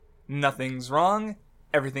Nothing's wrong.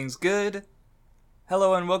 Everything's good.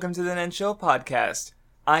 Hello and welcome to the Nen Show podcast.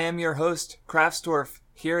 I am your host, Craftsdorf,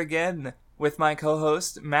 here again with my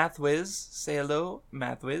co-host, Mathwiz. Say hello,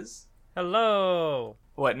 Mathwiz. Hello.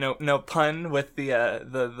 What? No pun with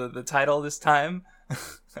the title this time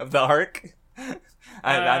of the arc.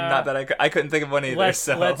 I'm not that I couldn't think of one either. Let's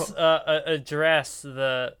address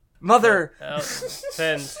the mother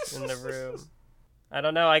elephant in the room. I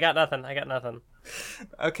don't know. I got nothing.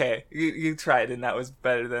 Okay, you tried, and that was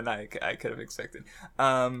better than I could have expected.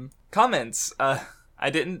 Comments. I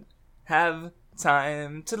didn't have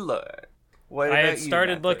time to look. What I about had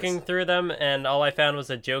started you, looking through them, and all I found was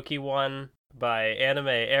a jokey one by Anime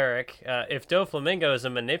Eric. If Doflamingo is a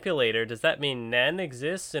manipulator, does that mean Nen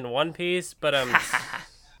exists in One Piece? But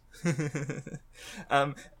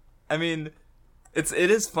I mean, it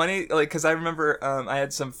is funny, like, because I remember I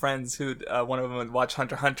had some friends who one of them would watch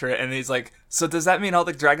Hunter x Hunter, and he's like, so does that mean all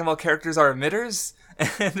the Dragon Ball characters are emitters?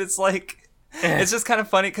 And it's like, it's just kind of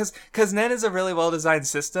funny, because Nen is a really well-designed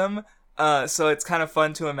system, so it's kind of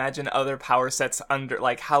fun to imagine other power sets under,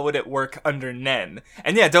 like, how would it work under Nen?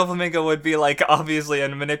 And yeah, Doflamingo would be, like, obviously a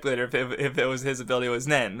manipulator if it was his ability was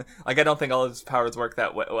Nen. Like, I don't think all his powers work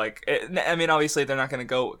that way. Like, I mean, obviously they're not going to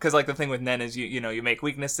go, because, like, the thing with Nen is, you make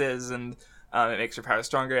weaknesses, and it makes your power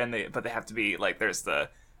stronger, but they have to be, like, there's the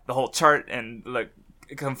whole chart and, like,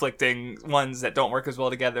 conflicting ones that don't work as well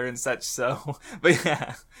together and such, so, but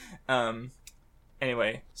yeah.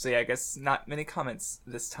 Anyway, so yeah, I guess not many comments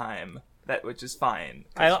this time, which is fine.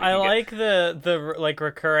 I like the like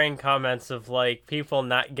recurring comments of, like, people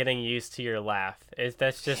not getting used to your laugh.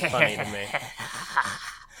 That's just funny to me.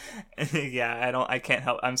 Yeah, I can't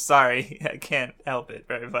help. I'm sorry, I can't help it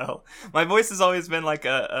very well. My voice has always been like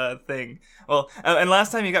a thing. Well, and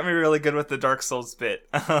last time you got me really good with the Dark Souls bit.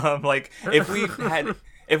 Like, if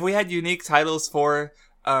we had unique titles for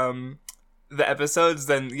the episodes,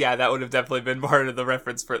 then yeah, that would have definitely been part of the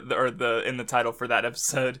reference for in the title for that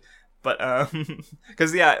episode. But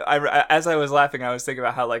because yeah, as I was laughing, I was thinking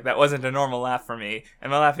about how, like, that wasn't a normal laugh for me,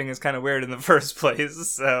 and my laughing is kind of weird in the first place.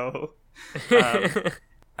 So.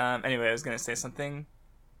 Anyway, I was gonna say something,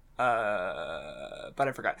 but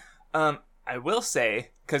I forgot. I will say,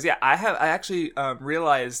 because yeah, I actually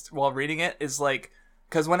realized while reading it is, like,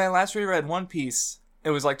 because when I last reread One Piece, it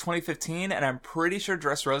was like 2015, and I'm pretty sure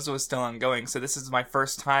Dressrosa was still ongoing. So this is my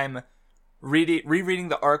first time rereading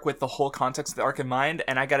the arc with the whole context of the arc in mind,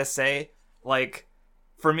 and I gotta say, like,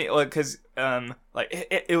 for me, like, because like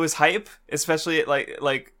it was hype, especially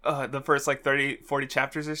the first, like, 30-40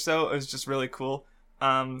 chapters or so. It was just really cool.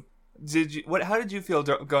 How did you feel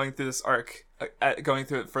going through this arc, going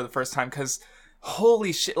through it for the first time? Because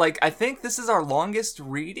holy shit, like, I think this is our longest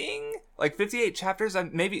reading, like 58 chapters.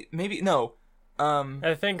 Maybe no.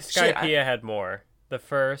 I think Skypiea had more. The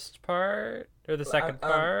first part or the second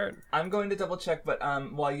part? I'm going to double check, but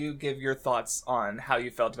while you give your thoughts on how you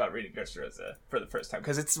felt about reading Dressrosa for the first time,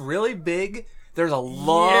 because it's really big. There's a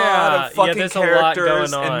lot of fucking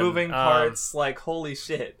characters and moving parts. Like, holy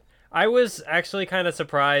shit. I was actually kind of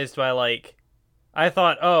surprised by, like, I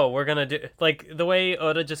thought, oh, we're gonna do, like, the way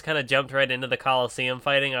Oda just kind of jumped right into the Colloseum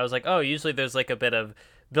fighting. I was like, oh, usually there's, like, a bit of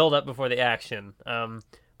build up before the action.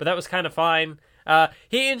 But that was kind of fine.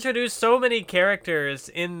 He introduced so many characters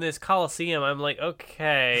in this Colloseum. I'm like,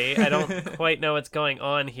 okay, I don't quite know what's going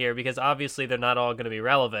on here, because obviously they're not all going to be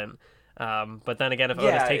relevant. But then again, if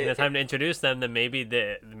Oda's taking the time to introduce them, then maybe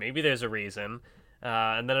there's a reason.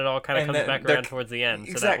 And then it all kind of comes back around towards the end.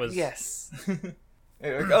 So that was... Yes.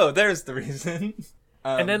 Oh, there's the reason.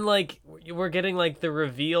 And then, like, we're getting, like, the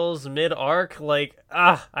reveals mid-arc. Like,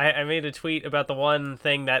 I made a tweet about the one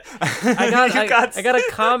thing that... I got a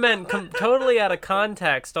comment totally out of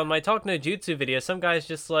context on my Talk No Jutsu video. Some guy's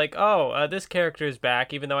just like, this character's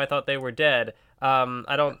back, even though I thought they were dead.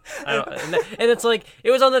 I don't, and it's like, it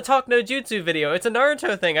was on the Talk No Jutsu video. It's a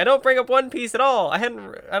Naruto thing. I don't bring up One Piece at all. I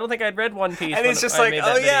don't think I'd read One Piece. And he's just like,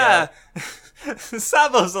 oh yeah,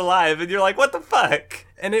 Sabo's alive, and you're like, what the fuck?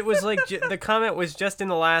 And it was like, the comment was just in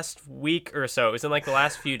the last week or so. It was in, like, the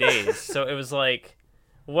last few days. So it was like,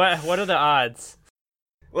 what are the odds?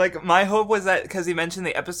 Like, my hope was that, because he mentioned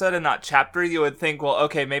the episode and not chapter, you would think, well,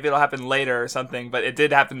 okay, maybe it'll happen later or something, but it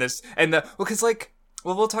did happen because, like,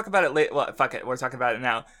 well, we'll talk about it later. Well, fuck it. We're talking about it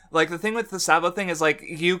now. Like, the thing with the Sabo thing is, like,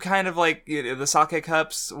 you kind of, like, the sake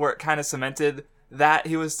cups were kind of cemented that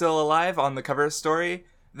he was still alive on the cover story.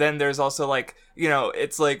 Then there's also, like,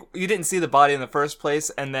 it's like, you didn't see the body in the first place,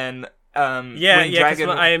 and then Yeah, when yeah, because Dragon...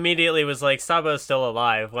 I immediately was like, Sabo's still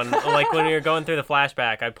alive. When when we were going through the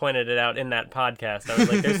flashback, I pointed it out in that podcast. I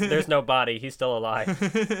was like, there's no body. He's still alive.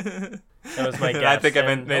 That was my guess. I think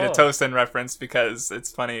I made a Tosin reference because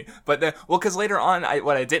it's funny. But, because later on,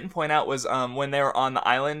 what I didn't point out was when they were on the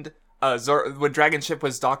island, when Dragon Ship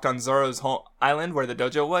was docked on Zoro's home island where the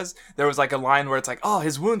dojo was, there was like a line where it's like, oh,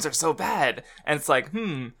 his wounds are so bad. And it's like,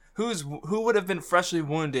 who would have been freshly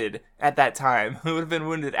wounded at that time? Who would have been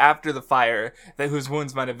wounded after the fire whose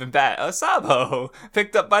wounds might have been bad? Sabo,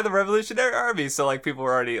 picked up by the Revolutionary Army. So like people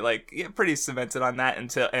were already like pretty cemented on that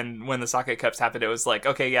and when the sake cups happened, it was like,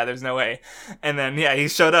 okay, yeah, there's no way. And then he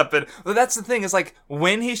showed up, and that's the thing is like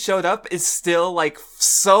when he showed up is still like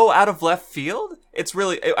so out of left field. It's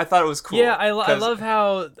really, I thought it was cool. Yeah, I love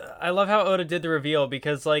how Oda did the reveal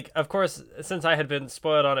because like of course since I had been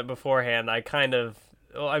spoiled on it beforehand, I kind of.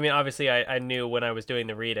 Well, I mean, obviously, I knew when I was doing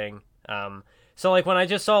the reading. So, like, when I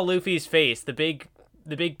just saw Luffy's face, the big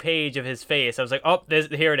page of his face, I was like, oh,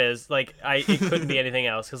 here it is. Like, it couldn't be anything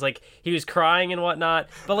else. Because, like, he was crying and whatnot.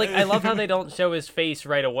 But, like, I love how they don't show his face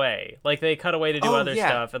right away. Like, they cut away to do other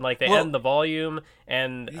stuff. And, like, they end the volume.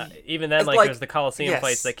 And even then, like, there's the Colloseum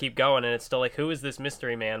fights that keep going. And it's still, like, who is this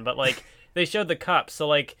mystery man? But, like, they showed the cup. So,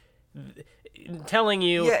 like, telling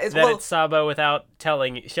you it's Sabo without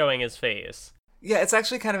showing his face. Yeah, it's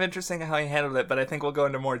actually kind of interesting how he handled it, but I think we'll go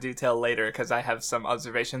into more detail later because I have some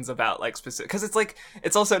observations about like specific. Because it's like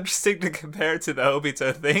it's also interesting to compare to the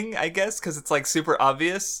Obito thing, I guess, because it's like super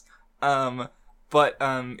obvious. But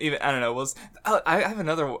even I don't know. I have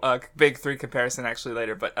another big 3 comparison actually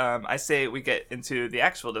later, but I say we get into the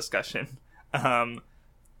actual discussion. I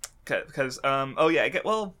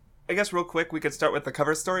guess real quick we could start with the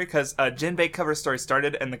cover story because Jinbei cover story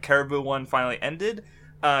started and the Caribou one finally ended.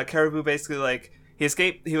 Caribou basically like he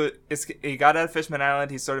escaped. He got out of Fishman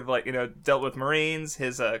Island. He sort of like dealt with Marines.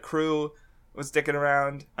 His crew was dicking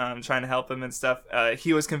around, trying to help him and stuff.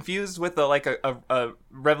 He was confused with a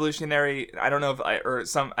revolutionary. I don't know if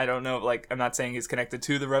I'm not saying he's connected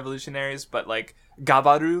to the revolutionaries, but like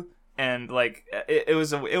Gabaru and like it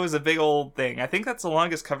was a big old thing. I think that's the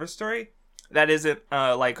longest cover story. That isn't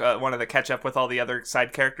one of the catch up with all the other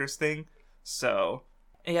side characters thing. So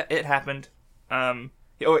yeah, it happened.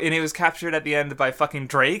 And he was captured at the end by fucking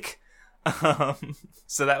Drake.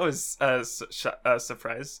 So that was a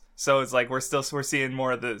surprise. So it's like we're seeing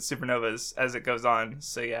more of the supernovas as it goes on.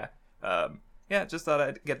 So yeah, just thought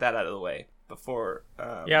I'd get that out of the way before.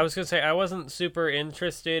 Yeah, I was gonna say I wasn't super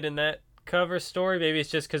interested in that cover story. Maybe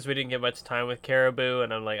it's just because we didn't get much time with Caribou,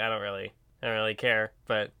 and I'm like, I don't really care.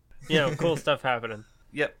 But cool stuff happening.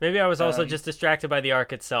 Yep. Maybe I was also just distracted by the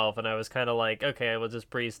arc itself, and I was kind of like, okay, we'll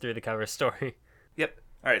just breeze through the cover story. Yep.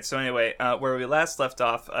 All right. So anyway, where we last left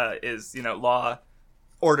off is Law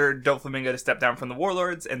ordered Doflamingo to step down from the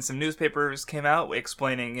warlords, and some newspapers came out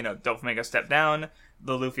explaining Doflamingo stepped down,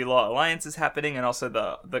 the Luffy Law alliance is happening, and also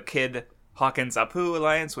the Kid Hawkins Apu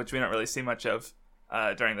alliance, which we don't really see much of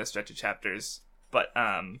during the stretch of chapters, But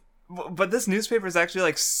this newspaper is actually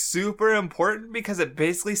like super important because it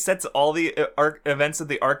basically sets all the events of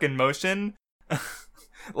the arc in motion.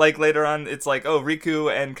 Like later on, it's like, oh,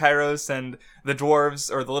 Riku and Kairos and the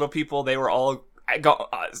dwarves or the little people, they were all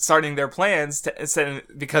starting their plans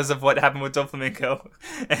because of what happened with Doflamingo.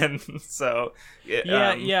 And so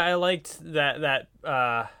I liked that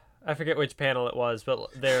I forget which panel it was, but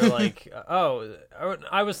they're like,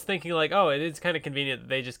 I was thinking like, it is kind of convenient that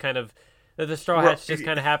they just kind of the Straw Hats just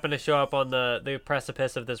kind of happened to show up on the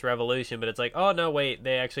precipice of this revolution, but it's like, oh no, wait,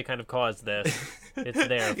 they actually kind of caused this. It's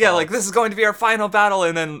their yeah, fault. like this is going to be our final battle,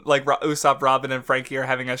 and then like Usopp, Robin, and Frankie are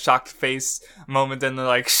having a shocked face moment, and they're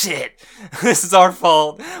like, shit, this is our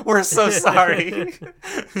fault. We're so sorry.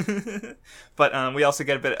 But we also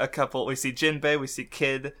get we see Jinbei, we see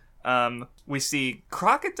Kid, we see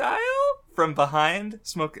Crocodile from behind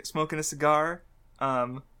smoking a cigar.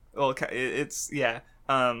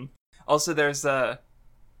 Also, there's a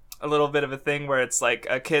little bit of a thing where it's like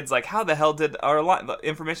a kid's like, how the hell did the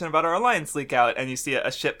information about our alliance leak out? And you see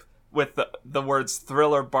a ship with the words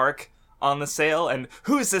Thriller Bark on the sail, and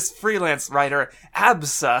who's this freelance writer?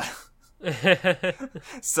 Absa.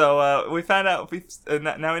 So we found out,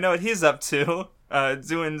 now we know what he's up to,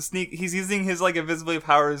 he's using his like invisibility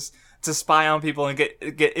powers to spy on people and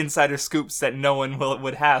get insider scoops that no one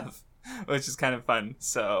would have, which is kind of fun.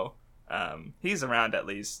 So he's around at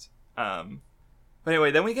least. But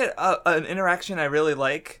anyway, then we get an interaction I really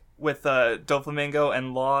like with Doflamingo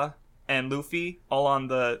and Law and Luffy all on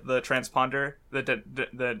the transponder, the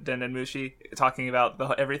Dendenmushi, talking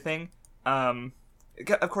about everything. Of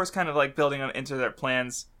course, kind of like building them into their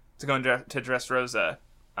plans to go to Dressrosa.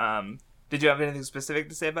 Did you have anything specific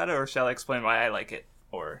to say about it, or shall I explain why I like it?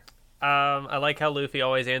 Or I like how Luffy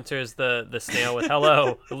always answers the snail with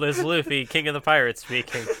 "Hello, Liz Luffy, King of the Pirates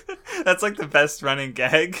speaking." That's like the best running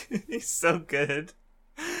gag. He's so good.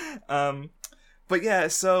 But yeah,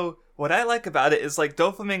 so what I like about it is like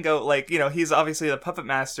Doflamingo, like, you know, he's obviously the puppet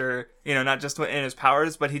master, you know, not just in his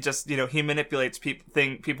powers, but he just, you know, he manipulates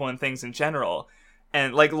people and things in general.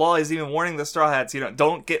 And like Law is even warning the Straw Hats, you know,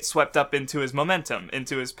 don't get swept up into his momentum,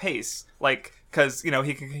 into his pace, like, because, you know,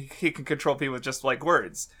 he can control people with just like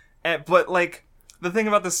words. But like the thing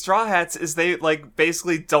about the Straw Hats is they like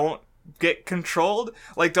basically don't get controlled.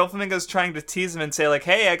 Like Doflamingo's trying to tease him and say like,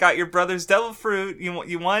 "Hey, I got your brother's devil fruit. You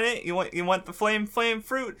want it? You want the flame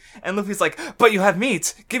fruit?" And Luffy's like, "But you have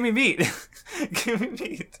meat. Give me meat. Give me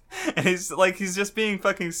meat." And he's just being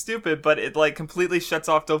fucking stupid, but it like completely shuts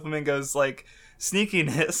off Doflamingo's like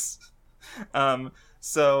sneakiness.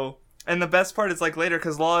 So, and the best part is like later,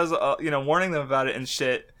 because Law is you know, warning them about it and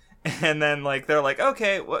shit. And then, like, they're like,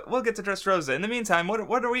 okay, we'll get to Dressrosa. In the meantime, what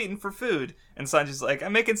are we eating for food? And Sanji's like,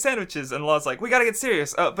 I'm making sandwiches. And Law's like, we gotta get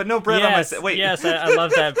serious. But no bread on my wait. Yes, I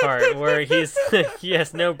love that part where he's,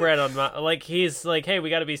 yes, no bread on my, like, he's like, hey,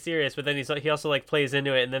 we gotta be serious. But then he also, like, plays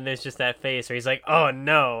into it. And then there's just that face where he's like, oh,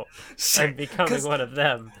 no, I'm becoming one of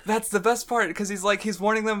them. That's the best part, because he's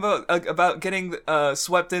warning them about getting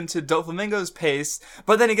swept into Doflamingo's pace.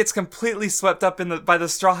 But then he gets completely swept up by the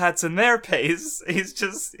Straw Hats in their pace. He's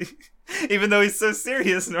just... Even though he's so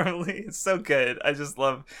serious normally, it's so good. I just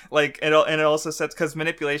love, like, it also sets, because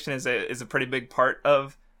manipulation is a pretty big part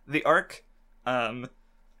of the arc,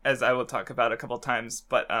 as I will talk about a couple times.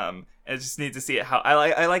 But I just need to see it how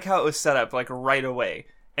I like how it was set up like right away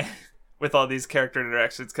with all these character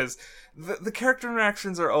interactions, because the character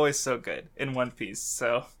interactions are always so good in One Piece.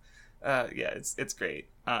 So yeah, it's great.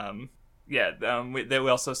 We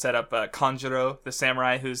also set up Kanjuro, the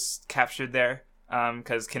samurai who's captured there.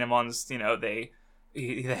 Because Kinemon's, you know, they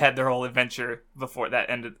had their whole adventure before that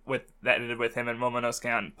ended with him and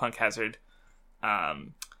Momonosuke on Punk Hazard.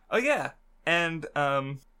 And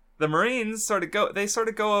the Marines sort of go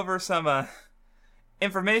over some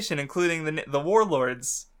information, including the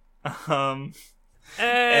warlords.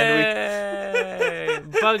 Hey,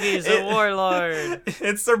 Buggy's a warlord.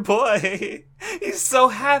 It's their boy. He's so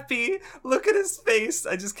happy. Look at his face.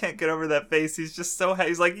 I just can't get over that face. He's just so happy.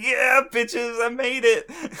 He's like, yeah, bitches, I made it.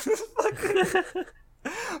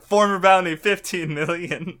 Former bounty, 15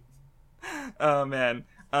 million. Oh, man.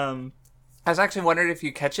 I was actually wondering if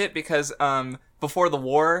you catch it, because before the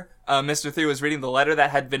war, Mr. 3 was reading the letter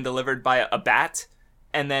that had been delivered by a bat.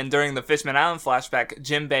 And then during the Fishman Island flashback,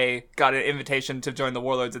 Jinbei got an invitation to join the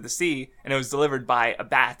Warlords of the Sea, and it was delivered by a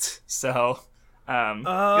bat. So, you'll notice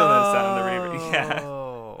that on the reread.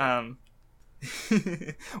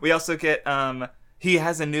 Yeah. We also get, he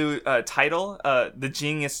has a new title, the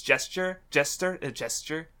Genius Jester.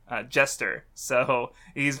 So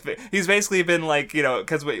he's basically been like, you know,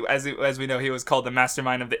 because as we know, he was called the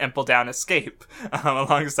mastermind of the Impel Down escape,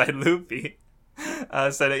 alongside Luffy.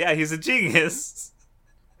 So yeah, he's a genius.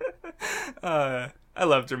 I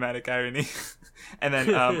love dramatic irony. And then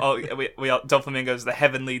Doflamingo's the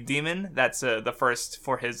Heavenly Demon. That's the first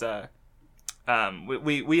for his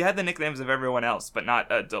we had the nicknames of everyone else, but not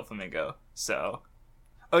Doflamingo. So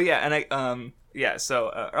I'll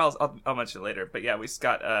mention it later. But yeah, we just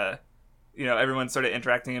got you know, everyone sort of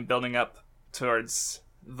interacting and building up towards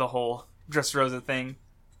the whole Dressrosa thing.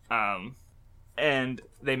 And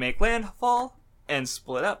they make landfall and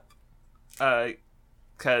split up.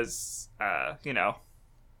 Because, you know,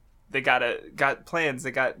 they got plans,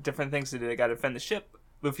 they got different things to do, they gotta defend the ship.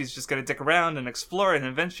 Luffy's just gonna dick around and explore and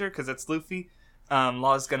adventure, because that's Luffy.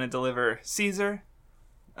 Law's gonna deliver Caesar.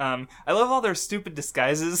 I love all their stupid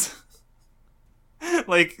disguises.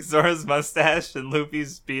 Like Zoro's mustache and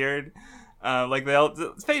Luffy's beard. Like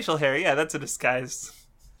facial hair, yeah, that's a disguise.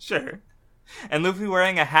 Sure. And Luffy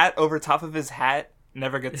wearing a hat over top of his hat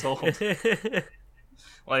never gets old.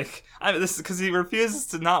 Like, this is because he refuses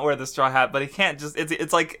to not wear the straw hat, but he can't just,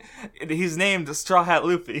 it's like, he's named Straw Hat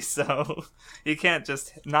Luffy, so he can't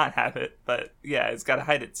just not have it, but yeah, he's gotta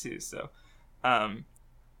hide it too, so,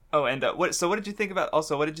 what did you think about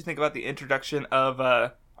the introduction of,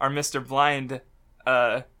 our Mr. Blind,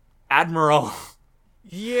 Admiral?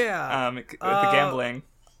 Yeah. With the gambling.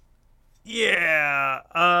 Yeah,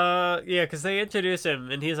 because they introduce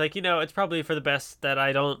him, and he's like, you know, it's probably for the best that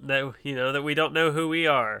I don't know, you know, that we don't know who we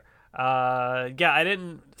are. I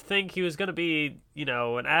didn't think he was gonna be, you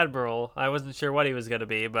know, an admiral. I wasn't sure what he was gonna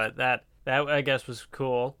be, but that I guess was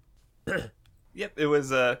cool. Yep, it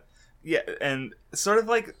was, and sort of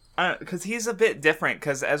like, because he's a bit different,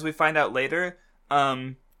 because as we find out later,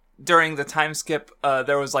 during the time skip,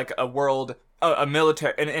 there was like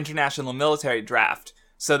an international military draft.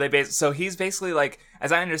 So so he's basically like,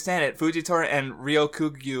 as I understand it, Fujitora and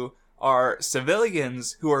Ryokugyu are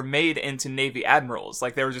civilians who are made into Navy admirals.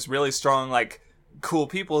 Like, they were just really strong, like, cool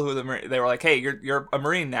people who they were like, hey, you're a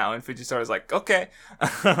Marine now. And Fujitora was like, okay.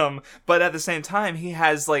 But at the same time, he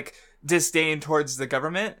has like disdain towards the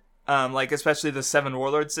government, like especially the Seven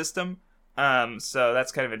Warlord system. So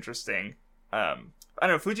that's kind of interesting. I don't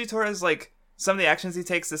know, Fujitora is like, some of the actions he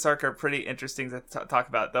takes this arc are pretty interesting to talk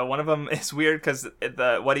about, though. One of them is weird because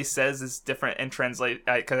what he says is different in translate,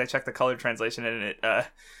 because I checked the color translation and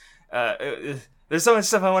there's so much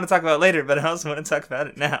stuff I want to talk about later, but I also want to talk about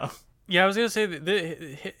it now. Yeah, I was gonna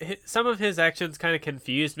say some of his actions kind of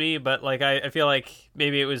confused me, but like I feel like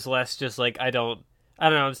maybe it was less just like I don't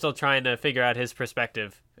know. I'm still trying to figure out his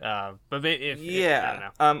perspective. But maybe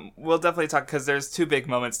I don't know. We'll definitely talk because there's two big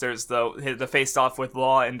moments. There's the face off with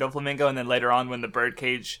Law and Doflamingo, and then later on when the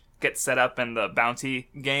birdcage gets set up in the bounty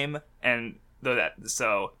game, but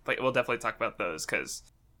we'll definitely talk about those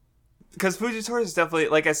because Fujitora is definitely,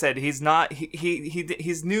 like I said, he's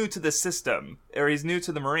new to the system, or he's new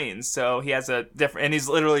to the Marines, so he has a different, and he's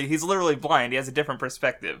literally blind. He has a different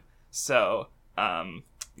perspective. So,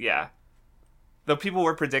 yeah. Though people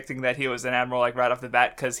were predicting that he was an admiral like right off the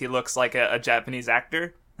bat because he looks like a Japanese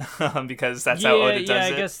actor, because that's how Oda does it. Yeah,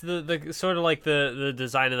 I guess the sort of like the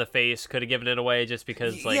design of the face could have given it away just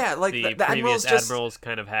because the previous admirals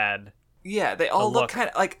kind of had. Yeah, they all look kind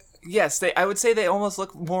of like. Yes, I would say they almost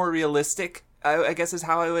look more realistic, I guess is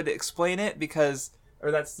how I would explain it,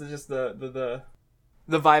 or that's just the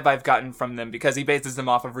vibe I've gotten from them, because he bases them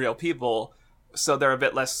off of real people, so they're a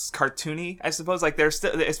bit less cartoony, I suppose. Like, they're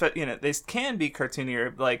still, they can be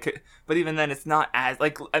cartoonier, like, but even then it's not as,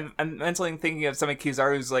 like, I'm mentally thinking of some of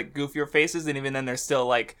Kizaru's, like, goofier faces, and even then they're still,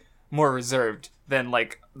 like, more reserved than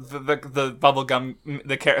like the bubblegum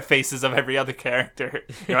faces of every other character.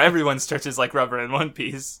 Everyone stretches like rubber in One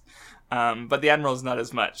Piece, but the Admiral's not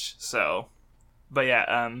as much. So, but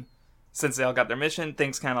yeah, since they all got their mission,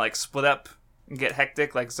 things kind of like split up and get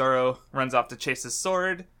hectic. Like, Zoro runs off to chase his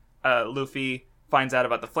sword. Luffy finds out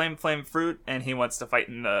about the flame fruit and he wants to fight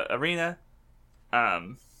in the arena.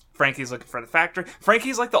 Frankie's looking for the factory.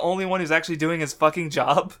 Frankie's like the only one who's actually doing his fucking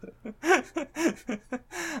job.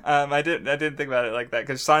 I didn't think about it like that,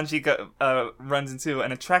 because Sanji runs into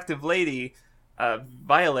an attractive lady,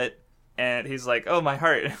 Violet, and he's like, "Oh, my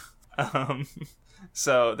heart."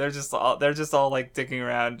 So they're just all like dicking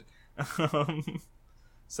around.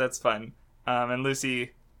 So that's fun. And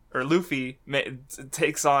Luffy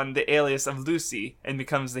takes on the alias of Lucy and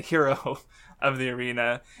becomes the hero of the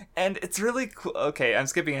arena, and it's really cool. Okay, I'm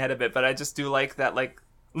skipping ahead a bit, but I just do like that, like,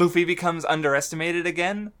 Luffy becomes underestimated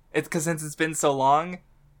again. It's because since it's been so long,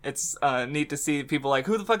 it's neat to see people like,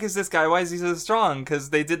 who the fuck is this guy? Why is he so strong?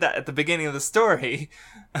 Because they did that at the beginning of the story.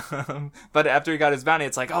 But after he got his bounty,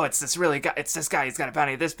 it's like, oh, it's this guy. He's got a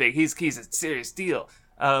bounty this big. He's a serious deal.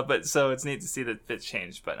 But so it's neat to see that it's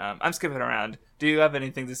changed. But I'm skipping around. Do you have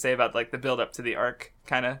anything to say about like the build up to the arc,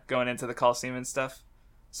 kind of going into the Colloseum and stuff?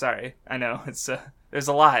 Sorry, I know it's there's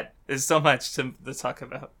a lot. There's so much to talk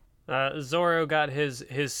about. Zoro got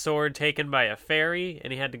his sword taken by a fairy,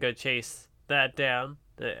 and he had to go chase that down.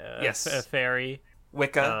 Yes, a fairy.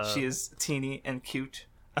 Wicca, she is teeny and cute,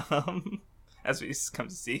 as we come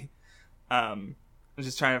to see. I'm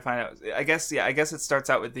just trying to find out. I guess it starts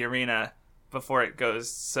out with the arena before it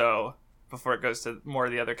goes to more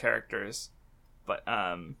of the other characters, but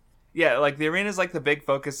yeah, like the arena is like the big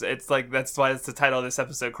focus. It's like, that's why it's the title of this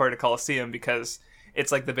episode, Corrida Colloseum, because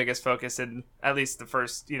it's like the biggest focus in at least the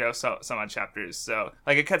first, so odd chapters. So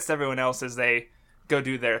like it cuts to everyone else as they go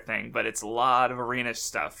do their thing, but it's a lot of arena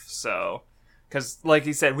stuff. So, because like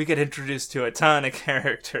you said, we get introduced to a ton of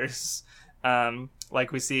characters.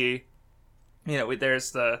 Like we see,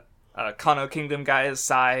 there's the Kano Kingdom guys,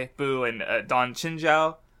 Sai, Boo, and Don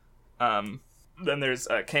Chinjiao. Then there's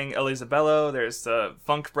King Elisabello, there's the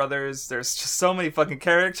Funk Brothers, there's just so many fucking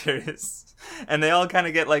characters. And they all kind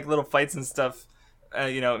of get like little fights and stuff,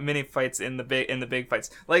 mini fights in the big fights.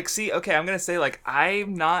 Like, see, okay, I'm gonna say, like,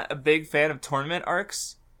 I'm not a big fan of tournament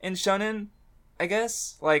arcs in Shonen, I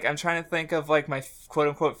guess. Like, I'm trying to think of like my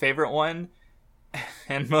quote-unquote favorite one,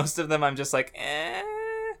 and most of them I'm just like, eh.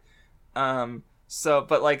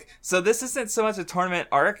 So this isn't so much a tournament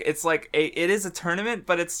arc. It's like it is a tournament,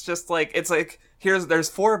 but it's just like, there's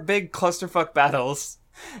 4 big clusterfuck battles,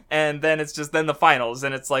 and then then the finals,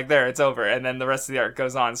 and it's like, it's over, and then the rest of the arc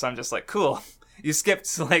goes on. So I'm just like, cool. You skipped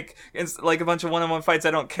it's like a bunch of one-on-one fights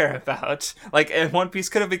I don't care about. Like, One Piece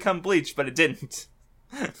could have become Bleach, but it didn't.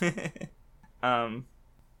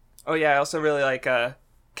 Oh yeah, I also really like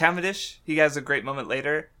Cavendish, he has a great moment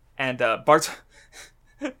later, and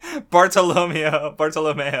Bartolomeo,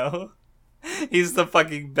 he's the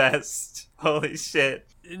fucking best. Holy shit.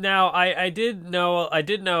 Now, I did know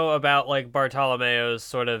about like Bartolomeo's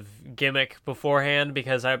sort of gimmick beforehand,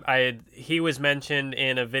 because he was mentioned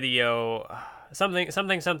in a video,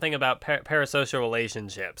 something about parasocial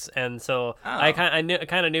relationships, and so I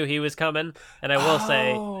kind of knew he was coming, and I will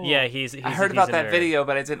say, yeah, he's I heard about that video,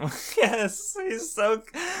 but I didn't. Yes, he's so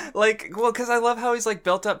like, well, because I love how he's like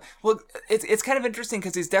built up. Well, it's kind of interesting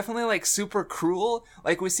because he's definitely like super cruel.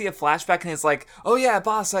 Like we see a flashback and he's like, oh yeah,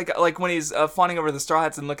 boss, like when he's fawning over the Straw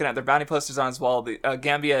Hats and looking at their bounty posters on his wall, the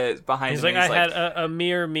Gambia is behind him. He's like, I had a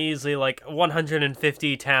mere measly like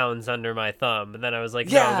 150 towns under my thumb, and then I was like,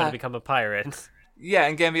 no, I'm gonna become a pirate. Yeah,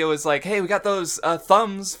 and Gambia was like, hey, we got those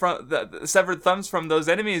thumbs from the severed thumbs from those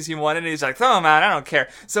enemies you wanted, and he's like, oh man, I don't care.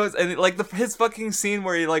 So it's and like his fucking scene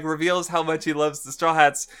where he like reveals how much he loves the Straw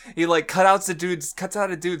Hats. He like cuts out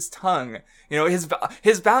a dude's tongue. You know,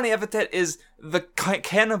 his bounty epithet is the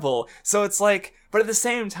cannibal. So it's like, but at the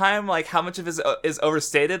same time, like how much of it is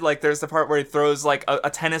overstated. Like there's the part where he throws like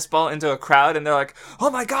a tennis ball into a crowd, and they're like,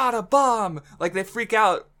 oh my god, a bomb! Like they freak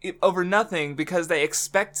out over nothing because they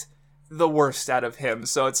expect the worst out of him.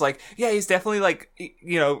 So it's like, yeah, he's definitely like,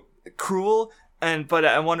 you know, cruel, but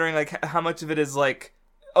I'm wondering like how much of it is like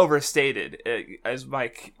overstated is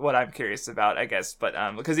what I'm curious about, I guess. But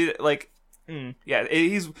because he like yeah,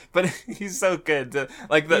 he's so good.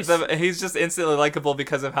 Like he's just instantly likable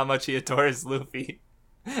because of how much he adores Luffy.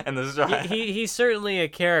 And the Straw Hat. He's certainly a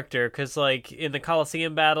character, because like in the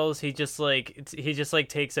Colloseum battles, he just like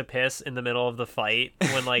takes a piss in the middle of the fight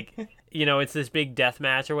when like you know it's this big death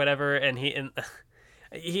match or whatever, and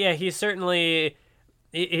he's certainly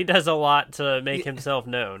he does a lot to make himself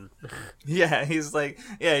known. Yeah, he's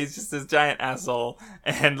just this giant asshole,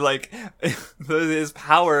 and like his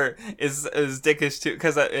power is dickish too,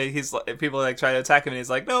 because he's people like try to attack him, and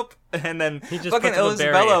he's like, nope, and then he just fucking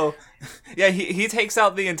Elisabello, yeah, he takes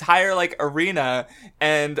out the entire like arena,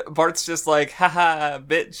 and Bart's just like, haha,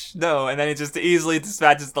 bitch, no, and then he just easily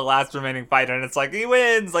dispatches the last remaining fighter, and it's like he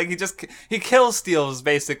wins, like he kill steals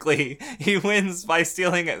basically, he wins by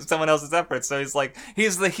stealing someone else's efforts, so he's like,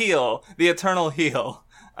 he's the heel, the eternal heel,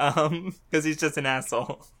 because he's just an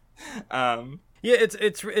asshole. Yeah,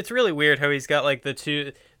 it's really weird how he's got like the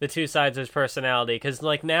two sides of his personality, because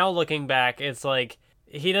like now looking back, it's like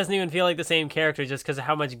he doesn't even feel like the same character just because of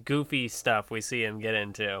how much goofy stuff we see him get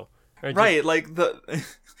into. Right, like the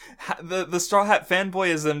Straw Hat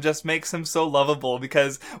fanboyism just makes him so lovable,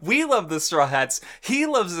 because we love the Straw Hats, he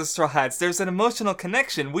loves the Straw Hats, there's an emotional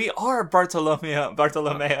connection, we are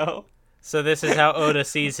Bartolomeo. So this is how Oda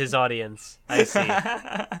sees his audience. I see.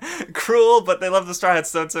 Cruel, but they love the Straw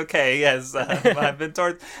Hats, so it's okay. Yes, I've been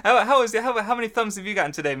told. How many thumbs have you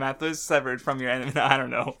gotten today, Matt? Those severed from your enemy? No, I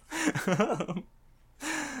don't know.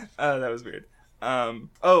 That was weird. I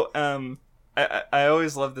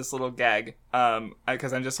always love this little gag,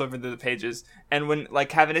 because I'm just flipping through the pages, and when like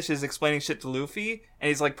Cavendish is explaining shit to Luffy, and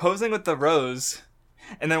he's like posing with the rose.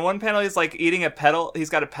 And then one panel he's like eating a petal, he's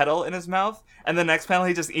got a petal in his mouth, and the next panel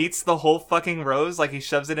he just eats the whole fucking rose, like he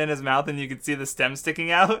shoves it in his mouth and you can see the stem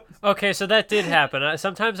sticking out. Okay, so that did happen.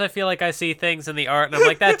 Sometimes I feel like I see things in the art and I'm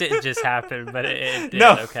like, that didn't just happen, but it did.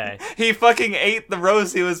 No, okay. He fucking ate the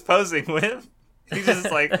rose he was posing with. He's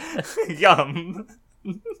just like, yum.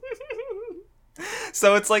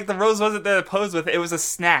 So it's like the rose wasn't there to pose with, it was a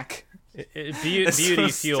snack. Beauty so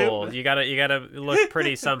fuel. Stupid. You gotta look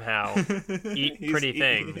pretty somehow. Eat pretty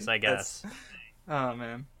things, I guess. Oh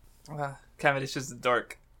man, Cavendish is a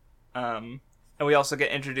dork. And we also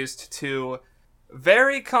get introduced to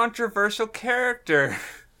very controversial character,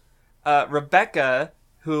 Rebecca,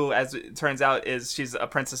 who, as it turns out, she's a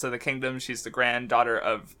princess of the kingdom. She's the granddaughter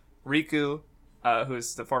of Riku,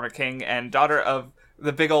 who's the former king, and daughter of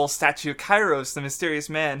the big old statue Kairos, the mysterious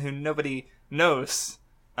man who nobody knows.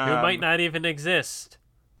 Who might not even exist.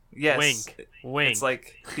 Yes. Wink. It's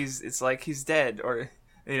like he's dead, or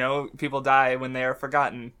you know, people die when they are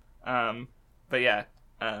forgotten. But yeah.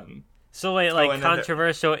 So wait, like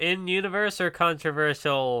controversial in universe or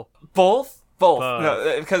controversial? Both.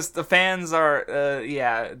 No, because the fans are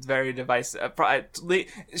it's very divisive.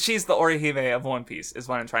 She's the Orihime of One Piece, is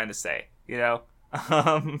what I'm trying to say. You know.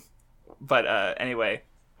 But anyway.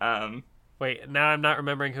 Wait, now I'm not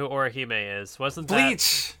remembering who Orihime is. Wasn't that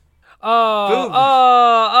Bleach? Oh,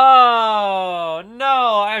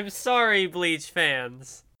 no, I'm sorry, Bleach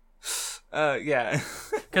fans. Yeah.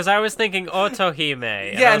 Because I was thinking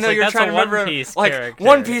Otohime. Yeah, no, you're trying to remember, One Piece like, character.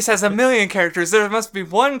 One Piece has 1 million characters, there must be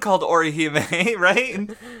one called Orihime, right?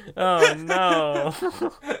 Oh, no.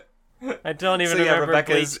 I don't even So, yeah, remember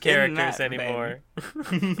Rebecca's Bleach in characters that anymore.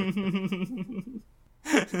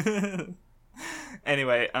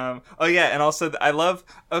 Anyway, oh yeah, and also I love.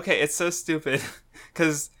 Okay, it's so stupid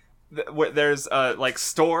because there's like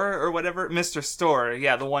Store or whatever, Mr. Store,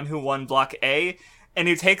 yeah, the one who won Block A, and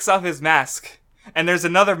he takes off his mask, and there's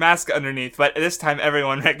another mask underneath, but this time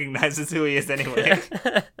everyone recognizes who he is anyway.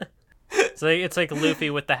 So it's like Luffy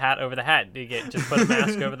with the hat over the hat. You just put a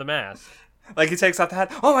mask over the mask. Like he takes off the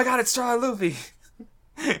hat. Oh my God, it's Straw Luffy.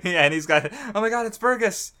 Yeah, and he's got. Oh my God, it's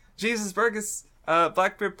Burgess. Jesus, Burgess.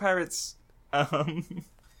 Blackbeard Pirates.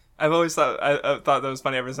 I've always thought I thought that was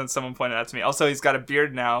funny ever since someone pointed out to me. Also, he's got a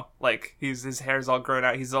beard now. Like his hair's all grown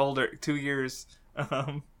out. He's older, 2 years.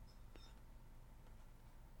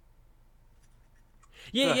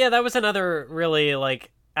 Yeah, that was another really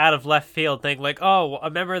like out of left field thing. Like, oh, a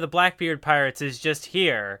member of the Blackbeard Pirates is just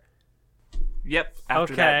here. Yep.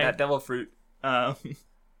 After that devil fruit.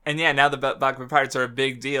 And yeah, now the Blackbeard Pirates are a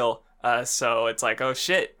big deal. So it's like, oh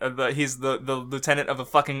shit, he's the lieutenant of a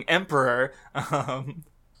fucking emperor.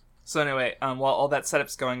 So anyway, while all that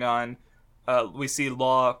setup's going on, we see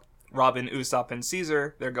Law, Robin, Usopp, and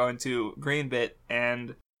Caesar. They're going to Greenbit,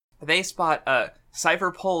 and they spot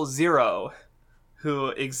Cypher Pole Zero, who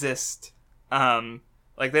exist.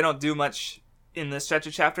 Like they don't do much in this stretch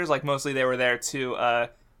of chapters. Like mostly they were there to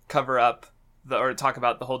cover up or talk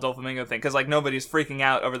about the whole Doflamingo thing, because like nobody's freaking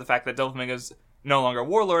out over the fact that Doflamingo's no longer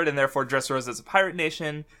warlord, and therefore Dressrosa is a pirate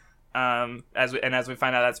nation. As we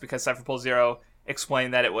find out, that's because Cypher Pole Zero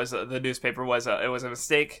explained that it was the newspaper was a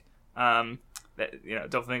mistake. That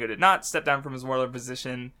Doflamingo did not step down from his warlord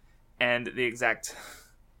position, and the exact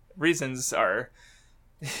reasons are,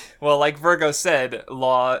 well, like Virgo said,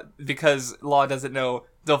 because Law doesn't know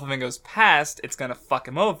Doflamingo's past, it's gonna fuck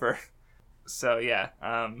him over. So yeah.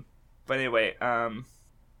 But anyway,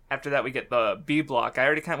 after that we get the B block. We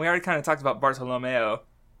already kind of talked about Bartolomeo.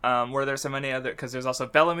 Were there so many other? Because there's also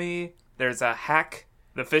Bellamy. There's a Hack,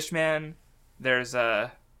 the Fishman. There's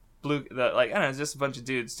a Blue. I don't know. It's just a bunch of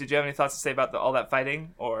dudes. Did you have any thoughts to say about all that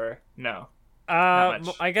fighting, or no? Not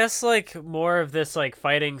much. I guess like more of this like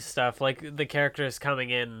fighting stuff. Like the characters coming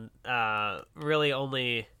in, really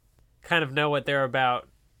only kind of know what they're about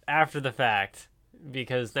after the fact.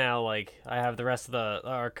 Because now, like, I have the rest of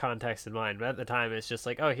our context in mind. But at the time, it's just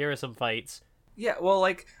like, oh, here are some fights. Yeah, well,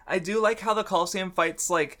 like, I do like how the Colloseum fights,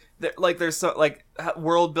 there's so, like,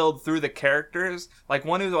 world build through the characters. Like,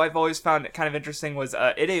 one who I've always found kind of interesting was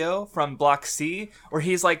Ideo from Block C, where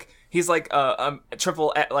he's like a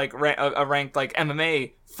triple, like, a ranked, like,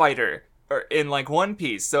 MMA fighter or in, like, One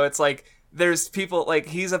Piece. So it's like, there's people, like,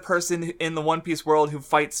 he's a person in the One Piece world who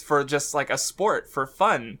fights for just, like, a sport, for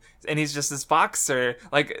fun. And he's just this boxer,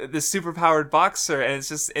 like, this superpowered boxer. And it's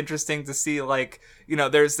just interesting to see, like,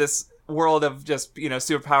 there's this world of just,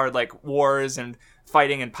 superpowered, like, wars and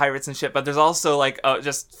fighting and pirates and shit. But there's also, like,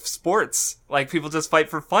 just sports. Like, people just fight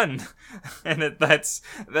for fun. And that's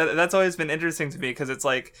always been interesting to me, because it's,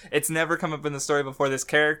 like, it's never come up in the story before this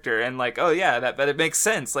character. And, like, oh, yeah, but it makes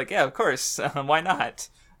sense. Like, yeah, of course. Why not?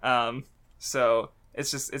 So it's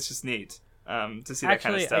just neat to see that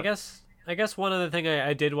kind of stuff. I guess one other thing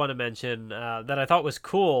I did want to mention that I thought was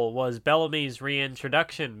cool was Bellamy's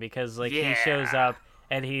reintroduction, because like he shows up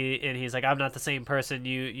and he's like, I'm not the same person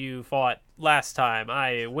you fought last time.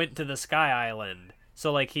 I went to the Sky Island.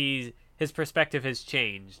 So like his perspective has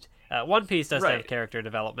changed. One Piece does have character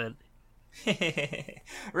development.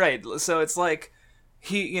 Right. So it's like,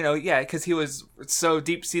 he, because he was so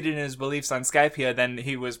deep-seated in his beliefs on Skypiea, then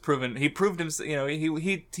he proved himself,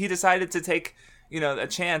 he decided to take, a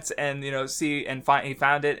chance and, see, and he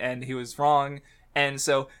found it, and he was wrong. And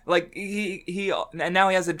so, like, and now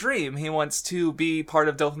he has a dream. He wants to be part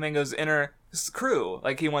of Doflamingo's inner crew.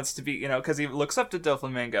 Like, he wants to be, because he looks up to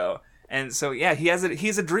Doflamingo. And so, yeah,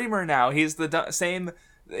 he's a dreamer now. He's the same.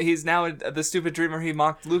 He's now the stupid dreamer he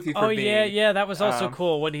mocked Luffy for being. Oh, yeah, that was also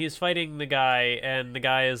cool when he's fighting the guy, and the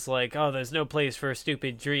guy is like, oh, there's no place for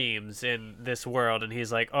stupid dreams in this world, and he's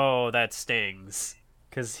like, oh, that stings.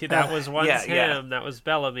 Because that was once him, that was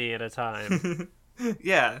Bellamy at a time.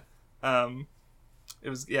 Yeah.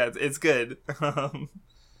 It's good.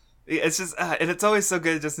 It's just, and it's always so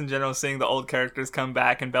good just in general seeing the old characters come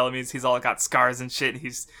back, and he's all got scars and shit,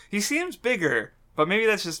 he seems bigger. But maybe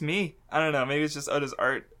that's just me. I don't know. Maybe it's just Oda's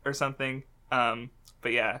art or something.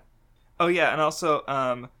 But yeah. Oh yeah, and also,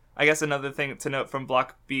 I guess another thing to note from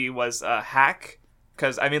Block B was Hack.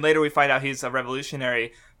 Because, I mean, later we find out he's a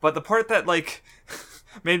revolutionary. But the part that, like,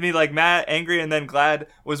 made me, like, mad, angry, and then glad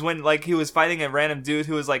was when, like, he was fighting a random dude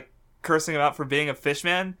who was, like, cursing him out for being a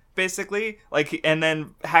fishman, basically. Like, and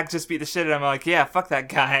then Hack just beat the shit out of him. I'm like, yeah, fuck that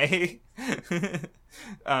guy.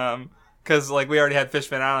 Because, like, we already had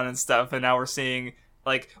Fishman Island and stuff, and now we're seeing,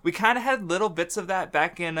 like, we kind of had little bits of that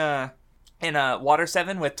back in Water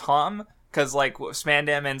 7 with Tom. Because, like,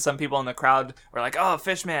 Smandam and some people in the crowd were like, oh,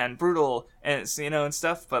 Fishman, brutal, and it's, and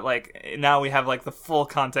stuff. But, like, now we have, like, the full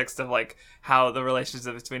context of, like, how the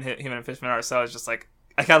relationship between him and Fishman are. So I was just like,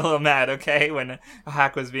 I got a little mad, okay, when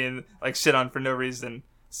Hack was being, like, shit on for no reason.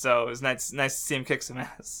 So it was nice to see him kick some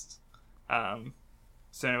ass.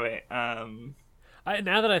 So anyway,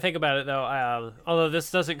 now that I think about it, though, although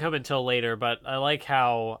this doesn't come until later, but I like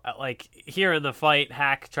how, like, here in the fight,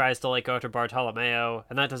 Hack tries to, like, go to Bartolomeo,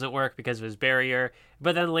 and that doesn't work because of his barrier.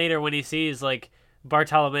 But then later, when he sees, like,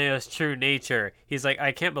 Bartolomeo's true nature, he's like,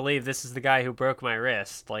 I can't believe this is the guy who broke my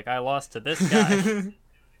wrist. Like, I lost to this guy.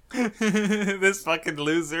 This fucking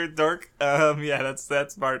loser dork. Yeah,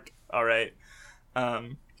 that's Bart. All right. Oh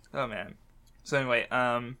man. So anyway,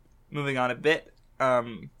 moving on a bit.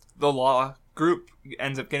 The law group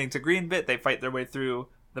ends up getting to Greenbit. They fight their way through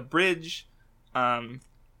the bridge.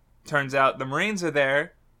 Turns out the Marines are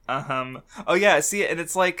there. Oh yeah, see, and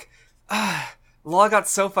it's like, Law got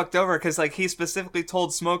so fucked over because, like, he specifically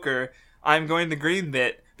told Smoker, I'm going to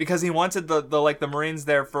Greenbit, because he wanted the Marines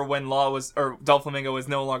there for when Doflamingo was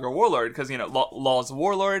no longer Warlord, because, Law's a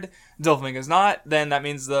Warlord, Doflamingo's not, then that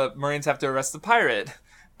means the Marines have to arrest the pirate.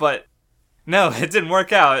 But no, it didn't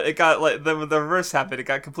work out. It got, like, the reverse happened. He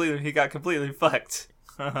got completely fucked.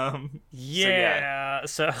 So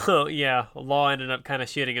Law ended up kind of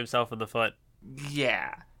shooting himself in the foot.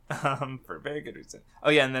 Yeah. For a very good reason. Oh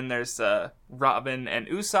yeah, and then there's Robin and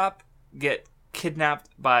Usopp get kidnapped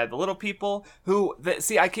by the little people who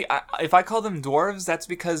if I call them dwarves, that's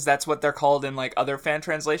because that's what they're called in, like, other fan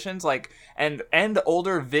translations, like, and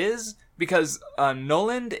older Viz, because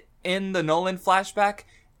Noland in the Noland flashback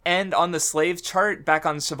and on the slave chart back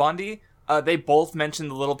on Shavandi, they both mention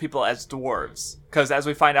the little people as dwarves, because as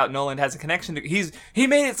we find out, Noland has a connection to he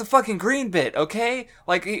made it to fucking Greenbit, okay?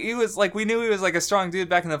 Like, he was, like, we knew he was, like, a strong dude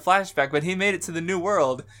back in the flashback, but he made it to the New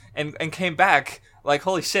World and came back, like,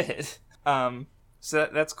 holy shit. So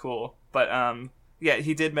that's cool. But yeah,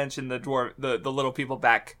 he did mention the little people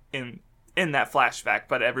back in that flashback,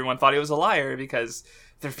 but everyone thought he was a liar because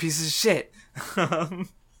they're pieces of shit.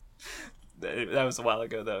 That was a while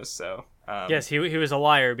ago though, so yes, he was a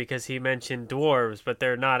liar because he mentioned dwarves, but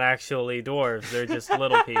they're not actually dwarves, they're just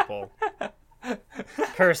little people.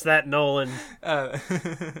 Curse that, Nolan.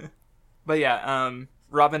 But yeah,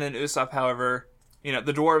 Robin and Usopp, however, the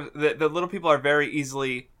the little people are very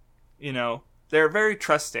easily, they're very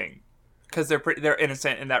trusting because they're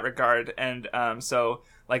innocent in that regard, and so,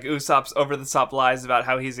 like, Usopp's over the top lies about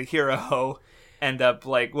how he's a hero end up,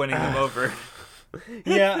 like, winning them over.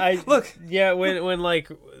 Yeah, look. Yeah, when like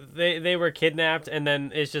they were kidnapped, and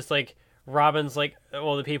then it's just like Robin's like,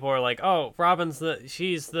 well, the people are like, oh,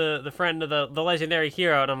 she's the friend of the legendary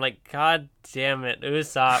hero, and I'm like, God damn it,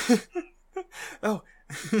 Usopp. Oh.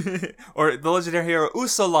 Or the legendary hero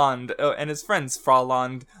Usoland, and his friends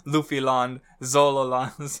Fraland, Luffyland,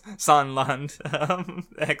 Zololand, Sanland,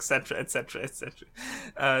 etc, etc,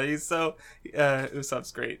 etc. He's so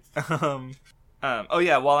Usopp's great. Oh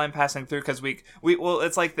yeah, while I'm passing through, because well,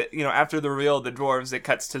 it's like after the reveal of the dwarves, it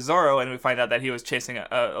cuts to Zoro, and we find out that he was chasing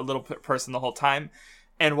a little person the whole time,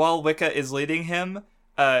 and while Wicca is leading him,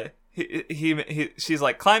 she's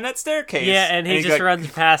like, climb that staircase. Yeah, and he just runs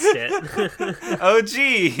past it. Oh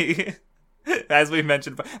gee. As we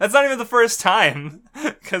mentioned, that's not even the first time,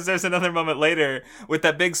 because there's another moment later with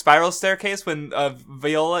that big spiral staircase when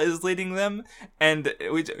Viola is leading them, and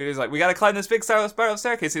he's like, we gotta climb this big spiral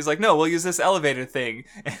staircase. He's like, no, we'll use this elevator thing,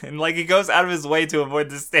 and, like, he goes out of his way to avoid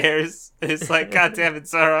the stairs. It's like, God damn it,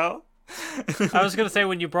 Zoro. I was gonna say,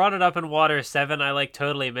 when you brought it up in Water 7, I, like,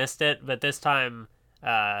 totally missed it, but this time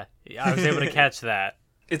I was able to catch that.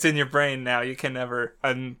 It's in your brain now. You can never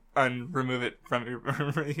remove it from your.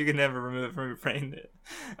 You can never remove it from your brain.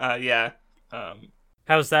 Yeah.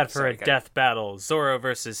 How's that for a death battle? Zoro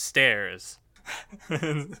versus stairs.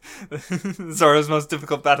 Zoro's most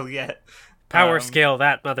difficult battle yet. Power scale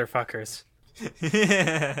that, motherfuckers.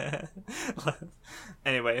 Yeah.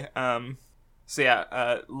 Anyway, so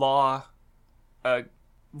yeah, Law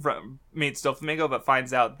meets Doflamingo, but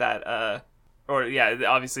finds out that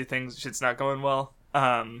obviously shit's not going well.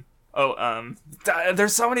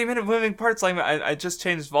 There's so many moving parts. Like, I just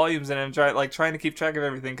changed volumes, and I'm trying to keep track of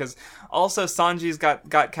everything, because also Sanji's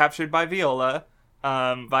got captured by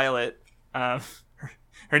Violet.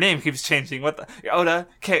 Her name keeps changing. What the Oda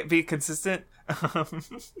can't be consistent.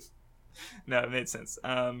 No, it made sense.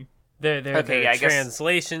 their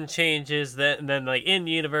translation changes. Then like in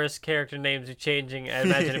universe character names are changing. I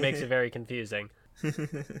imagine it makes it very confusing.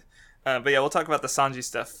 But yeah, we'll talk about the Sanji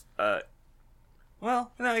stuff.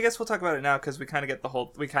 Well, no, I guess we'll talk about it now because we kind of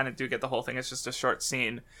do get the whole thing. It's just a short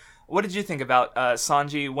scene. What did you think about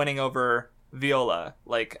Sanji winning over Viola?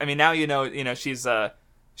 Like, I mean, now you know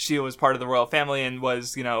she was part of the royal family and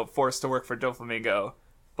was forced to work for Doflamingo,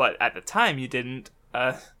 but at the time you didn't.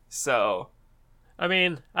 So. I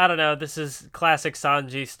mean, I don't know. This is classic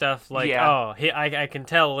Sanji stuff. Like, yeah. I can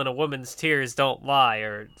tell when a woman's tears don't lie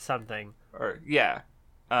or something. Or yeah.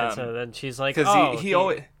 And so then she's like, because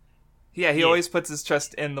he always puts his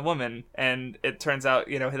trust in the woman, and it turns out,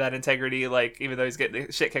 that integrity, like, even though he's getting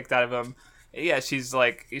the shit kicked out of him, she's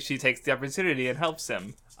like, she takes the opportunity and helps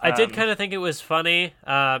him. I did kind of think it was funny,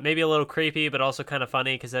 maybe a little creepy, but also kind of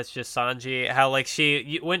funny because that's just Sanji. How like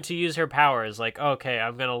she went to use her powers, like, okay,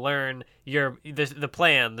 I'm gonna learn the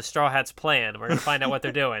plan, the Straw Hats' plan. We're gonna find out what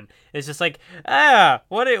they're doing. It's just like,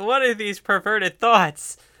 what are these perverted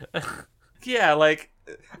thoughts? Yeah, like.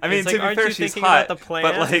 I mean, to be fair, she's hot,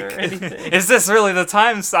 but like, is this really the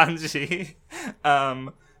time, Sanji?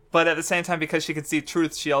 But at the same time, because she can see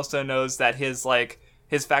truth, she also knows that his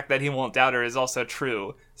fact that he won't doubt her is also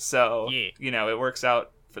true. So, it works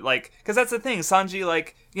out, like, because that's the thing, Sanji,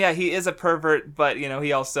 like, yeah, he is a pervert, but,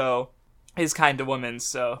 he also is kind to women,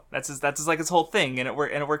 so that's his whole thing, and it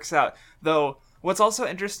works out. Though, what's also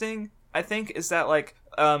interesting, I think, is that, like,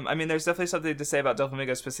 I mean, there's definitely something to say about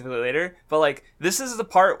Doflamingo specifically later, but, like, this is the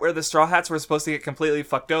part where the Straw Hats were supposed to get completely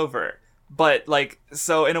fucked over. But, like,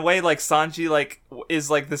 so in a way, like, Sanji, like, is,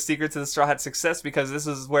 like, the secret to the Straw Hat success, because this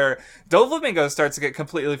is where Doflamingo starts to get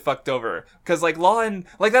completely fucked over. Because, like,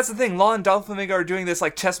 that's the thing, Law and Doflamingo are doing this,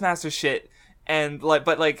 like, chess master shit, and, like,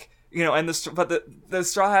 but, like, and the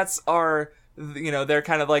Straw Hats are, they're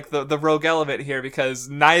kind of like the rogue element here, because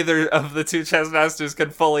neither of the two chess masters can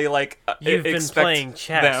fully, like, You've been playing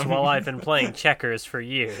chess while I've been playing checkers for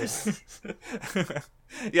years.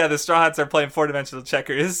 Yeah, the Straw Hats are playing four-dimensional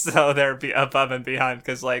checkers, so they're above and behind,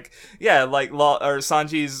 because, like, yeah, like,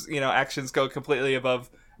 Sanji's, actions go completely above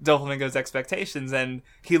Doflamingo's expectations, and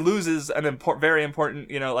he loses an very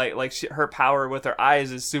important, her power with her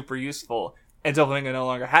eyes is super useful, and Doflamingo no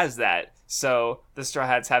longer has that. So the Straw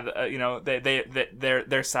Hats have,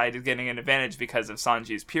 their side is getting an advantage because of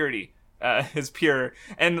Sanji's purity, his pure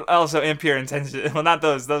and also impure intention. Well, not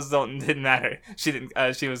those didn't matter. She didn't.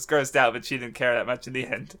 She was grossed out, but she didn't care that much in the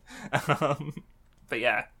end. But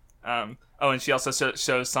yeah. And she also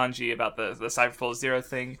shows Sanji about the Cyberpole Zero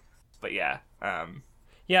thing. But yeah.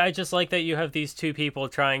 Yeah, I just like that you have these two people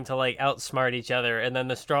trying to, like, outsmart each other, and then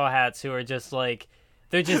the Straw Hats who are just like.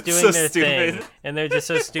 They're just doing their thing, and they're just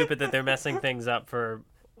so stupid that they're messing things up for,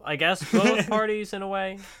 I guess, both parties in a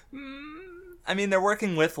way. I mean, they're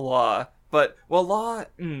working with Law, but Law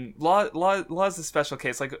is a special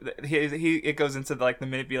case. Like, it goes into the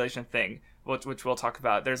manipulation thing, which we'll talk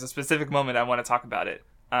about. There's a specific moment I want to talk about it.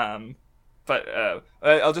 But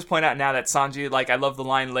I'll just point out now that Sanji, like, I love the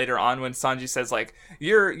line later on when Sanji says, like,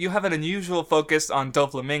 you have an unusual focus on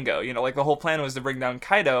Doflamingo. Like, the whole plan was to bring down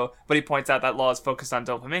Kaido, but he points out that Law is focused on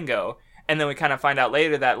Doflamingo. And then we kind of find out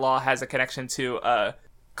later that Law has a connection to, a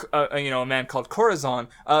man called Corazon,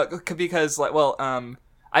 because, like,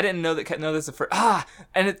 I didn't know this at first.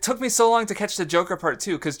 And it took me so long to catch the Joker part,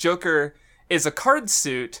 too, because Joker is a card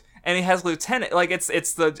suit, and he has Lieutenant, like, it's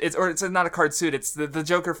not a card suit, it's the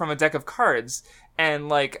Joker from a deck of cards, and,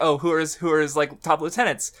 like, who are like, top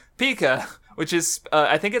lieutenants? Pika, which is,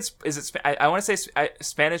 I think I want to say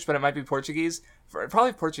Spanish, but it might be Portuguese,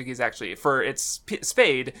 probably Portuguese, actually, for its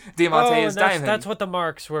spade. Diamante is diamond. That's what the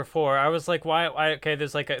marks were for. I was like, why, okay,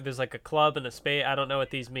 there's like a club and a spade, I don't know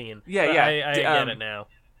what these mean. Yeah, but yeah. I get it now.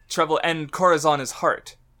 Trouble, and Corazon is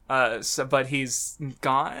heart, but he's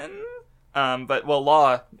gone? But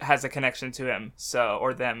Law has a connection to him, so,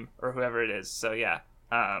 or them, or whoever it is, so yeah.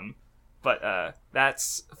 But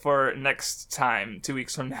that's for next time, 2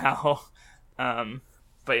 weeks from now.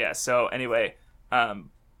 But yeah, so anyway,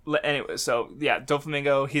 so yeah,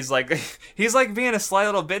 Doflamingo, he's like being a sly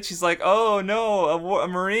little bitch. He's like, oh no, a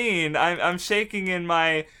Marine, I'm shaking in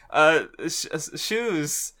my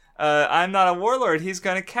shoes. I'm not a warlord. He's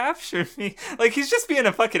gonna capture me. Like, he's just being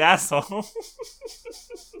a fucking asshole.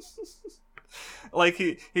 Like,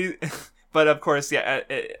 he but of course, yeah,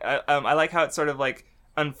 I like how it sort of, like,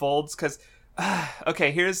 unfolds, because,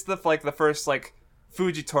 okay, here's the first, like,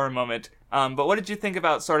 Fujitora moment, but what did you think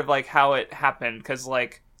about sort of, like, how it happened? Because,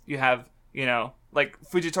 like, you have, like,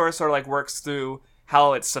 Fujitora sort of, like, works through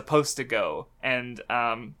how it's supposed to go, and,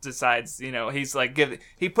 decides, he's, like,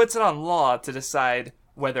 he puts it on Law to decide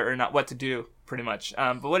whether or not what to do pretty much.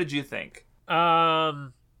 But what did you think?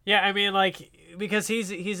 Yeah, I mean, like, because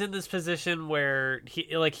he's in this position where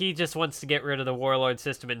he just wants to get rid of the warlord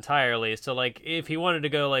system entirely. So like, if he wanted to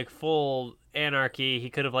go like full anarchy, he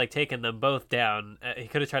could have like taken them both down. He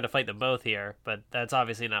could have tried to fight them both here, but that's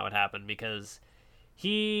obviously not what happened because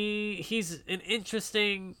he's an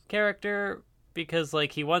interesting character because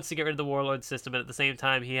like he wants to get rid of the warlord system, but at the same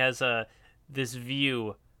time he has this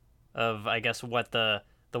view of, I guess, what the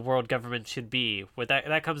world government should be. With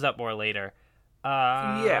that comes up more later.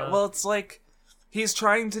 Yeah, well, it's like he's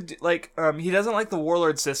trying to he doesn't like the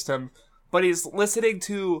warlord system, but he's listening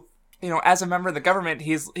to, as a member of the government,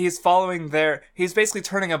 he's following he's basically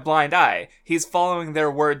turning a blind eye. He's following their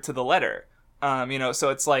word to the letter. So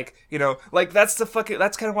it's like, that's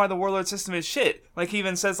that's kind of why the warlord system is shit. Like, he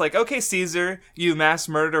even says, like, okay, Caesar, you mass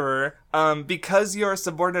murderer, because you're a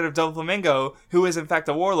subordinate of Doflamingo, who is in fact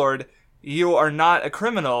a warlord, you are not a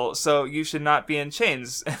criminal, so you should not be in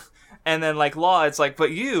chains. And then, like, Law, it's like, but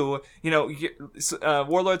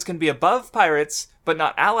warlords can be above pirates, but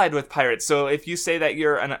not allied with pirates. So if you say that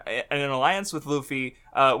you're in an alliance with Luffy,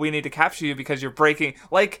 we need to capture you because you're breaking...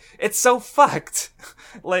 Like, it's so fucked.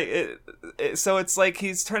 So it's like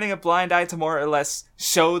he's turning a blind eye to more or less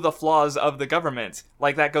show the flaws of the government.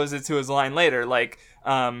 Like, that goes into his line later. Like,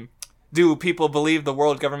 do people believe the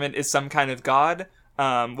world government is some kind of god?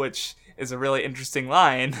 Which is a really interesting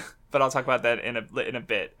line. But I'll talk about that in a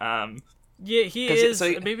bit. Yeah, he is.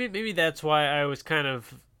 Maybe that's why I was kind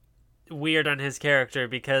of weird on his character,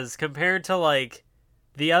 because compared to like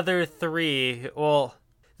the other three, well,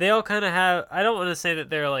 they all kind of have. I don't want to say that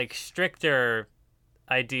they're like stricter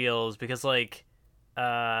ideals, because like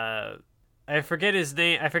I forget his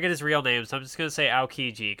name. I forget his real name, so I'm just gonna say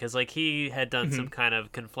Aokiji, because like he had done some kind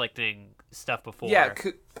of conflicting stuff before. Yeah,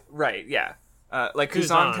 right. Yeah, like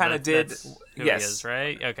Kuzan kind of did. Who yes, he is,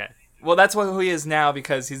 right? Okay. Well, that's who he is now,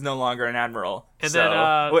 because he's no longer an admiral. And then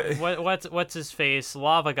what's his face?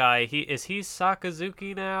 Lava guy. Is he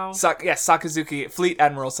Sakazuki now? Sakazuki, Fleet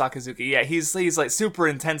Admiral Sakazuki. Yeah, he's like super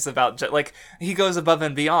intense about, like, he goes above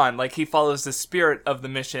and beyond. Like, he follows the spirit of the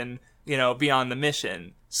mission, beyond the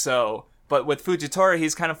mission. So, but with Fujitora,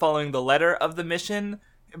 he's kind of following the letter of the mission,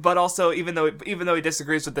 but also even though he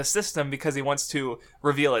disagrees with the system, because he wants to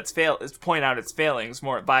reveal point out its failings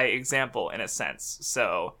more by example, in a sense.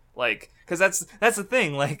 So, like, because that's the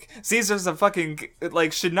thing, like, Caesar's a fucking,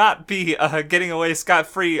 like, should not be getting away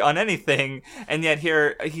scot-free on anything, and yet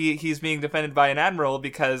here he's being defended by an admiral,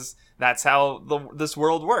 because that's how this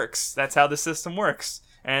world works. That's how the system works,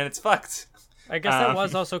 and it's fucked. I guess that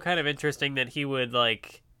was also kind of interesting that he would,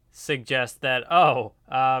 like, suggest that,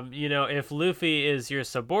 if Luffy is your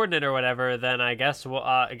subordinate or whatever, then I guess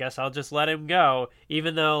I'll just let him go,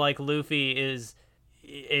 even though, like, Luffy is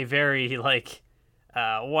a very, like,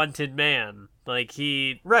 wanted man. Like,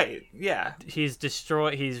 right, yeah, he's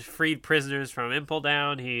freed prisoners from Impel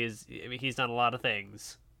Down. He's done a lot of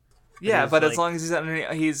things. Yeah, but like, as long as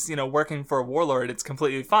he's working for a warlord, it's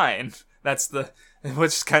completely fine.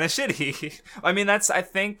 Which is kind of shitty. I mean, that's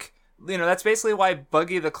basically why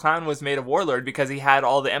Buggy the Clown was made a warlord, because he had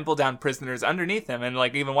all the Impel Down prisoners underneath him, and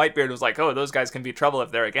like even Whitebeard was like, oh, those guys can be trouble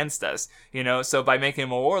if they're against us, So by making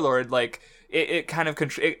him a warlord, like, it kind of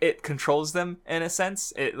it controls them in a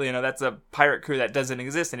sense. That's a pirate crew that doesn't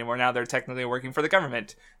exist anymore. Now they're technically working for the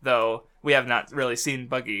government, though we have not really seen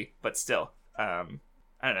Buggy, but still, I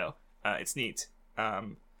don't know. It's neat.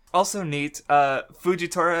 Also neat,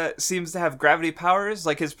 Fujitora seems to have gravity powers.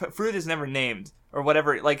 Like, his fruit is never named or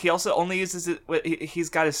whatever. Like, he also only uses it. He's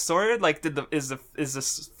got his sword. Like, is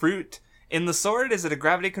the fruit in the sword? Is it a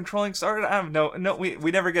gravity controlling sword? I don't know. No,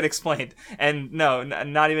 we never get explained. And no,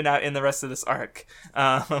 not even out in the rest of this arc.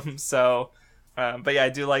 But yeah, I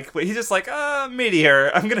do like, he's just like,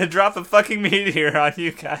 meteor. I'm gonna drop a fucking meteor on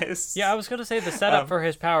you guys. Yeah, I was gonna say the setup for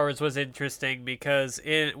his powers was interesting, because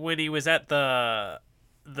when he was at the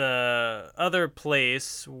other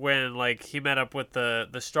place, when like he met up with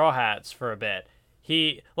the Straw Hats for a bit,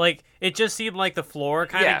 it just seemed like the floor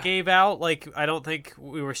kind of gave out. Like, I don't think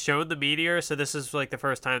we were shown the meteor, so this is like the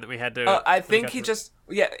first time that we had to. I think he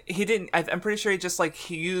didn't. I'm pretty sure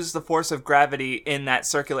he used the force of gravity in that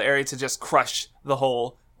circular area to just crush the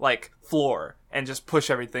whole like floor and just push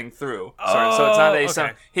everything through. So it's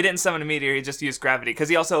not he didn't summon a meteor. He just used gravity, because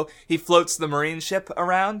he floats the marine ship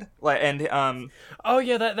around, Oh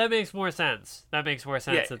yeah, that makes more sense. That makes more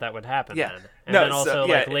sense that would happen then. And then also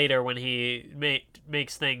later when he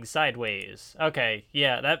makes things sideways. Okay,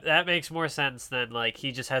 yeah, that makes more sense than like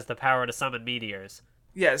he just has the power to summon meteors.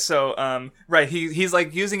 Yeah, so, right, he's,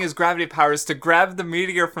 like, using his gravity powers to grab the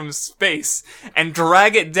meteor from space and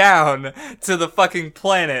drag it down to the fucking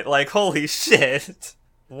planet. Like, holy shit.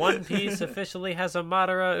 One Piece officially has a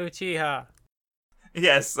Madara Uchiha.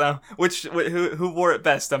 Yes, who wore it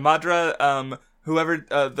best? Madara, whoever,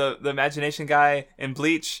 the imagination guy in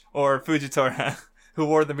Bleach, or Fujitora, who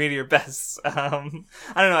wore the meteor best? I don't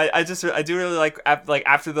know, I do really like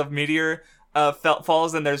after the meteor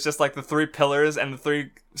falls and there's just like the three pillars and the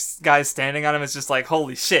three guys standing on them. It's just like,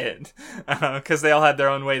 holy shit, because they all had their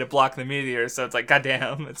own way to block the meteor, so it's like,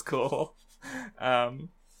 goddamn, it's cool. I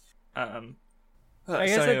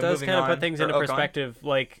guess it does kind of put things into perspective.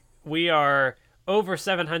 Like, we are over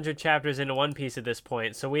 700 chapters into One Piece at this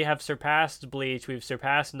point, so we have surpassed Bleach, we've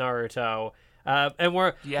surpassed Naruto, and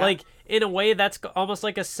we're like, in a way that's almost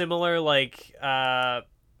like a similar like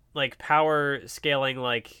power scaling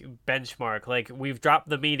like benchmark. Like, we've dropped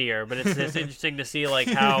the meteor, but it's just interesting to see like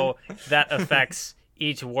how that affects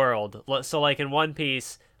each world. So like in One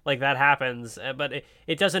Piece, like that happens, but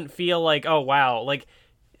it doesn't feel like, oh wow. Like,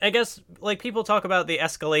 I guess like people talk about the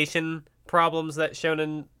escalation problems that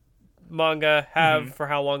shonen manga have for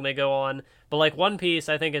how long they go on, but like One Piece,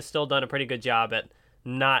 I think has still done a pretty good job at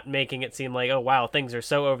not making it seem like, oh wow, things are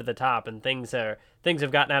so over the top and things have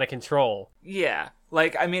gotten out of control. Yeah,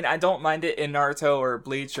 like, I mean, I don't mind it in Naruto or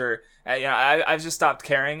Bleach or I've just stopped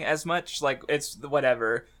caring as much. Like, it's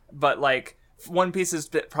whatever. But like, One Piece is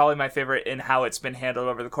probably my favorite in how it's been handled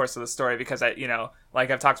over the course of the story, because like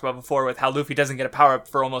I've talked about before with how Luffy doesn't get a power up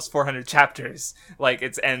for almost 400 chapters. Like,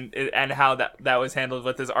 it's and how that was handled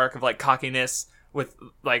with his arc of like cockiness with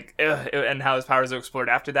like and how his powers are explored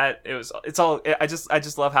after that. I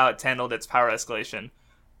just love how it's handled its power escalation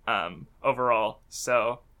overall.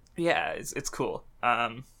 So yeah, it's cool.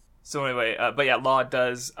 So anyway, but yeah, Law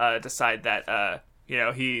does decide that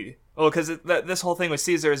because this whole thing with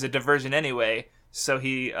Caesar is a diversion anyway, so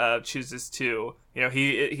he chooses to,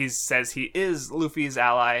 he says he is Luffy's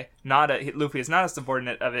ally, Luffy is not a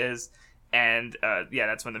subordinate of his, and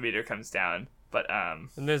that's when the meteor comes down. But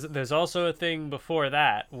and there's also a thing before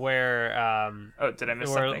that where did I miss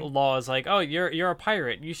where something? Law is like, oh, you're a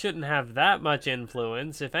pirate, you shouldn't have that much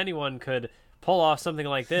influence. If anyone could pull off something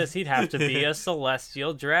like this, he'd have to be a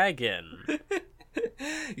celestial dragon.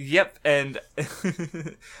 Yep, and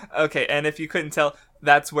okay, and if you couldn't tell,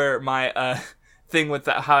 that's where my thing with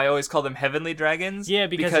how I always call them heavenly dragons. Yeah,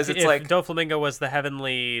 because it's if like Doflamingo was the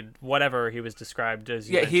heavenly whatever he was described as,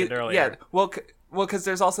 you mentioned earlier. Yeah, well, because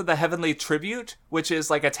there's also the heavenly tribute, which is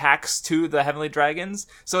like attacks to the heavenly dragons.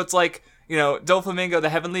 So it's like, Doflamingo, the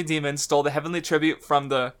heavenly demon, stole the heavenly tribute from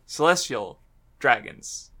the celestial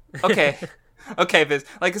dragons. Okay. Okay, Viz.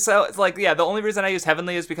 Like, so it's like, yeah, the only reason I use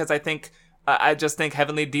heavenly is because I just think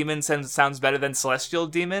heavenly demon sounds better than celestial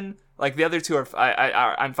demon. Like, the other two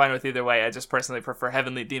I'm fine with either way. I just personally prefer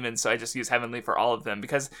heavenly demon, so I just use heavenly for all of them,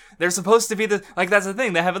 because they're supposed to be that's the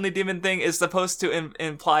thing. The heavenly demon thing is supposed to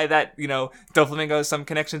imply that, Doflamingo has some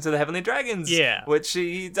connection to the heavenly dragons. Yeah. Which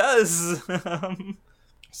he does.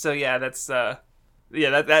 So yeah, that's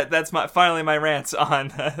that's finally my rant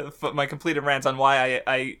on my completed rant on why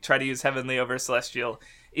I try to use heavenly over celestial,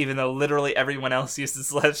 even though literally everyone else uses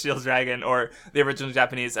celestial dragon, or the original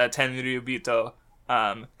Japanese ten ryubito,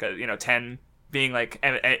 because ten being like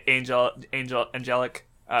angelic,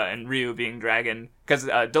 and Ryu being dragon, because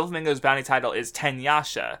Doflamingo's bounty title is ten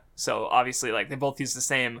yasha, so obviously like they both use the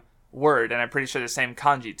same word, and I'm pretty sure the same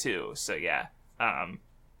kanji too. So yeah.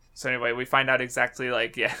 So anyway, we find out exactly,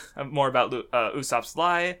 more about Usopp's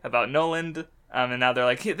lie, about Noland, and now they're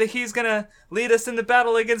like, he's gonna lead us into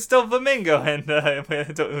battle against Doflamingo, and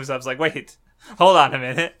Usopp's like, wait, hold on a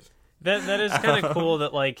minute. That is kind of cool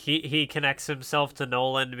that, like, he connects himself to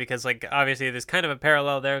Noland, because, like, obviously there's kind of a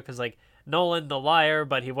parallel there, because, like, Noland the liar,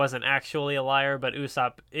 but he wasn't actually a liar, but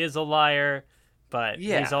Usopp is a liar, but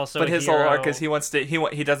he's also his hero. whole arc is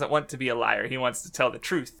he doesn't want to be a liar, he wants to tell the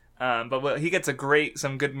truth. But he gets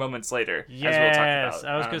some good moments later, yes, as we'll talk about.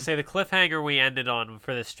 I was going to say, the cliffhanger we ended on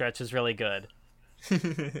for this stretch is really good.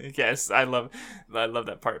 Yes, I love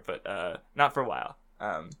that part, but not for a while.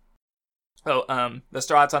 The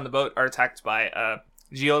Straw Hats on the boat are attacked by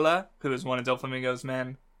Giola, who is one of Doflamingo's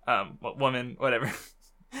men, woman, whatever,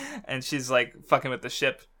 and she's like fucking with the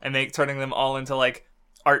ship and turning them all into like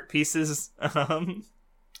art pieces. I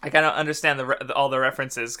kind of understand all the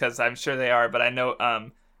references, because I'm sure they are, but I know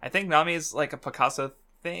I think Nami is like a Picasso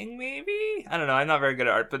thing, maybe? I don't know, I'm not very good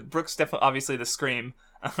at art, but Brooke's definitely obviously the Scream.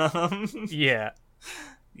 Yeah.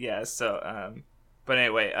 Yeah, so, but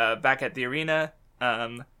anyway, back at the arena,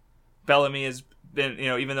 Bellamy has been,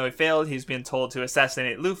 even though he failed, he's been told to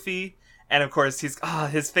assassinate Luffy, and of course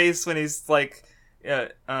his face when he's like Yeah,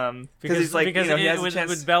 because he's like, because he has a chance.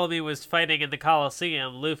 when Bellamy was fighting in the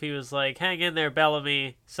Colosseum, Luffy was like, "Hang in there,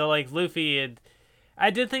 Bellamy." So like I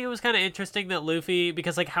did think it was kind of interesting that Luffy,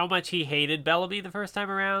 because like how much he hated Bellamy the first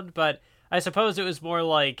time around, but I suppose it was more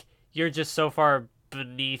like, you're just so far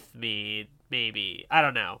beneath me, maybe. I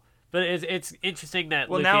don't know, but it's interesting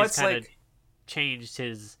that Luffy's kind of changed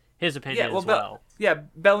his opinion as well.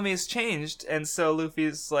 Bellamy's changed, and so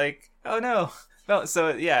Luffy's like, oh no. Well, so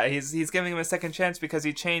yeah, he's giving him a second chance because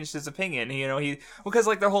he changed his opinion. Because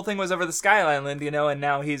like their whole thing was over the Sky Island, and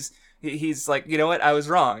now he's like, you know what, I was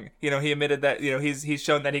wrong. He admitted that, he's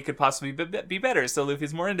shown that he could possibly be better. So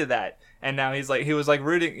Luffy's more into that, and now he was like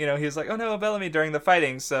rooting. He was like, oh no, Bellamy during the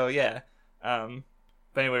fighting. So yeah, but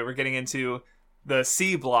anyway, we're getting into the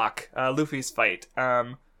C block, Luffy's fight.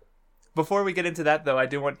 Before we get into that though, I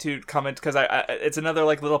do want to comment because it's another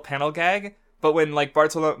like little panel gag. But when like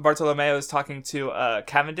Bartolomeo is talking to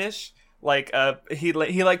Cavendish, like he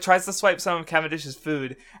tries to swipe some of Cavendish's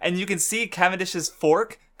food, and you can see Cavendish's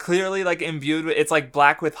fork clearly like imbued with, it's like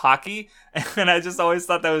black with hockey, and I just always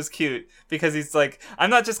thought that was cute because he's like,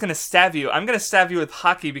 I'm not just gonna stab you, I'm gonna stab you with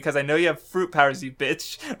hockey because I know you have fruit powers, you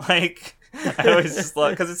bitch. Like, I always just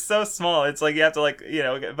love, because it's so small. It's like you have to like,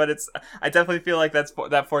 but I definitely feel like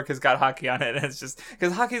that fork has got hockey on it, and it's just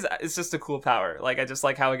because it's just a cool power. Like I just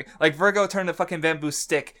like how like Virgo turned a fucking bamboo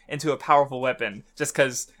stick into a powerful weapon just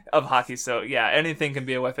because of hockey. So yeah, anything can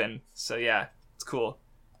be a weapon. So yeah, it's cool.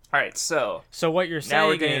 All right, so what you're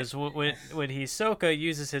saying is when Hisoka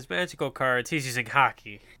uses his magical cards, he's using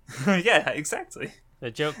hockey. Yeah, exactly. The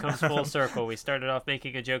joke comes full circle. We started off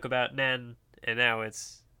making a joke about Nen, and now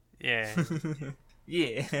it's. Yeah.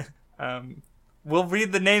 Yeah. We'll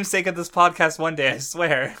read the namesake of this podcast one day, I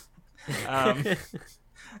swear.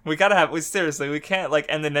 We can't like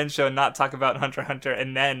end the Nen show and not talk about Hunter x Hunter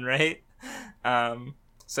and Nen, right?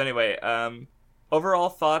 So anyway, overall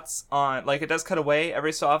thoughts on, like, it does cut away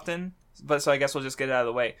every so often, but so I guess we'll just get it out of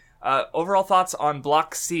the way. Overall thoughts on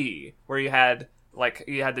Block C, where you had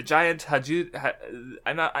the giant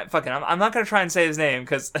I'm not gonna try and say his name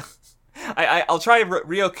because I'll try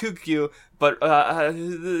Ryokugyu, but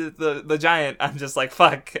the giant, I'm just like,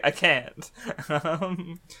 fuck, I can't.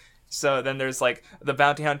 So then there's like the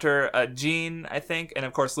bounty hunter, Jean, I think, and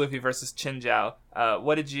of course Luffy versus Chinjiao.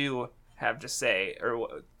 What did you have to say,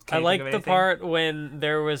 or I like the part when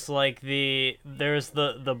there was like the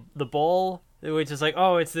bull, which is like,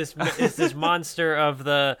 oh, it's this monster of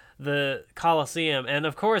the Colosseum, and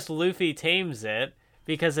of course Luffy tames it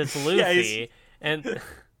because it's Luffy, and.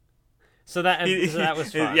 So that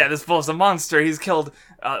was fun. Yeah, this bull's a monster. He's killed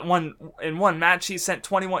in one match. He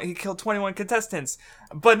killed 21 contestants,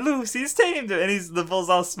 but Lucy's tamed him, and the bull's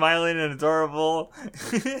all smiling and adorable.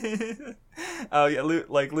 Oh yeah,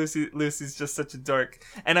 Lucy's just such a dork,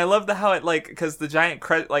 and I love how it because the giant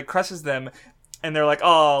crushes them. And they're like,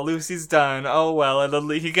 oh, Lucy's done. Oh, well.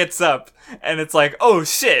 And he gets up. And it's like, oh,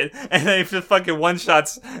 shit. And then he just fucking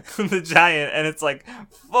one-shots the giant. And it's like,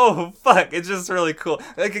 oh, fuck. It's just really cool.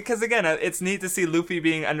 Because, again, it's neat to see Luffy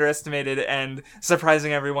being underestimated and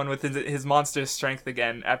surprising everyone with his monster strength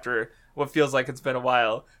again after what feels like it's been a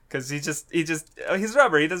while. Because he's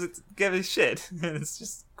rubber. He doesn't give a shit. And it's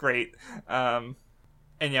just great. And,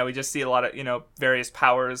 yeah, we just see a lot of, various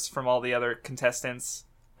powers from all the other contestants.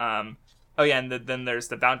 Oh yeah, and then there's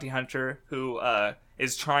the bounty hunter who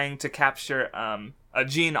is trying to capture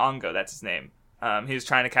Jean Ongo. That's his name. He's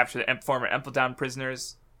trying to capture the former Empledown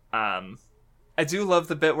prisoners. I do love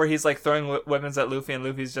the bit where he's like throwing weapons at Luffy, and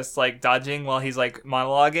Luffy's just like dodging while he's like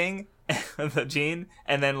monologuing the Jean,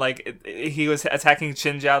 and then like he was attacking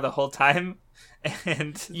Chinjiao the whole time.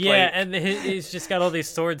 And yeah, and he's just got all these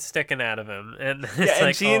swords sticking out of him, and it's yeah,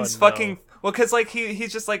 and Jean's fucking well, because like he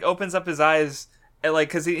just like opens up his eyes. And, like,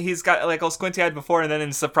 because he's got, like, all squinty-eyed before, and then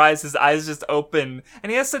in surprise, his eyes just open.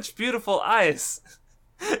 And he has such beautiful eyes.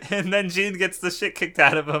 And then Jean gets the shit kicked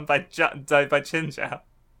out of him by Chinjiao.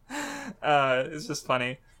 It's just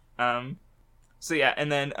funny. So, yeah,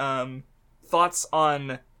 and then, thoughts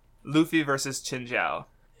on Luffy versus Chinjiao?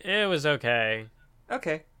 It was okay.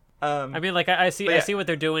 Okay. I mean, like, I see what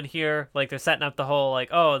they're doing here. Like, they're setting up the whole, like,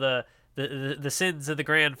 oh, the sins of the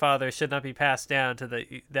grandfather should not be passed down to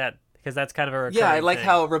that... Because that's kind of a recurring yeah, I like thing.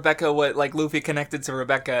 how Luffy connected to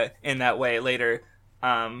Rebecca in that way later.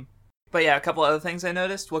 But yeah, a couple other things I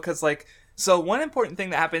noticed. Well, because so one important thing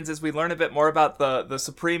that happens is we learn a bit more about the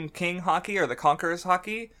Supreme King Haki, or the Conqueror's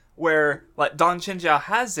Haki, where like Don Chinjiao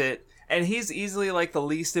has it, and he's easily like the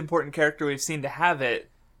least important character we've seen to have it.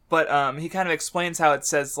 But he kind of explains how it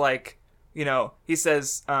says he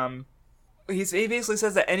says he basically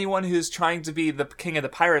says that anyone who's trying to be the king of the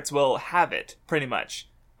pirates will have it, pretty much.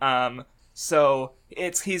 So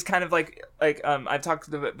he's kind of like I've talked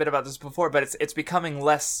a bit about this before, but it's becoming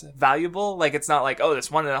less valuable. Like it's not like, oh, this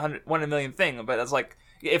one in a million thing, but it's like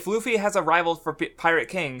if Luffy has a rival for Pirate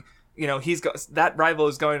King, that rival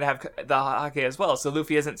is going to have the hake as well. So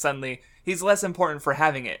Luffy isn't suddenly, he's less important for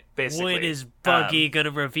having it, basically. When is Buggy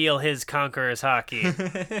gonna reveal his Conqueror's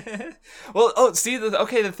haki? Well, see,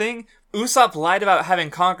 the thing, Usopp lied about having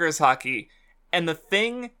Conqueror's haki, and the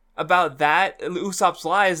thing about that, Usopp's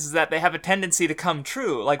lies, is that they have a tendency to come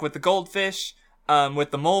true, like with the goldfish,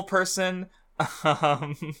 with the mole person.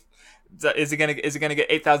 Is he gonna get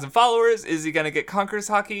 8,000 followers? Is he gonna get Conqueror's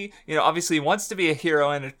haki? Obviously he wants to be a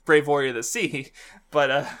hero and a brave warrior of the sea,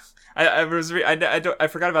 but I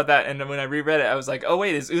forgot about that, and when I reread it, I was like, oh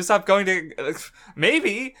wait, is Usopp going to?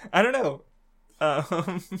 Maybe, I don't know.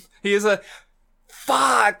 He is a.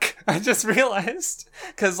 Fuck! I just realized,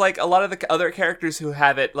 because like a lot of the other characters who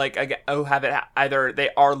have it, either they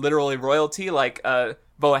are literally royalty, like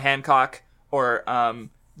Boa Hancock, or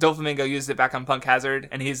Doflamingo used it back on Punk Hazard,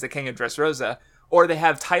 and he's the king of Dressrosa, or they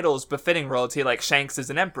have titles befitting royalty, like Shanks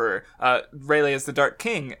is an emperor, Rayleigh is the Dark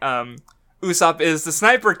King, Usopp is the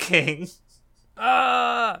Sniper King.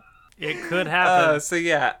 It could happen. So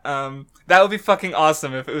yeah, that would be fucking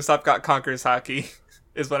awesome if Usopp got Conqueror's haki,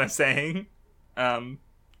 is what I'm saying.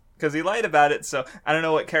 Because he lied about it, so I don't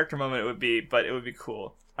know what character moment it would be, but it would be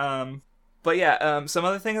cool. But yeah, some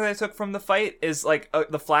other things that I took from the fight is like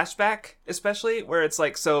the flashback, especially where it's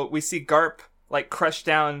like, so we see Garp like crush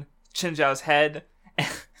down Chinjao's head,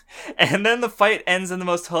 and then the fight ends in the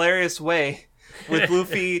most hilarious way with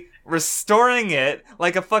Luffy restoring it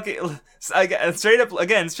like a fucking straight up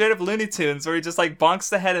Looney Tunes, where he just like bonks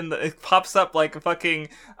the head and it pops up like a fucking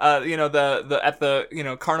the at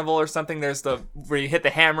the carnival or something. There's where you hit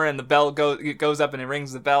the hammer and the bell goes up and it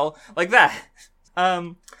rings the bell like that.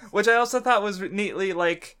 Which I also thought was neatly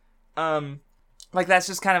like that's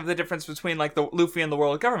just kind of the difference between like the Luffy and the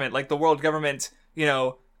world government. Like the world government,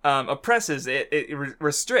 oppresses, it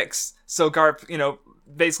restricts. So Garp,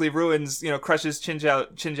 basically ruins, crushes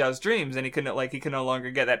Chinjao's dreams, and he can no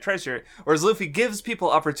longer get that treasure. Whereas Luffy gives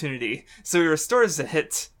people opportunity, so he restores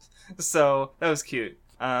it. So that was cute.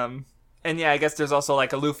 And yeah, I guess there's also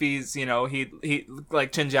like a Luffy's, he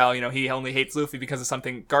like Chinjao, he only hates Luffy because of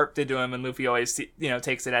something Garp did to him, and Luffy always,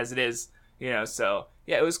 takes it as it is, so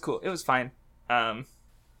yeah, it was cool. It was fine.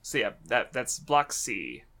 So yeah, that's Block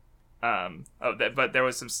C. But there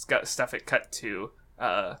was some stuff it cut to,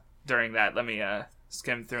 during that. Let me,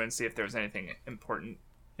 skim through and see if there was anything important.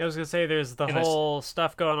 I was gonna say there's the whole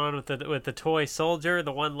stuff going on with the toy soldier,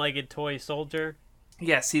 the one-legged toy soldier.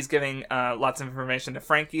 Yes, he's giving lots of information to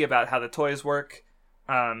Frankie about how the toys work.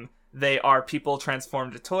 They are people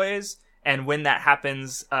transformed to toys, and when that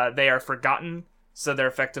happens, they are forgotten. So they're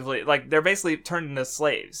effectively they're basically turned into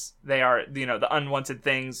slaves. They are the unwanted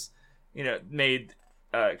things, made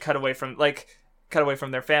cut away from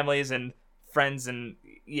their families and friends, and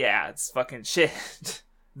yeah, it's fucking shit.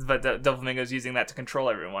 But Doflamingo's using that to control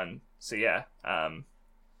everyone. So yeah,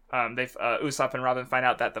 Usopp and Robin find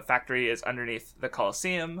out that the factory is underneath the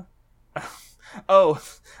Colloseum. Oh,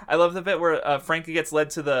 I love the bit where Frankie gets led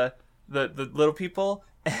to the little people,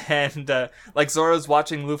 and Zoro's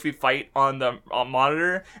watching Luffy fight on the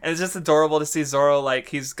monitor, and it's just adorable to see Zoro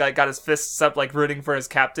he's got his fists up rooting for his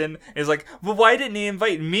captain. And he's like, well, why didn't he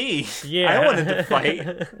invite me? Yeah, I wanted to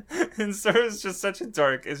fight. And Zoro's just such a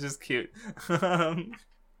dork. It's just cute.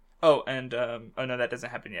 Oh no, that doesn't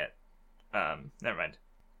happen yet. Never mind.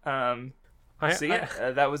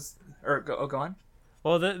 That was go on.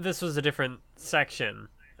 Well, this was a different section.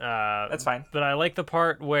 That's fine. But I like the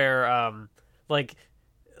part where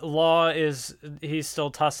Law he's still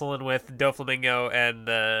tussling with Doflamingo and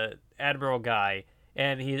the Admiral guy,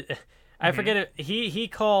 and I forget it. He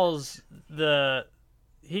calls the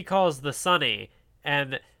Sunny,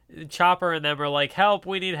 and Chopper and them are like, help,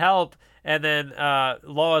 we need help. And then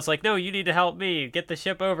Law is like, no, you need to help me. Get the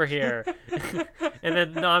ship over here. And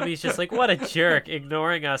then Nami's just like, what a jerk,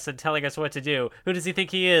 ignoring us and telling us what to do. Who does he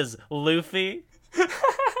think he is, Luffy?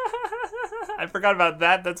 I forgot about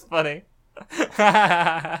that. That's funny.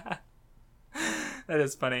 That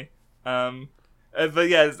is funny. But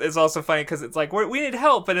yeah, it's also funny because it's like, we need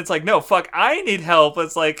help. And it's like, no, fuck, I need help.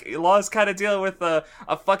 It's like, Law's kind of dealing with a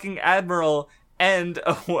fucking admiral and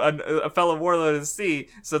a fellow warlord of the sea,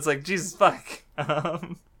 so it's like, Jesus fuck.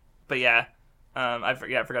 But yeah, I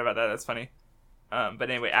forgot about that. That's funny. But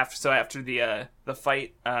anyway, after the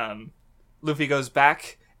fight, Luffy goes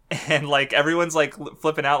back, and everyone's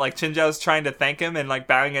flipping out. Chinjao's trying to thank him and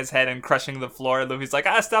bowing his head and crushing the floor. And Luffy's like,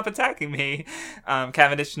 stop attacking me.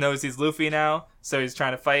 Cavendish knows he's Luffy now, so he's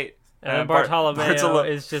trying to fight. And then Bartolomeo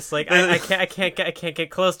is just like, I can't get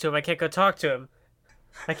close to him. I can't go talk to him.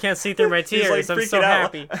 I can't see through my tears. Like, I'm so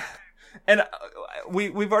happy. And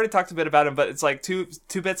we've already talked a bit about him, but it's like two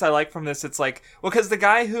bits I like from this. It's like, well, because the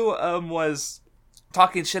guy who was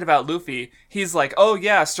talking shit about Luffy, he's like, oh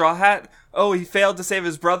yeah, Straw Hat. Oh, he failed to save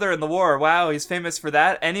his brother in the war. Wow, he's famous for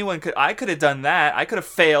that. I could have done that. I could have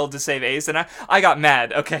failed to save Ace, and I got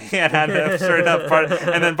mad. Okay, and sure enough,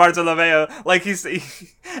 and then Bartolomeo, like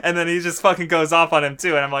and then he just fucking goes off on him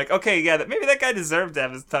too, and I'm like, okay, yeah, maybe that guy deserved to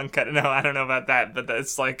have his tongue cut. No, I don't know about that, but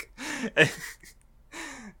that's like,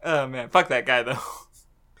 oh man, fuck that guy though.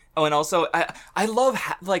 Oh, and also I love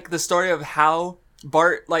like the story of how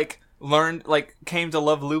Bart came to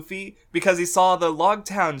love Luffy because he saw the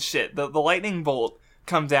Logtown shit, the lightning bolt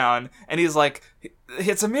come down, and he's like,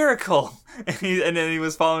 it's a miracle. And then he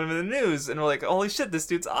was following him in the news, and we're like, holy shit, this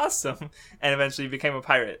dude's awesome. And eventually he became a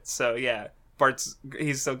pirate. So yeah,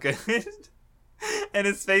 he's so good. And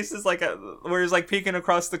his face is like where he's like peeking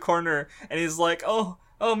across the corner, and he's like, oh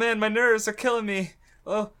man, my nerves are killing me.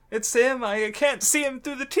 Oh, it's him. I can't see him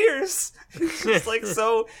through the tears. He's just like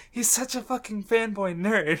he's such a fucking fanboy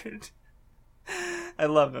nerd. I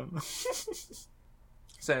love him.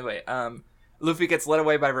 So anyway, Luffy gets led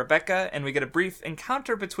away by Rebecca, and we get a brief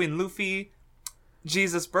encounter between Luffy,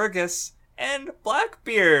 Jesus Burgess, and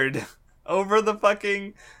Blackbeard over the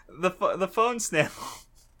fucking the phone snail.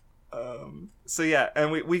 So yeah,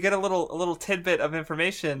 and we get a little tidbit of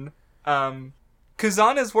information.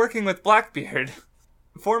 Kuzan is working with Blackbeard.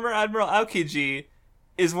 Former Admiral Aokiji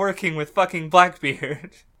is working with fucking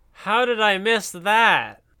Blackbeard. How did I miss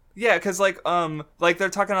that? Yeah, because like they're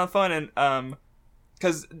talking on the phone, and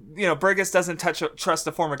because Burgess doesn't trust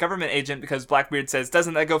a former government agent because Blackbeard says,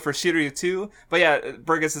 doesn't that go for Shiryu too? But yeah,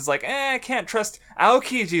 Burgess is like, I can't trust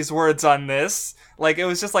Aokiji's words on this. Like, it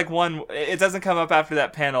was just like it doesn't come up after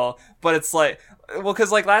that panel, but it's like, well,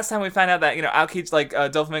 because like last time we found out that Aokiji, like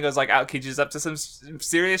Doflamingo's like, Aokiji's up to some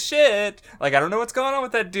serious shit. Like, I don't know what's going on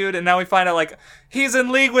with that dude, and now we find out like he's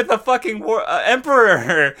in league with the fucking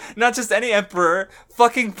emperor, not just any emperor,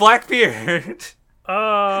 fucking Blackbeard.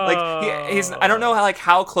 Oh, like he's I don't know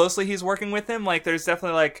how closely he's working with him. Like, there's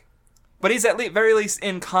definitely but he's at very least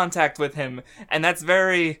in contact with him, and that's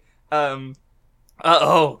very there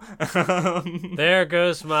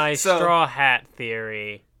goes my straw hat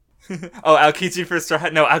theory. Oh, Aokiji for Straw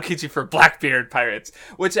Hat? No, Aokiji for Blackbeard pirates.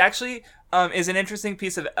 Which actually is an interesting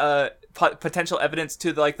piece of potential evidence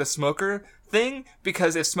to the Smoker thing,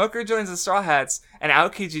 because if Smoker joins the Straw Hats and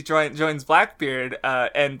Aokiji joins Blackbeard,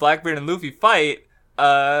 and Blackbeard and Luffy fight,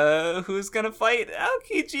 who's gonna fight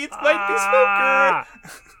Aokiji? It might be Smoker!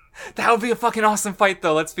 That would be a fucking awesome fight,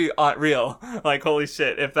 though. Let's be real. Like, holy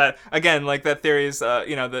shit. If that, again, that theory is,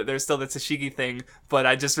 there's still the Tashigi thing, but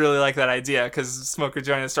I just really like that idea, because Smoker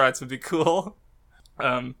joining the Straw Hats would be cool.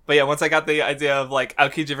 But yeah, once I got the idea of,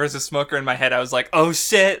 Aokiji versus Smoker in my head, I was like, oh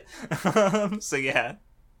shit! So yeah.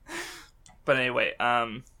 But anyway,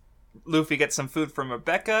 Luffy gets some food from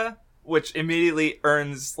Rebecca, which immediately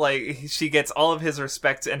earns, she gets all of his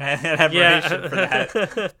respect and admiration for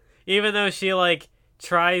that. Even though she,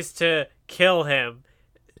 tries to kill him,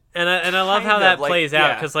 and I love how that plays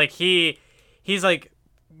out, because he's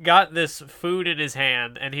got this food in his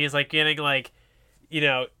hand, and he's getting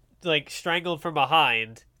strangled from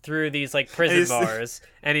behind through these prison bars,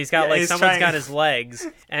 and he's got someone's got his legs,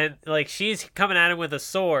 and she's coming at him with a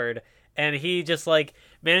sword, and he just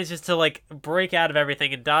manages to break out of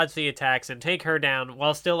everything and dodge the attacks and take her down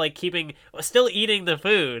while still still eating the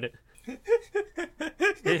food.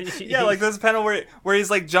 Yeah, this panel where he's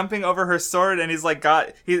jumping over her sword, and he's there's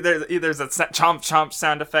a chomp chomp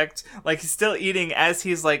sound effect. He's still eating as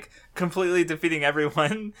he's completely defeating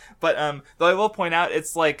everyone. But though I will point out,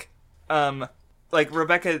 it's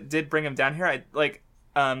Rebecca did bring him down here.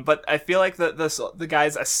 But I feel the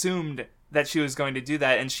guys assumed that she was going to do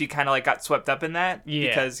that, and she kind of got swept up in that.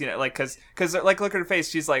 Yeah. Because because look at her face.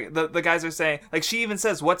 She's the guys are saying, she even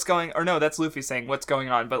says what's going, or no, that's Luffy saying what's going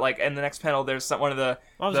on. But in the next panel, there's one of the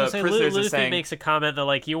prisoners Luffy is saying, makes a comment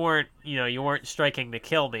that you weren't striking to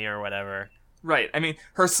kill me or whatever. Right. I mean,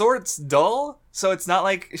 her sword's dull, so it's not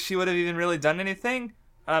like she would have even really done anything.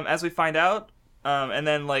 As we find out. And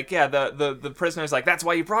then the prisoner's that's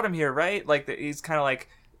why you brought him here, right? He's kind of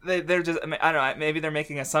they're just, I don't know, maybe they're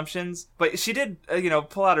making assumptions, but she did,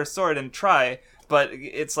 pull out her sword and try, but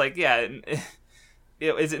it's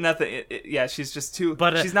is it nothing? She's just too,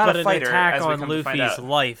 she's not a fighter. But an attack on Luffy's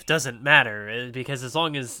life doesn't matter, because as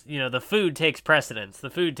long as, the food takes precedence, the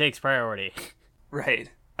food takes priority. Right.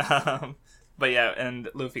 But yeah, and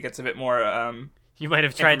Luffy gets a bit more, you might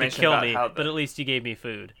have tried to kill me, but at least you gave me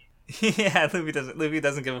food. Yeah, Luffy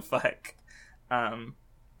doesn't give a fuck.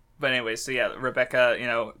 But anyway, so yeah, Rebecca,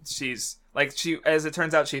 she's like, as it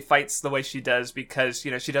turns out, she fights the way she does because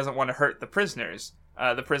she doesn't want to hurt the prisoners,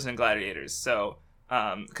 the prison gladiators. So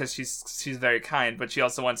because she's very kind, but she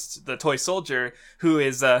also wants the toy soldier, who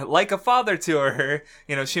is like a father to her.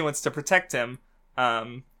 She wants to protect him,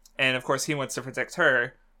 and of course he wants to protect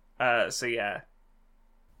her. So yeah.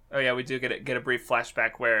 Oh yeah, we do get a brief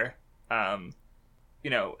flashback where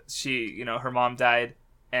she her mom died,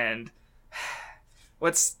 and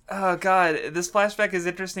oh god, this flashback is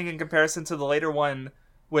interesting in comparison to the later one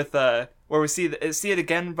with where we see it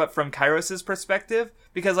again, but from Kairos's perspective,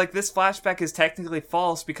 because like this flashback is technically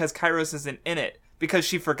false because Kairos isn't in it, because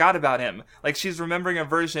she forgot about him. Like, she's remembering a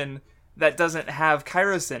version that doesn't have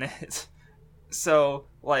Kairos in it. So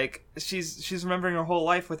like she's remembering her whole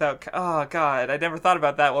life without. Oh god, I never thought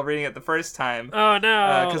about that while reading it the first time. Oh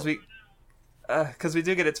no, because we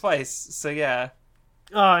do get it twice. So yeah.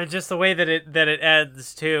 Oh, and just the way that it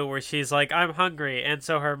ends too, where she's like, "I'm hungry," and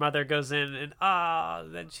so her mother goes in, and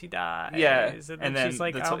then she dies. Yeah, and then she's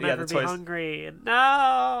like, "I'll never be hungry." And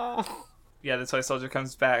no. Yeah, the toy soldier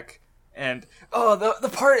comes back, and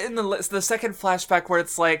the part in the second flashback where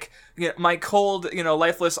it's like, my cold,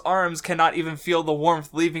 lifeless arms cannot even feel the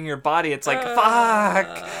warmth leaving your body. It's like,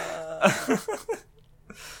 fuck.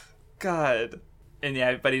 God. And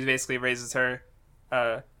yeah, but he basically raises her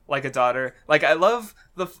like a daughter. Like, I love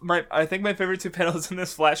I think my favorite two panels in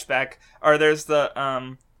this flashback are there's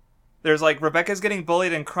like Rebecca's getting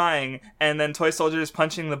bullied and crying, and then Toy Soldier is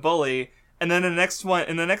punching the bully, and then in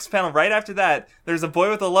the next panel right after that, there's a boy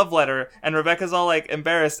with a love letter, and Rebecca's all like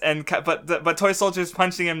embarrassed, but Toy Soldier's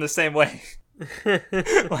punching him the same way.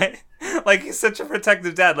 like he's such a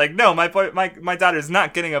protective dad. Like, no, my daughter's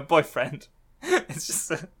not getting a boyfriend. It's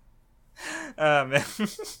just man.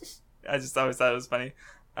 I just always thought it was funny.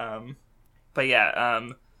 But yeah,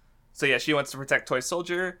 so yeah, she wants to protect Toy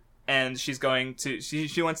Soldier, and she's going to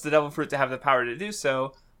she wants the Devil Fruit to have the power to do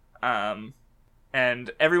so.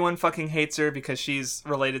 And everyone fucking hates her because she's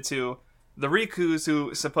related to the Rikus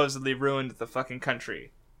who supposedly ruined the fucking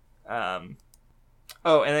country. Oh,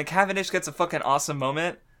 and then Cavendish gets a fucking awesome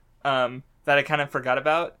moment that I kind of forgot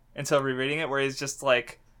about until rereading it, where he's just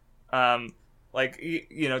like don't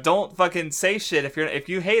fucking say shit. If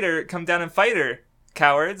you hate her, come down and fight her,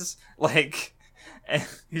 cowards. Like, and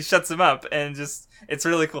he shuts him up, and just, it's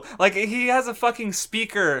really cool. Like, he has a fucking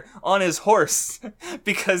speaker on his horse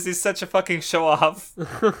because he's such a fucking show off.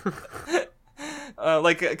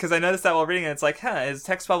 Because I noticed that while reading it, it's like, his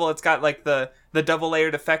text bubble, it's got like the double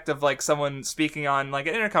layered effect of like someone speaking on like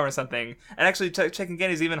an intercom or something. And actually, checking again,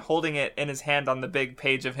 he's even holding it in his hand on the big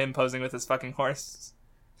page of him posing with his fucking horse.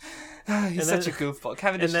 He's such a goofball.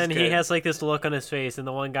 Cavendish is good. And then he has like this look on his face, and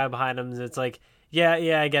the one guy behind him, it's like, yeah,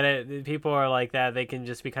 I get it. People are like that. They can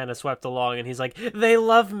just be kind of swept along. And he's like, they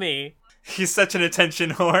love me. He's such an attention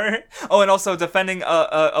whore. Oh, and also defending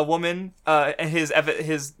a woman.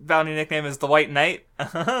 His bounty nickname is the White Knight.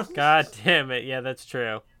 God damn it. Yeah, that's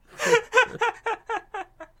true.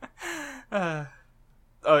 I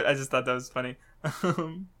just thought that was funny.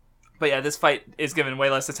 But yeah, this fight is given way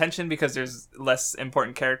less attention because there's less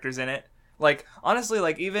important characters in it. Like, honestly,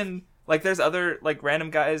 like, even, like, there's other, like, random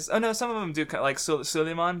guys. Oh, no, some of them do, like,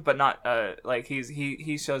 Suleiman, but not, like,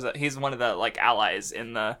 he shows up. He's one of the, like, allies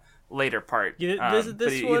in the later part. Yeah,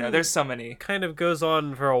 this one there's so many. Kind of goes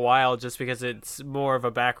on for a while just because it's more of a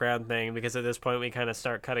background thing, because at this point we kind of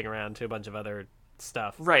start cutting around to a bunch of other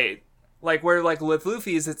stuff. Right. Like, where, like, with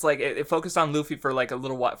Luffy's, it's like, it focused on Luffy for, like, a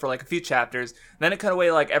little while, for, like, a few chapters, then it cut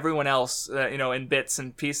away, like, everyone else, in bits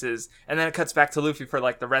and pieces, and then it cuts back to Luffy for,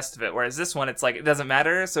 like, the rest of it, whereas this one, it's like, it doesn't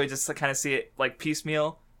matter, so we just kind of see it, like,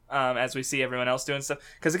 piecemeal, as we see everyone else doing stuff,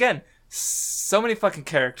 because, again, so many fucking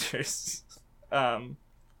characters. Oh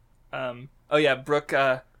yeah, Brooke,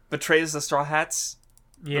 betrays the Straw Hats,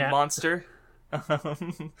 the monster.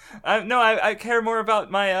 I care more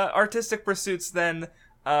about my, artistic pursuits than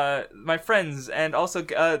my friends, and also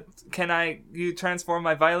can you transform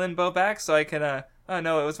my violin bow back so I can oh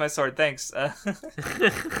no, it was my sword, thanks.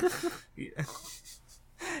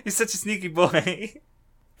 He's such a sneaky boy.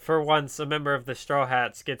 For once, a member of the Straw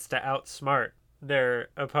Hats gets to outsmart their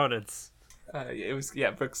opponents.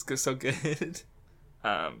 Brooks goes so good.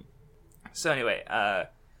 So anyway,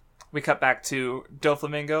 we cut back to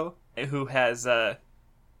Doflamingo, who has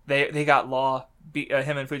they got Law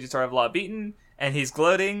him and Fujitora have Law beaten. And he's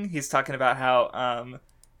gloating. He's talking about how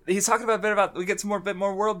he's talking about a bit about, we get some bit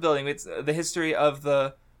more world building. It's the history of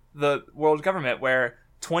the world government, where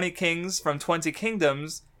 20 kings from 20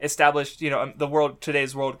 kingdoms established,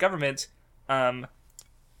 today's world government.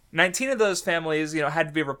 19 of those families, had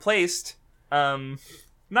to be replaced.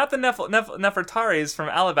 Not the Nefertaris from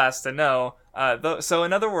Alabasta, no. So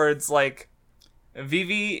in other words, like,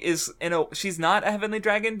 Vivi is she's not a heavenly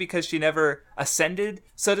dragon because she never ascended,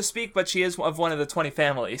 so to speak, but she is of one of the 20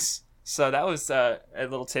 families. So that was a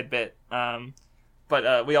little tidbit.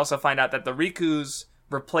 But we also find out that the Rikus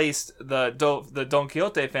replaced the Don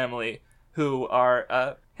Quixote family, who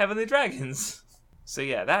are heavenly dragons. So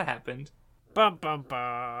yeah, that happened. Bum, bum,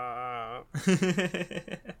 bum.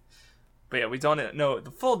 But yeah, we don't know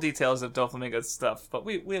the full details of Doflamingo's stuff, but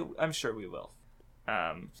I'm sure we will.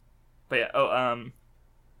 But yeah,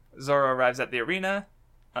 Zoro arrives at the arena,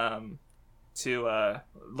 to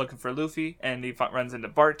looking for Luffy, and he runs into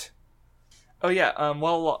Bart. Oh yeah,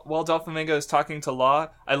 while Doflamingo is talking to Law,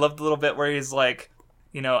 I love the little bit where he's like,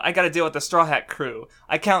 I got to deal with the Straw Hat crew.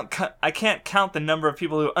 I can't count the number of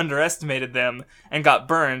people who underestimated them and got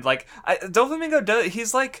burned. Like, Doflamingo does.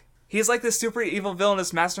 He's like this super evil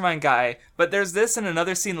villainous mastermind guy. But there's this in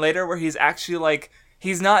another scene later where he's actually like,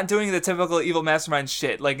 he's not doing the typical evil mastermind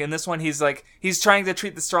shit. Like in this one, he's trying to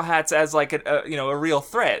treat the Straw Hats as like a real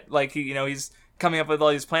threat. Like he's coming up with all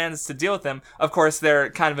these plans to deal with them. Of course, they're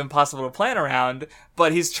kind of impossible to plan around,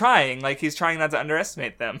 but he's trying not to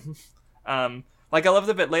underestimate them. Like, I love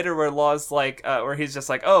the bit later where Law's like, where he's just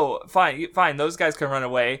like, oh, fine, those guys can run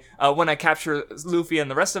away. When I capture Luffy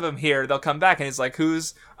and the rest of them here, they'll come back. And he's like, who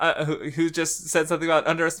just said something about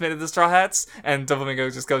underestimated the Straw Hats? And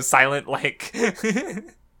Doflamingo just goes silent, like,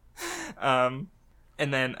 and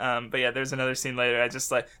then, but yeah, there's another scene later. I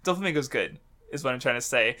just like, Doflamingo's good, is what I'm trying to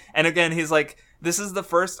say. And again, he's like, this is the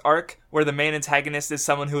first arc where the main antagonist is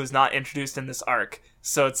someone who is not introduced in this arc.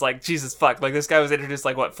 So it's like, Jesus fuck. Like, this guy was introduced,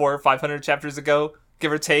 like, what, 400 or 500 chapters ago?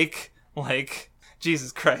 Give or take? Like,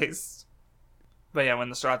 Jesus Christ. But yeah, when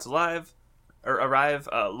the Straw Hats arrive,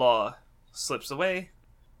 Law slips away.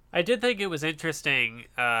 I did think it was interesting.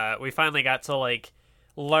 We finally got to, like,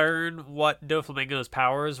 learn what Doflamingo's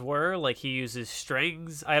powers were. Like, he uses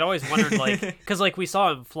strings. I'd always wondered, like, because like we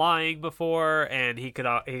saw him flying before, and he could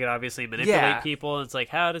obviously manipulate people. And it's like,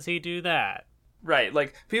 how does he do that? Right,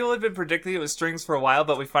 like, people have been predicting it was strings for a while,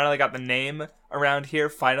 but we finally got the name around here,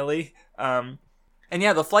 finally. And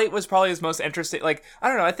yeah, the flight was probably his most interesting. Like, I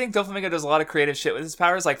don't know, I think Doflamingo does a lot of creative shit with his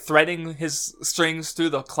powers. Like, threading his strings through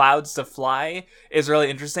the clouds to fly is really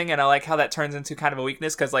interesting, and I like how that turns into kind of a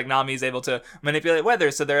weakness, because, like, Nami's able to manipulate weather,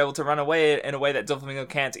 so they're able to run away in a way that Doflamingo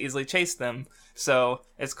can't easily chase them. So,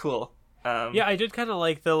 it's cool. Yeah, I did kind of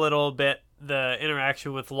like the little bit, the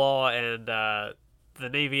interaction with Law and the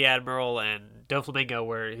Navy Admiral and Doflamingo,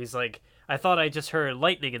 where he's like, I thought I just heard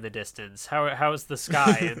lightning in the distance. How is the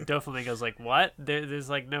sky? And Doflamingo's like, what? There's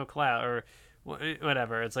like no cloud or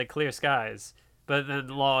whatever. It's like clear skies. But then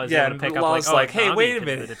Law is able to pick Law's up like, oh, hey, Nami wait a can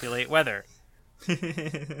minute, manipulate weather.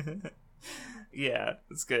 Yeah,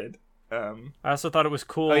 it's good. I also thought it was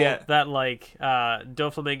cool that like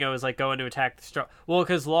Doflamingo is like going to attack the Straw. Well,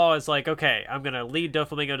 because Law is like, okay, I'm gonna lead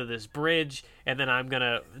Doflamingo to this bridge, and then I'm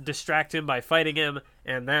gonna distract him by fighting him,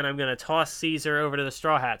 and then I'm gonna toss Caesar over to the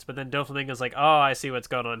Straw Hats. But then Doflamingo's like, oh, I see what's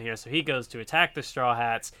going on here, so he goes to attack the Straw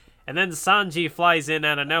Hats, and then Sanji flies in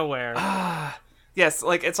out of nowhere. Yes,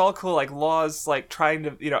 like, it's all cool. Like, Law's like trying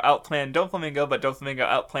to outplan Doflamingo, but Doflamingo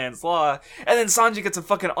outplans Law, and then Sanji gets a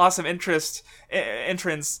fucking awesome entrance.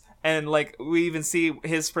 And, like, we even see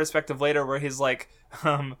his perspective later where he's like,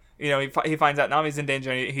 he finds out Nami's in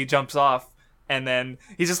danger and he jumps off. And then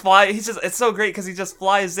he just flies. It's so great because he just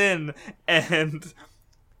flies in. And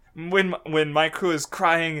when my crew is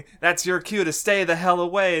crying, that's your cue to stay the hell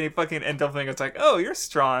away. And Doflamingo's like, oh, you're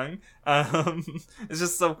strong. It's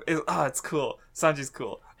just so, it's cool. Sanji's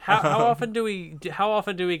cool. How often do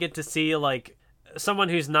we get to see, like, someone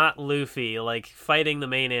who's not Luffy, like, fighting the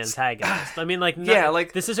main antagonist? I mean, like,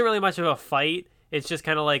 this isn't really much of a fight. It's just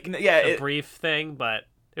kind of like a brief thing, but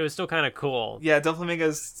it was still kind of cool. Yeah,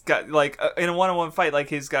 Doflamingo's got, like, in a one-on-one fight, like,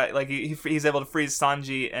 he's got, like, he's able to freeze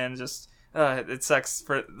Sanji, and just, it sucks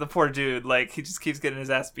for the poor dude. Like, he just keeps getting his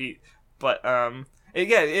ass beat. But, it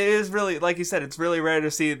is really, like you said, it's really rare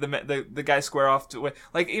to see the guy square off to,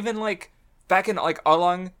 like, even, like, back in, like,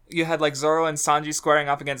 Arlong, you had, like, Zoro and Sanji squaring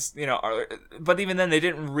up against, but even then they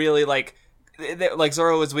didn't really, like,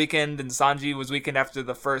 Zoro was weakened and Sanji was weakened after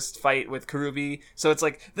the first fight with Karubi. So it's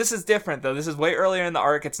like, this is different, though. This is way earlier in the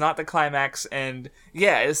arc. It's not the climax. And,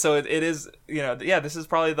 yeah, so it is, this is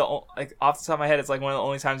probably like, off the top of my head, it's, like, one of the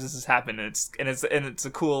only times this has happened. And it's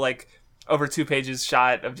a cool, like, over 2 pages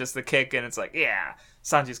shot of just the kick, and it's like, yeah,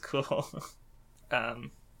 Sanji's cool.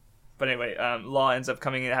 But anyway, Law ends up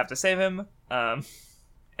coming in to have to save him.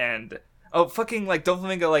 And fucking, like,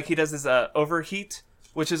 Doflamingo, like, he does this overheat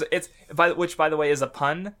which by the way is a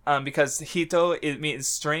pun, because hito, it means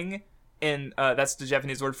string in that's the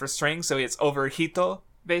Japanese word for string, so it's over hito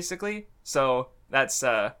basically. So that's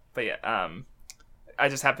but yeah, I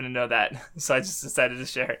just happen to know that, so I just decided to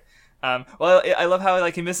share it. Well, I love how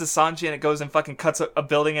like he misses Sanji and it goes and fucking cuts a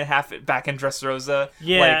building in half back in Dressrosa.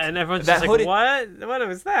 Yeah, like, and everyone's just like, what? What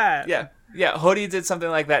was that? Yeah. Yeah, Hody did something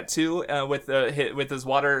like that too, with his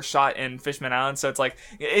water shot in Fishman Island. So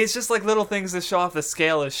it's just like little things to show off the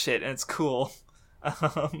scale of shit, and it's cool.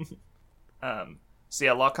 So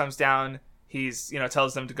yeah, Law comes down. He's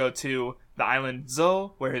tells them to go to the island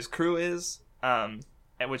Zo, where his crew is, and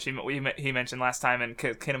which he mentioned last time, and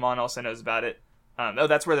Kinemon also knows about it.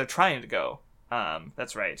 That's where they're trying to go.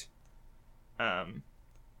 That's right. And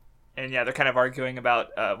yeah, they're kind of arguing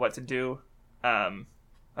about what to do.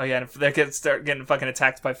 Oh yeah, and they start getting fucking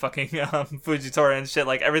attacked by fucking Fujitora and shit.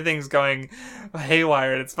 Like everything's going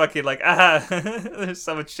haywire, and it's fucking like there's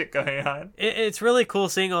so much shit going on. It's really cool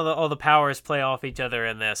seeing all the powers play off each other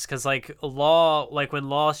in this, because like Law, like when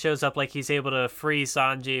Law shows up, like he's able to free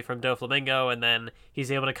Sanji from Doflamingo, and then he's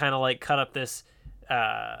able to kind of like cut up this.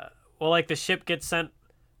 Like the ship gets sent,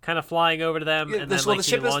 kind of flying over to them, and then like the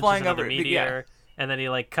ship is flying over meteor, and then he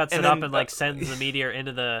like cuts it up and like sends the meteor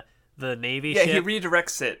into the Navy ship. Yeah, he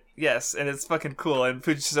redirects it. Yes, and it's fucking cool. And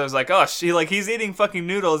Fujisawa's like, oh, he's eating fucking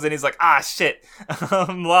noodles, and he's like, ah, shit.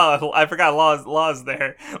 Law, I forgot Law's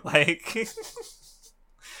there. Like,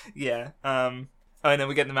 yeah. Oh, and then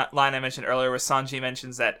we get the line I mentioned earlier where Sanji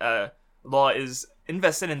mentions that Law is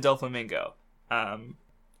invested in Doflamingo.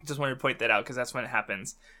 Just wanted to point that out because that's when it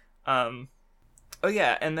happens. Oh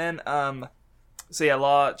yeah, and then so yeah,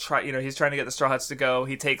 Law he's trying to get the Straw Hats to go.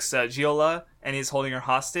 He takes Giola and he's holding her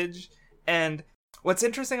hostage. And what's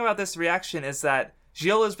interesting about this reaction is that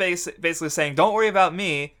Giola's basically saying, "Don't worry about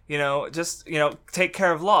me, just take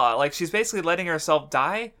care of Law." Like she's basically letting herself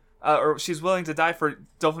die, or she's willing to die for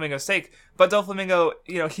Doflamingo's sake. But Doflamingo,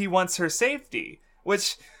 he wants her safety,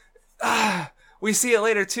 which. We see it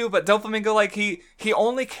later too, but Doflamingo, like, he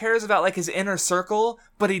only cares about, like, his inner circle,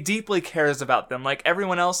 but he deeply cares about them. Like,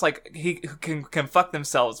 everyone else, like, he can fuck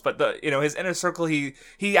themselves, but his inner circle he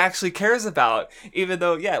actually cares about, even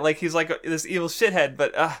though, yeah, like, he's, like, this evil shithead,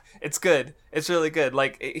 but, it's good. It's really good.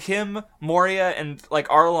 Like, him, Moria, and, like,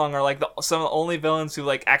 Arlong are, like, some of the only villains who,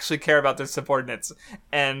 like, actually care about their subordinates.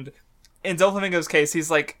 And in Doflamingo's case, he's,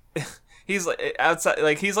 like... He's like outside,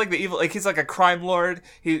 like he's like the evil, like he's like a crime lord.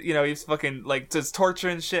 He's fucking like does torture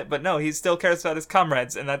and shit, but no, he still cares about his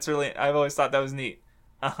comrades, and that's really, I've always thought that was neat.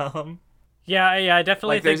 Yeah, I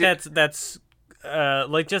definitely think that's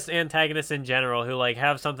like just antagonists in general who like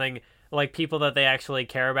have something, like people that they actually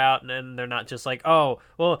care about, and they're not just like, oh,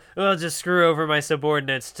 well, I'll just screw over my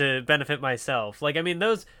subordinates to benefit myself. Like, I mean,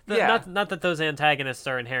 not that those antagonists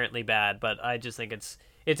are inherently bad, but I just think it's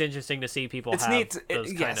interesting to see people have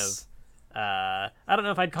those kind of. I don't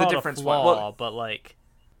know if I'd call it a flaw, but like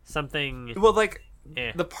something. Well, like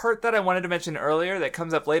the part that I wanted to mention earlier that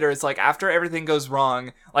comes up later is like after everything goes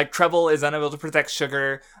wrong, like Treble is unable to protect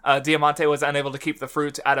Sugar, Diamante was unable to keep the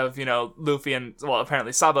fruit out of Luffy and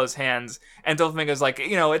apparently Sabo's hands, and Doflamingo's like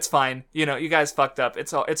it's fine, you guys fucked up,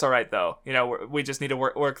 it's all right though, we just need to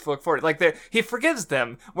look forward. Like he forgives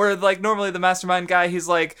them, where like normally the mastermind guy, he's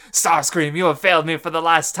like, Starscream, you have failed me for the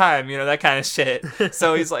last time, that kind of shit.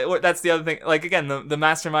 So he's like, that's the other thing, like again, the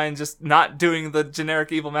mastermind just not doing the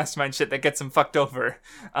generic evil mastermind shit that gets him fucked over.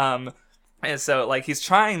 And so like he's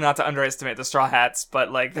trying not to underestimate the Straw Hats,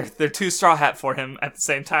 but like they're too Straw Hat for him at the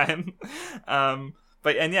same time. But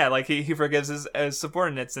like he forgives his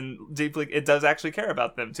subordinates, and deeply it does actually care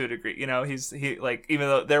about them to a degree. He like, even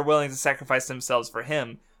though they're willing to sacrifice themselves for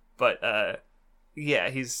him, but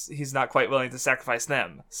he's not quite willing to sacrifice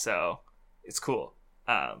them. So it's cool.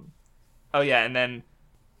 And then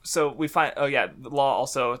so we find Law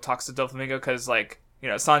also talks to Doflamingo because like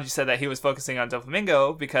Sanji said that he was focusing on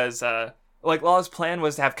Doflamingo because like Law's plan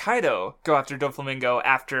was to have Kaido go after Doflamingo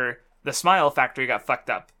after the Smile Factory got fucked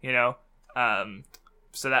up,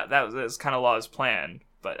 so that was kind of Law's plan.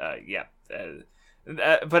 But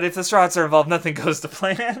but if the Straw Hats are involved, nothing goes to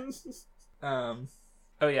plan.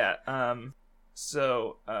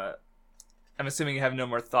 So I'm assuming you have no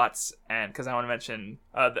more thoughts, and because I want to mention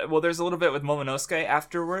there's a little bit with Momonosuke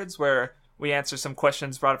afterwards where we answer some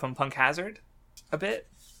questions brought up on Punk Hazard a bit,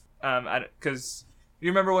 because you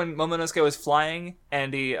remember when Momonosuke was flying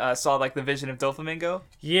and he saw like the vision of Doflamingo?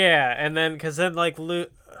 Yeah, and then because then like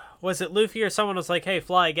was it Luffy or someone was like, "Hey,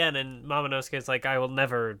 fly again," and Momonosuke's like, "I will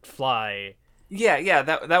never fly." Yeah,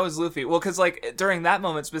 that was Luffy. Well, because like during that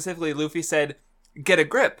moment specifically, Luffy said, "Get a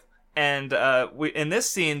grip," And in this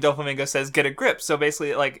scene, Doflamingo says, "Get a grip." So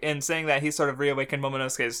basically, like, in saying that, he sort of reawakened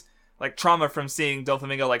Momonosuke's, like, trauma from seeing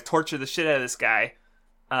Doflamingo, like, torture the shit out of this guy,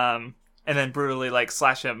 and then brutally, like,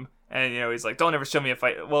 slash him. And, he's like, "Don't ever show me a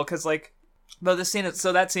fight." Well, because, like, but the scene,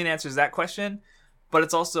 so that scene answers that question, but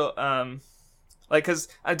it's also, like, because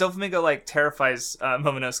Doflamingo, like, terrifies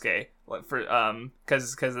Momonosuke for,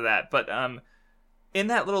 because of that. But, in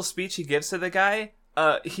that little speech he gives to the guy,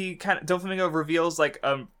 Doflamingo reveals, like,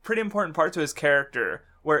 a pretty important part to his character,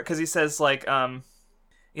 because he says, like,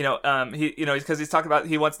 because he's talking about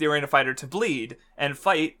he wants the arena fighter to bleed and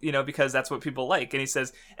fight, because that's what people like. And he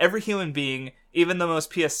says, "Every human being, even the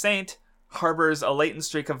most pious saint, harbors a latent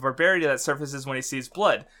streak of barbarity that surfaces when he sees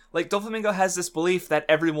blood." Like, Doflamingo has this belief that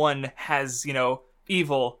everyone has,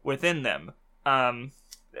 evil within them,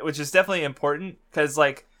 which is definitely important, because,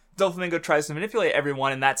 like, Doflamingo tries to manipulate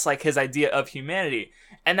everyone, and that's, like, his idea of humanity.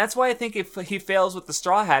 And that's why I think if he fails with the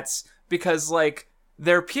Straw Hats, because, like,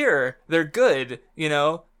 they're pure, they're good,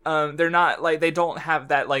 they're not, like, they don't have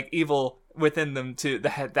that, like, evil within them they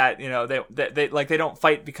don't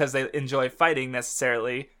fight because they enjoy fighting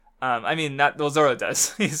necessarily. I mean, Zoro does.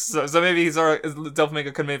 so maybe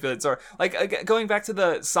Doflamingo could manipulate Zoro. Like, going back to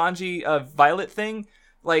the Sanji Violet thing,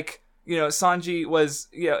 like, Sanji was,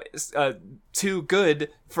 too good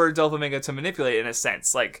for Doflamingo to manipulate, in a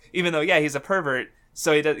sense. Like, even though, yeah, he's a pervert,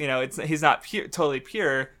 so he does, he's not totally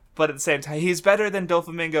pure, but at the same time, he's better than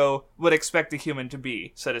Doflamingo would expect a human to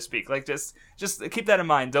be, so to speak. Like, just keep that in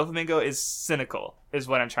mind. Doflamingo is cynical, is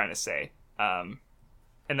what I'm trying to say. And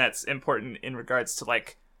that's important in regards to,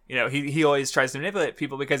 like, he always tries to manipulate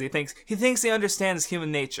people because he thinks he understands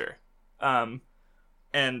human nature. And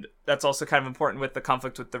that's also kind of important with the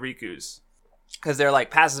conflict with the Rikus, because they're,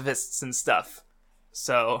 like, pacifists and stuff.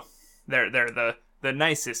 So they're the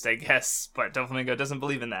nicest, I guess, but Doflamingo doesn't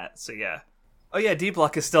believe in that. So yeah. Oh yeah,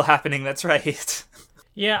 D-Block is still happening. That's right.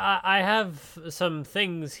 Yeah, I have some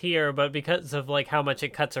things here, but because of, like, how much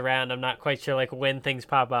it cuts around, I'm not quite sure, like, when things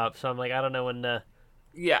pop up. So I'm like, I don't know when to.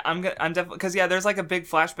 Yeah, I'm definitely, because, yeah, there's, like, a big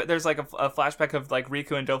flashback. There's, like, a flashback of, like,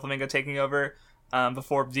 Riku and Doflamingo taking over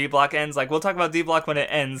before D-Block ends. Like, we'll talk about D-Block when it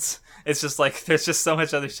ends. It's just, like, there's just so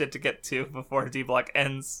much other shit to get to before D-Block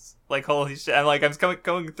ends. Like, holy shit. I'm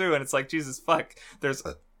going through, and it's like, Jesus fuck. There's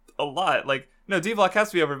a lot. Like, no, D-Block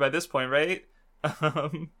has to be over by this point, right?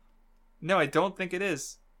 No, I don't think it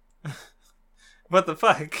is. What the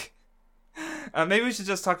fuck? Maybe we should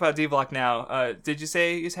just talk about D-Block now. Did you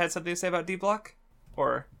say you had something to say about D-Block?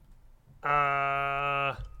 Or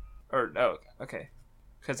no, okay.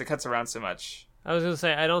 Because it cuts around so much. I was going to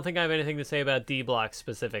say, I don't think I have anything to say about D-Block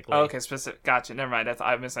specifically. Oh, okay, Gotcha, never mind.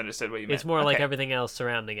 I misunderstood what you meant. It's more like everything else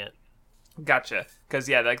surrounding it. Gotcha. Because,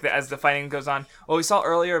 yeah, like, as the fighting goes on, well, we saw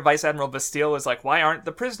earlier Vice Admiral Bastille was like, why aren't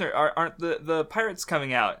the pirates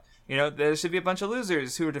coming out? There should be a bunch of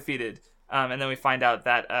losers who were defeated. And then we find out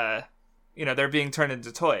that, they're being turned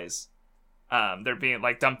into toys. They're being,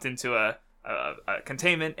 like, dumped into a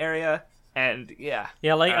containment area, and yeah.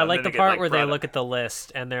 Yeah, I like the part where they look at the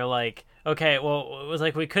list, and they're like, okay, well, it was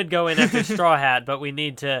like, we could go in after Straw Hat, but we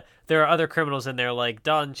need to, there are other criminals in there, like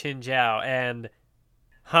Don Chinjiao, and,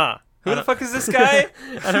 who the fuck is this guy?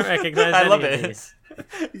 I don't recognize I any love of it. these.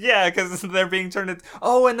 Yeah, because they're being turned into...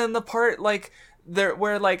 Oh, and then the part, like,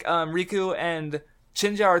 where, like, Riku and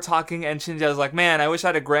Chinjiao are talking, and Chinjiao's like, man, I wish I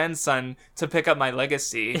had a grandson to pick up my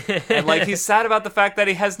legacy. And, like, he's sad about the fact that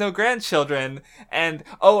he has no grandchildren. And,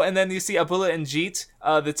 and then you see Abula and Jeet,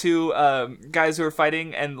 the two guys who are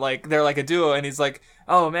fighting, and, like, they're like a duo, and he's like,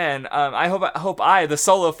 oh man, I hope I, the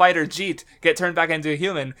solo fighter Jeet, get turned back into a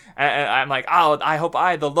human. And I'm like, I hope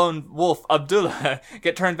I, the lone wolf Abdullah,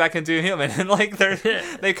 get turned back into a human. And, like,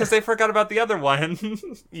 because they forgot about the other one.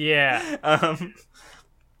 Yeah.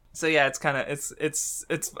 So yeah, it's kind of it's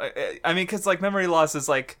I mean, because, like, memory loss is,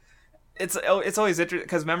 like, it's always interesting,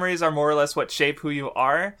 because memories are more or less what shape who you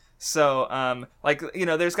are. So like,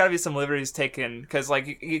 there's got to be some liberties taken, because,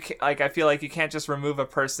 like, you like, I feel like you can't just remove a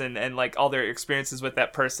person and, like, all their experiences with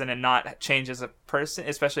that person and not change as a person,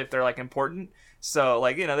 especially if they're, like, important. So,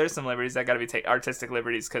 like, there's some liberties that got to be artistic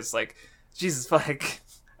liberties, because, like, Jesus fuck,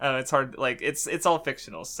 it's hard, like, it's all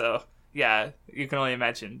fictional. So yeah, you can only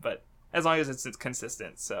imagine, but as long as it's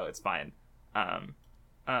consistent, so it's fine.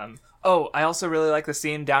 Oh, I also really like the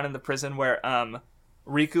scene down in the prison where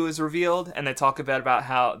Riku is revealed, and they talk about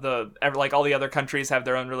how all the other countries have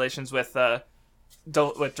their own relations with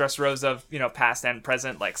Dressrosa, past and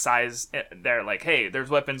present, like size. They're like, hey, there's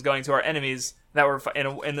weapons going to our enemies that we're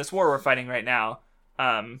in this war we're fighting right now.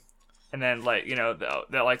 And then, like,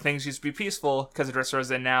 that, like, things used to be peaceful because of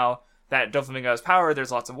Dressrosa, and now that Doflamingo has power,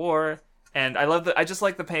 there's lots of war. And I just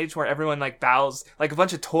like the page where everyone like bows, like a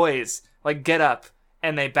bunch of toys like get up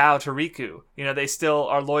and they bow to Riku. You know, they still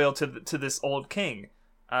are loyal to this old king,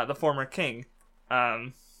 the former king.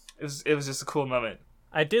 It was just a cool moment.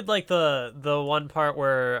 I did like the one part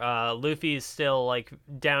where Luffy's still like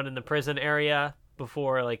down in the prison area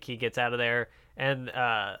before like he gets out of there, and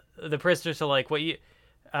the prisoners are like, "What you?"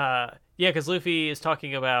 Yeah, because Luffy is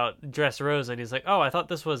talking about Dressrosa, and he's like, "Oh, I thought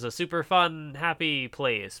this was a super fun, happy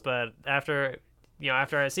place, but after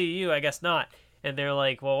I see you, I guess not." And they're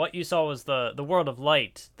like, "Well, what you saw was the world of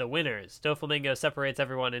light, the winners. Doflamingo separates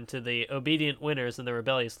everyone into the obedient winners and the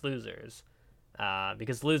rebellious losers,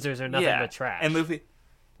 because losers are nothing but trash." And Luffy,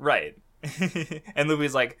 right? And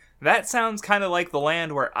Luffy's like, "That sounds kind of like the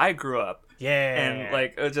land where I grew up." Yeah, and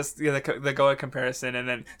like just the Goa comparison, and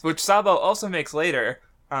then which Sabo also makes later.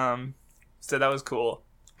 So that was cool.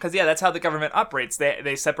 Because, yeah, that's how the government operates.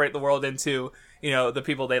 They separate the world into, the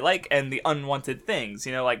people they like and the unwanted things,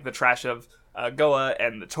 like the trash of Goa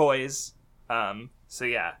and the toys. So,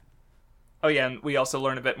 yeah. Oh, yeah, and we also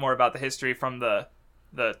learn a bit more about the history from the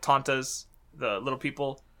Tontas, the little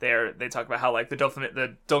people. They talk about how, like,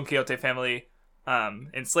 the Don Quixote family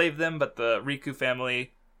enslaved them, but the Riku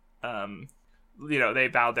family, they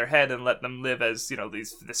bowed their head and let them live as,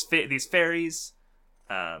 these fairies.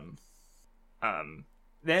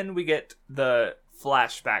 Then we get the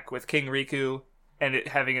flashback with King Riku and it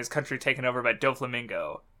having his country taken over by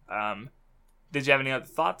Doflamingo. Did you have any other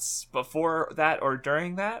thoughts before that or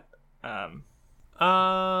during that? I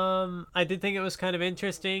did think it was kind of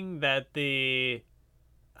interesting that the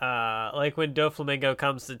like when Doflamingo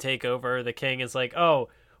comes to take over, the king is like, "Oh,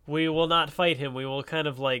 we will not fight him. We will kind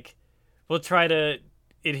of like we'll try to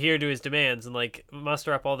adhere to his demands and like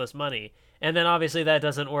muster up all this money." And then obviously that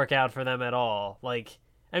doesn't work out for them at all. Like,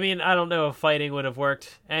 I mean, I don't know if fighting would have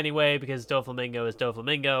worked anyway because Doflamingo is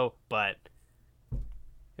Doflamingo, but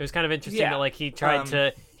it was kind of interesting that like he tried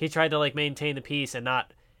to like maintain the peace and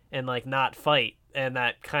not fight, and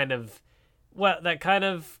that kind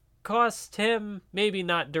of cost him, maybe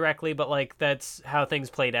not directly, but like that's how things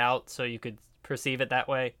played out, so you could perceive it that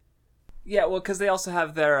way. Yeah, well, because they also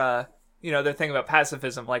have their their thing about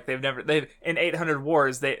pacifism. Like they've in 800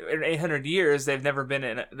 wars, in 800 years, they've never been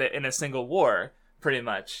in a single war, pretty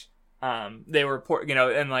much. They were poor,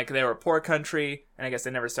 and like they were a poor country, and I guess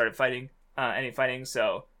they never started any fighting.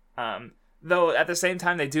 So, though at the same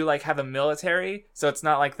time, they do like have a military, so it's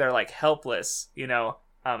not like they're like helpless,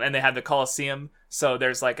 and they have the Colloseum, so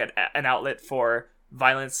there's like an outlet for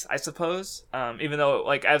violence, I suppose. Even though,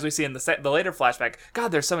 like as we see in the later flashback,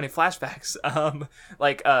 God, there's so many flashbacks.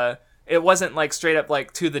 It wasn't like straight up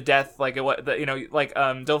like to the death, like it was,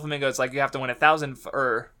 Doflamingo. It's like you have to win 1,000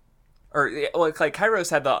 or like Kairos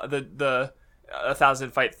had the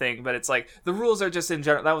 1,000 fight thing, but it's like the rules are just in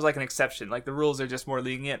general. That was like an exception. Like the rules are just more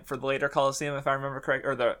lenient for the later Colosseum, if I remember correct,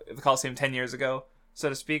 or the Colosseum 10 years ago, so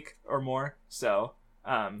to speak, or more. So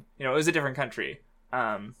it was a different country.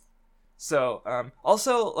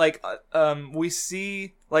 Also like we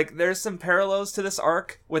see like there's some parallels to this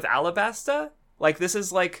arc with Alabasta. Like this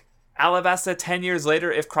is like Alabasta 10 years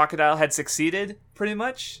later if Crocodile had succeeded, pretty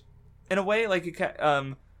much, in a way. Like you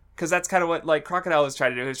can because that's kind of what like Crocodile was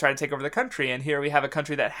trying to do. He was trying to take over the country, and here we have a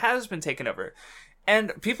country that has been taken over.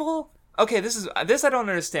 And people, okay, this I don't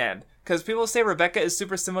understand, because people say Rebecca is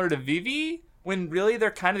super similar to Vivi, when really they're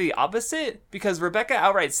kind of the opposite, because Rebecca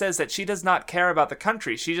outright says that she does not care about the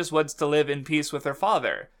country. She just wants to live in peace with her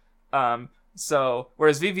father. So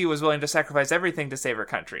whereas Vivi was willing to sacrifice everything to save her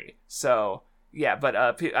country. So yeah, but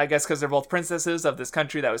I guess because they're both princesses of this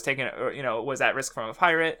country that was taken, was at risk from a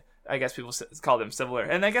pirate. I guess people call them similar,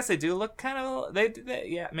 and I guess they do look kind of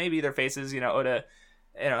yeah, maybe their faces. Oda,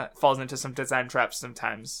 falls into some design traps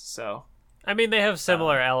sometimes. So I mean, they have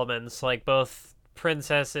similar elements, like both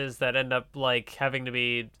princesses that end up like having to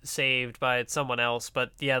be saved by someone else.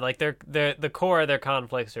 But yeah, like they're the core of their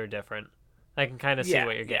conflicts are different. I can kind of see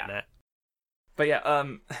what you're getting at. But yeah,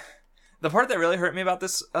 the part that really hurt me about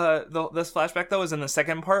this this flashback though is in the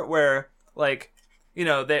second part where like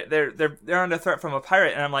they're under threat from a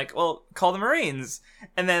pirate, and I'm like, well, call the Marines,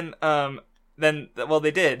 and then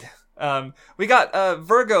they did. We got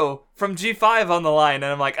Virgo from G5 on the line,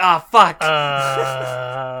 and I'm like, fuck.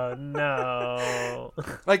 No.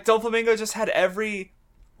 Like Doflamingo just had everything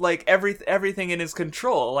in his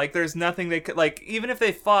control. Like there's nothing they could, like, even if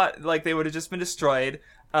they fought, like they would have just been destroyed.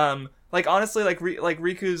 Like honestly, like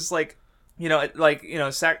Riku's like,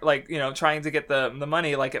 trying to get the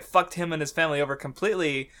money, like it fucked him and his family over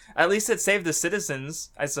completely. At least it saved the citizens,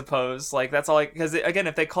 I suppose. Like that's all. Because again,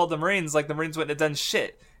 if they called the Marines, like the Marines wouldn't have done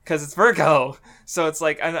shit. because it's Virgo. So it's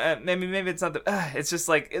like, maybe it's not it's just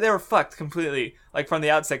like they were fucked completely, like from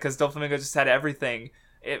the outset, because Doflamingo just had everything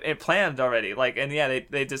it planned already. Like, and yeah,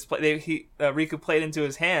 they just Riku played into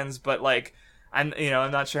his hands, but like I'm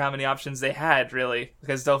not sure how many options they had really,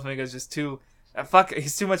 because Doflamingo's just too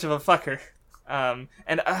he's too much of a fucker. And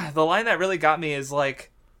the line that really got me is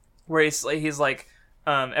like where he's like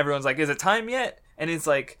everyone's like, is it time yet? And he's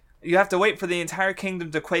like, you have to wait for the entire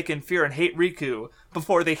kingdom to quake in fear and hate Riku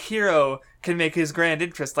before the hero can make his grand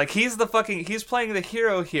interest. Like, he's playing the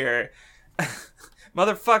hero here.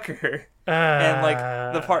 Motherfucker. And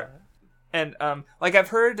like the part, and like I've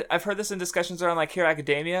heard this in discussions around like Hero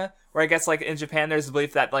Academia, where I guess like in Japan there's the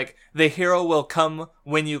belief that like the hero will come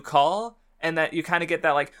when you call, and that you kind of get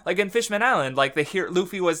that like in Fishman Island, like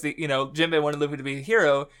Luffy was the Jinbei wanted Luffy to be the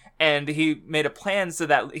hero, and he made a plan so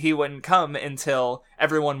that he wouldn't come until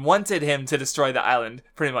everyone wanted him to destroy the island.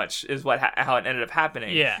 Pretty much is how it ended up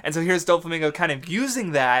happening. Yeah. And so here's Doflamingo kind of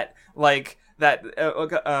using that like. That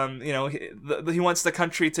he wants the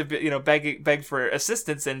country to beg for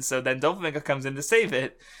assistance, and so then Doflamingo comes in to save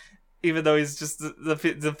it, even though he's just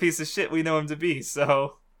the piece of shit we know him to be.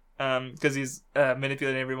 So, because he's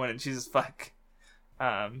manipulating everyone and cheese as fuck.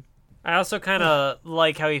 I also kind of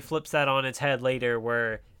like how he flips that on its head later,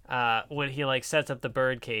 where when he like sets up the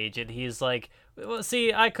bird cage and he's like, well,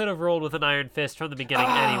 see, I could have rolled with an iron fist from the beginning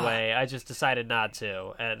anyway. I just decided not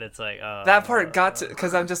to. And it's like, that part got to,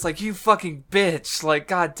 because I'm just like, you fucking bitch. Like,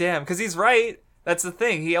 goddamn. Because he's right. That's the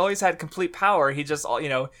thing. He always had complete power. He just,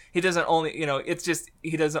 he doesn't only, it's just,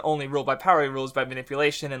 he doesn't only rule by power. He rules by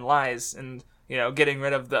manipulation and lies and, getting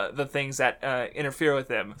rid of the things that interfere with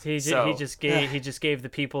him. He just gave the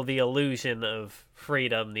people the illusion of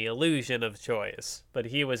freedom, the illusion of choice. But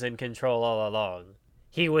he was in control all along.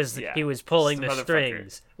 He was pulling the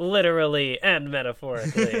strings, literally and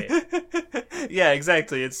metaphorically. Yeah,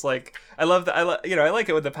 exactly. It's like I like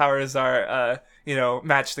it when the powers are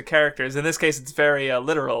match the characters. In this case, it's very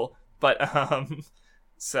literal. But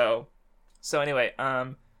so anyway,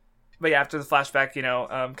 but yeah, after the flashback,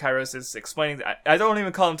 Kairos is explaining. I don't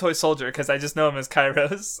even call him Toy Soldier because I just know him as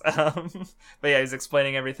Kairos. But yeah, he's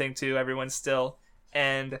explaining everything to everyone still,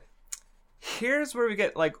 and here's where we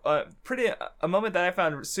get like a moment that I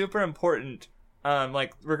found super important,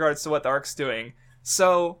 like regards to what the arc's doing.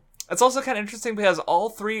 So it's also kind of interesting because all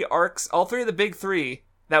three of the big three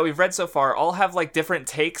that we've read so far all have like different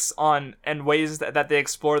takes on and ways that they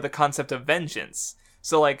explore the concept of vengeance.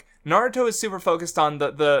 So like Naruto is super focused on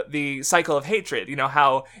the cycle of hatred,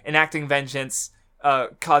 how enacting vengeance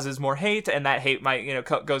causes more hate, and that hate might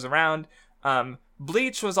goes around.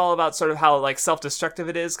 Bleach was all about sort of how like self-destructive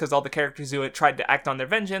it is, because all the characters who had tried to act on their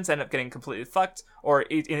vengeance end up getting completely fucked. Or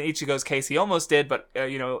in Ichigo's case, he almost did, but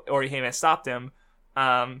Orihime stopped him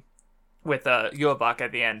with Yubak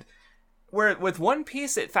at the end. Where with One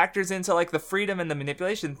Piece, it factors into like the freedom and the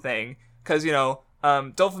manipulation thing, because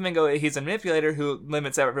Doflamingo, he's a manipulator who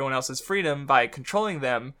limits everyone else's freedom by controlling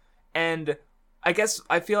them. And I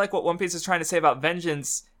feel like what One Piece is trying to say about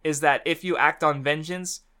vengeance is that if you act on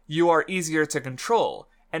vengeance, you are easier to control.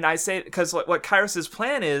 And I say, because what Kairos'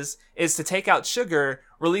 plan is to take out Sugar,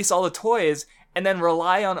 release all the toys, and then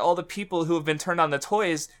rely on all the people who have been turned on the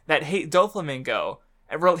toys that hate Doflamingo.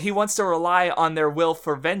 He wants to rely on their will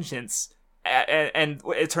for vengeance. And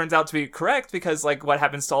it turns out to be correct, because like what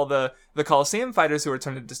happens to all the Colloseum fighters who are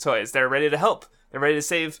turned into toys? They're ready to help. They're ready to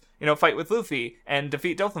save, fight with Luffy and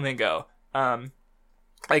defeat Doflamingo.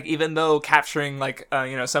 Like even though capturing like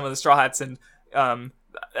some of the Straw Hats and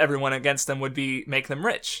everyone against them would make them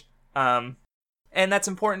rich. And that's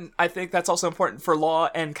important. I think that's also important for Law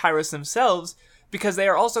and Kairos themselves, because they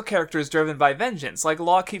are also characters driven by vengeance. Like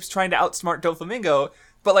Law keeps trying to outsmart Doflamingo,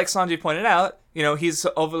 but like Sanji pointed out, he's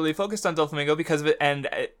overly focused on Doflamingo because of it, and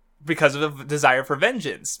because of a desire for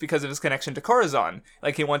vengeance, because of his connection to Corazon.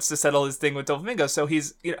 Like he wants to settle his thing with Doflamingo, so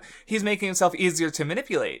he's making himself easier to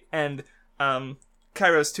manipulate. And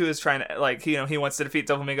Kairos too is trying to he wants to defeat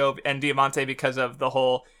Doflamingo and Diamante because of the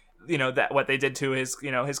whole that what they did to his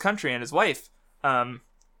his country and his wife.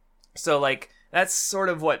 So like that's sort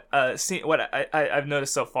of what I've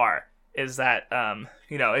noticed so far, is that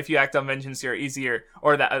if you act on vengeance, you're easier,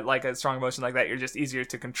 or that like a strong emotion like that, you're just easier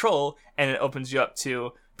to control, and it opens you up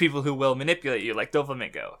to people who will manipulate you, like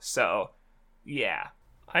Doflamingo. So yeah,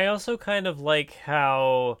 I also kind of like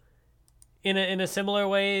how in a similar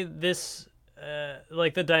way this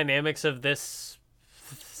like the dynamics of this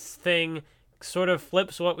thing sort of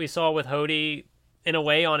flips what we saw with Hody in a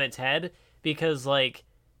way on its head, because like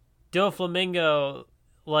Doflamingo,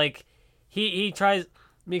 like he tries,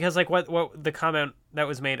 because like what the comment that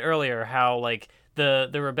was made earlier, how like the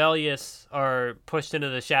rebellious are pushed into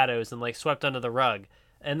the shadows and like swept under the rug.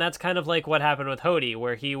 And that's kind of like what happened with Hody,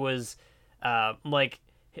 where he was like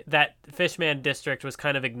that Fishman district was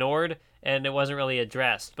kind of ignored and it wasn't really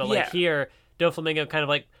addressed. But like here, Doflamingo kind of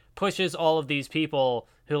like pushes all of these people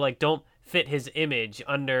who like don't fit his image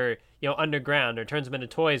underground, or turns them into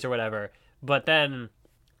toys or whatever. But then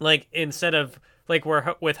like instead of like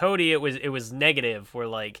where with Hody it was negative, where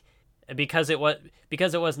like because it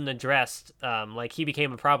wasn't addressed, like he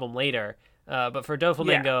became a problem later. But for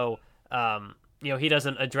Doflamingo, he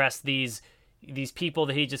doesn't address these people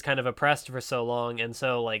that he just kind of oppressed for so long, and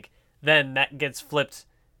so like then that gets flipped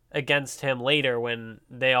against him later when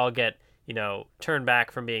they all get turned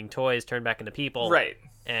back from being toys, turned back into people. Right.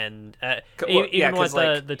 And even what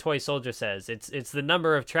the toy soldier says, it's the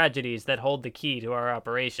number of tragedies that hold the key to our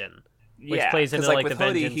operation, which plays into like the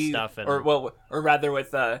vengeance stuff. Or rather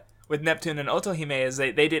with Neptune and Otohime, is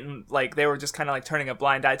they didn't like, they were just kind of like turning a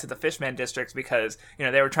blind eye to the Fishman districts because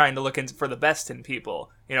they were trying to look for the best in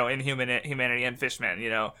people, in humanity and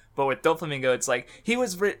Fishman, But with Doflamingo, it's like he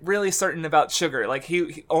was really certain about Sugar. Like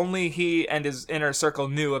only he and his inner circle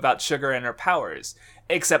knew about Sugar and her powers,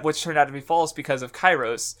 except which turned out to be false because of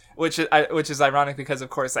Kairos, which is ironic because of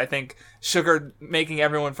course I think Sugar making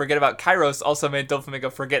everyone forget about Kairos also made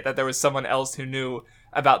Doflamingo forget that there was someone else who knew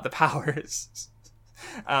about the powers.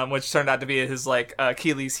 Which turned out to be his like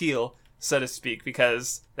Achilles heel, so to speak,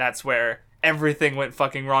 because that's where everything went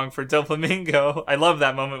fucking wrong for Doflamingo. I love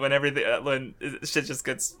that moment when everything when shit just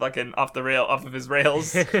gets fucking off of his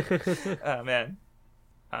rails. Oh man.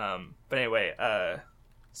 But anyway,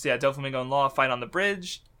 so yeah, Doflamingo and Law fight on the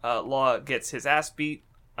bridge. Law gets his ass beat.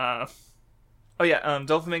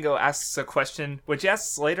 Doflamingo asks a question, which he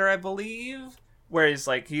asks later, I believe, where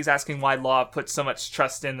he's asking why Law put so much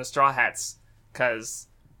trust in the Straw Hats. Because,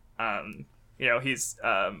 he's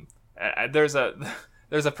there's a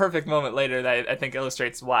perfect moment later that I think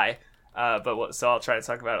illustrates why. So I'll try to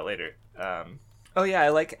talk about it later. I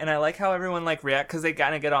like how everyone like react, because they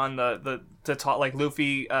kind of get on the talk. Like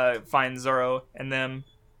Luffy finds Zoro and them,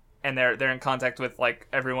 and they're in contact with like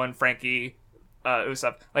everyone, Frankie,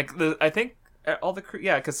 Usopp. Like I think all the crew,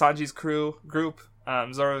 because Sanji's group.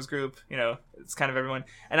 Zoro's group, it's kind of everyone.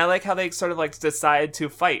 And I like how they sort of like decide to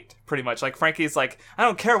fight, pretty much. Like Frankie's like, I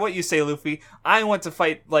don't care what you say, Luffy. I want to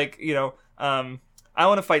fight, I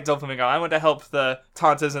want to fight Doflamingo. I want to help the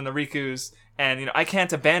Tontas and the Rikus, and I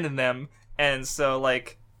can't abandon them. And so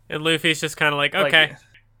like, and Luffy's just kind of like, okay,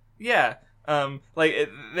 they're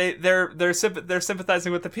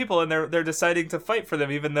sympathizing with the people, and they're deciding to fight for them,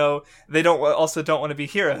 even though they don't want to be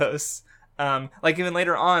heroes. Like even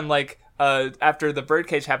later on, like after the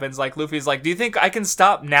birdcage happens, like Luffy's like, do you think I can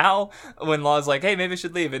stop now? When Law's like, hey, maybe I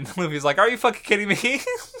should leave, and Luffy's like, are you fucking kidding me?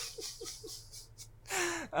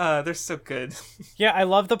 They're so good. Yeah, I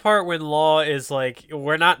love the part when Law is like,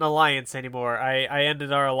 we're not an alliance anymore. I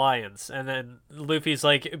ended our alliance, and then Luffy's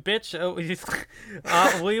like, bitch,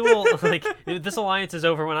 we will like this alliance is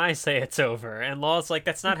over when I say it's over, and Law's like,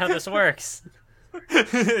 that's not how this works.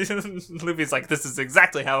 Luffy's like, this is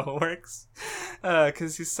exactly how it works,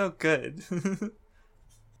 because he's so good.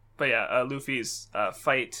 But yeah, Luffy's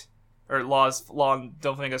fight, or Law and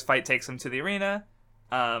Doflamingo's fight, takes him to the arena.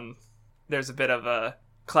 There's a bit of a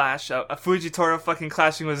clash, a Fujitora fucking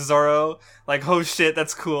clashing with Zoro. Like, oh shit,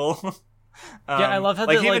 that's cool. I love how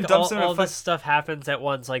all this stuff happens at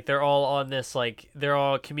once. Like they're all on this, like they're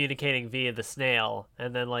all communicating via the snail,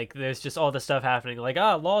 and then like there's just all this stuff happening. Like,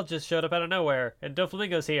 Law just showed up out of nowhere, and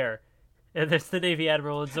Doflamingo's here, and there's the Navy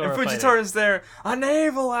Admiral and Zoro. And Fujitora's there, a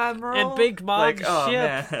naval admiral, and Big Mom's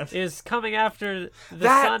ship is coming after the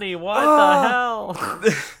Sunny. What the hell?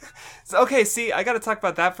 Okay, see, I got to talk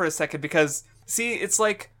about that for a second, because see, it's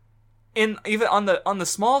like even on the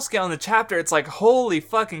small scale in the chapter, it's like, holy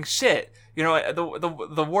fucking shit.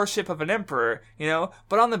 The warship of an emperor,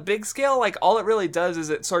 but on the big scale, like all it really does is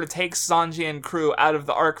it sort of takes Sanji and crew out of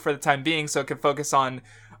the arc for the time being, so it can focus on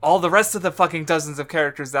all the rest of the fucking dozens of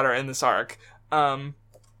characters that are in this arc.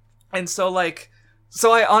 And so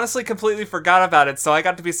I honestly completely forgot about it, so I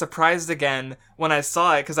got to be surprised again when I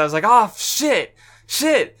saw it, because I was like, oh shit,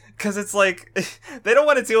 because it's like, they don't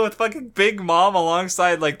want to deal with fucking Big Mom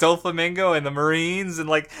alongside like Doflamingo and the Marines, and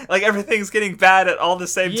like everything's getting bad at all the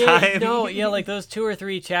same time. Like those 2 or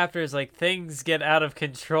 3 chapters, like things get out of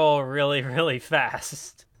control really, really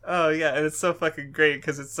fast. Oh yeah, and it's so fucking great,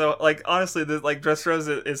 because it's so, like, honestly,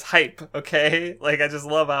 Dressrosa is hype, okay? Like, I just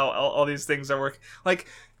love how all these things are working. Like,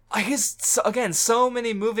 he's again so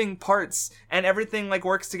many moving parts, and everything like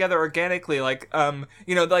works together organically. Like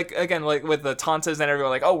like again, like with the Tantas and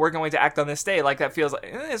everyone, like, oh, we're going to act on this day. Like that feels like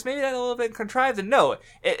it's maybe that a little bit contrived, and no,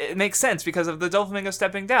 it makes sense because of the Doflamingo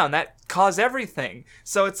stepping down that caused everything.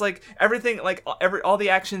 So it's like everything, like all the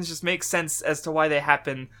actions just make sense as to why they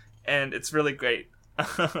happen, and it's really great.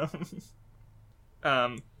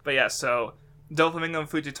 But yeah, so Doflamingo and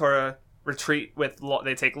Fujitora retreat with Law.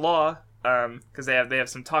 They take Law. Because they have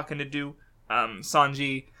some talking to do.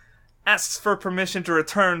 Sanji asks for permission to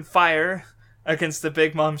return fire against the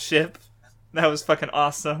Big Mom ship. That was fucking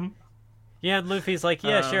awesome. Yeah, and Luffy's like,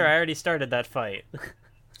 yeah, sure, I already started that fight.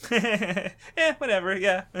 Yeah, whatever.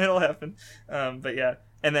 Yeah, it'll happen. But yeah,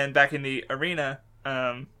 and then back in the arena,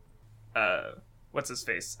 what's his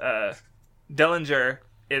face? Dellinger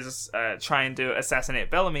is trying to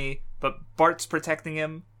assassinate Bellamy, but Bart's protecting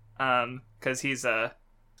him. Because he's a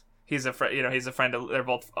friend. He's a friend of. They're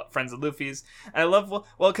both friends of Luffy's. And I love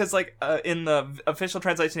because like in the official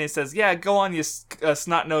translation he says, "Yeah, go on, you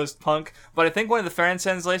snot-nosed punk." But I think one of the fan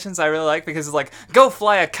translations I really like because it's like, "Go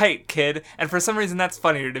fly a kite, kid." And for some reason that's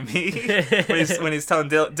funnier to me when he's telling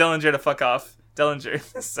Dillinger to fuck off.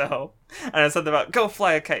 Dillinger. So and it's something about go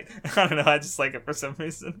fly a kite. I don't know. I just like it for some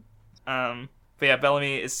reason. But yeah,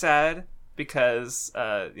 Bellamy is sad. Because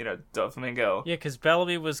Doflamingo. Yeah, because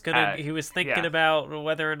Bellamy was he was thinking about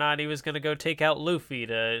whether or not he was gonna go take out Luffy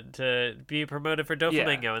to be promoted for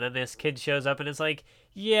Doflamingo, and then this kid shows up and is like,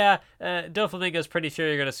 "Yeah, Doflamingo's pretty sure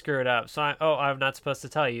you're gonna screw it up, so I'm not supposed to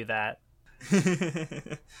tell you that."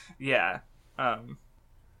 Yeah. Oh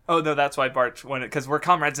no, that's why Bart won it, because we're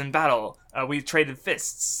comrades in battle. We traded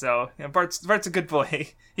fists, so Bart's a good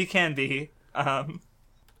boy. He can be.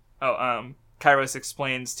 Kairos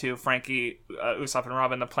explains to Frankie, Usopp, and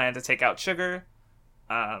Robin the plan to take out Sugar.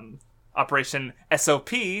 Operation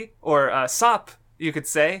SOP, or SOP, you could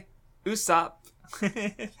say. Usopp.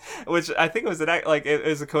 Which I think it was it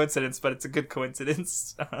was a coincidence, but it's a good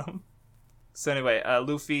coincidence. So anyway,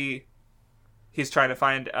 Luffy, he's trying to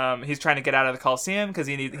get out of the Colloseum because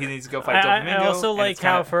he needs to go fight Doflamingo. I also like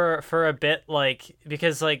how for a bit, like,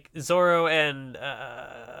 because like Zoro and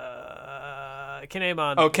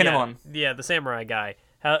Kinemon. Oh, Kinemon. Yeah, the samurai guy.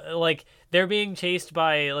 Like, they're being chased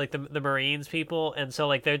by, like, the Marines people, and so,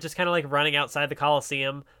 like, they're just kind of, like, running outside the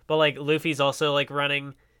Colosseum, but, like, Luffy's also, like,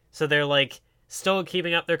 running, so they're, like, still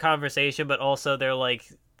keeping up their conversation, but also they're, like,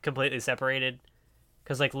 completely separated.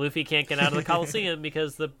 Because, like, Luffy can't get out of the Colosseum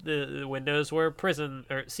because the windows were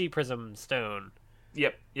sea prism stone.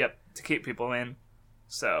 Yep, to keep people in.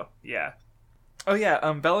 So, yeah. Oh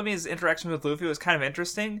yeah, Bellamy's interaction with Luffy was kind of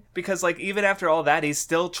interesting because, like, even after all that, he's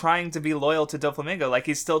still trying to be loyal to Doflamingo. Like,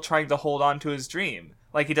 he's still trying to hold on to his dream.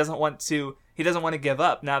 Like, he doesn't want to give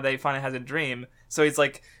up now that he finally has a dream. So he's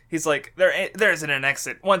like, there isn't an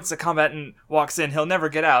exit. Once a combatant walks in, he'll never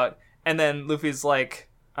get out. And then Luffy's like,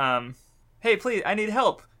 hey, please, I need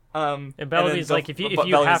help. And Bellamy's like, if you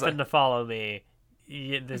happen to follow me.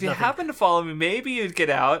 If you happen to follow me, maybe you'd get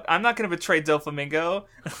out. I'm not going to betray Doflamingo.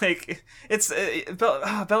 Like,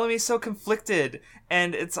 Bellamy's so conflicted,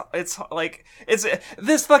 and it's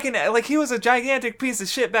this fucking, like, he was a gigantic piece of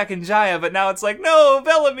shit back in Jaya, but now it's like, no,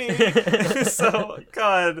 Bellamy. So,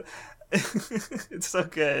 God, it's so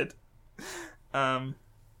good. Oh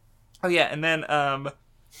yeah, and then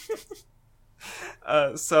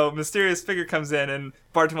so mysterious figure comes in and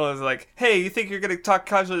Bartolomeo is like, hey, you think you're gonna talk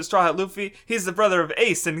casually to Straw Hat Luffy? He's the brother of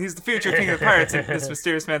Ace and he's the future king of the pirates. And this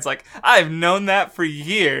mysterious man's like, I've known that for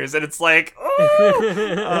years. And it's like,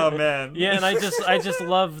 oh man. Yeah, and I just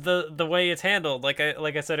love the way it's handled. Like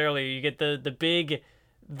I said earlier, you get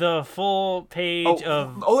the full page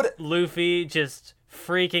of Luffy just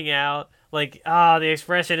freaking out. Like, the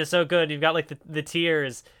expression is so good. You've got like the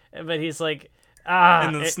tears, but he's like,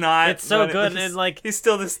 and the snot. It's so good, and like he's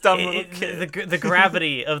still this dumb little kid. The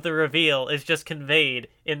gravity of the reveal is just conveyed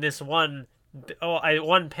in this one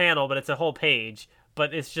panel, but it's a whole page.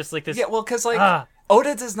 But it's just like this. Yeah, well, because like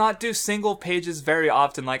Oda does not do single pages very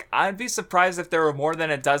often. Like, I'd be surprised if there were more than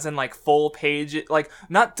a dozen like full page, like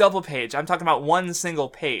not double page. I'm talking about one single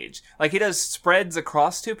page. Like, he does spreads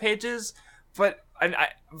across 2 pages, but I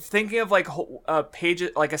thinking of like a page,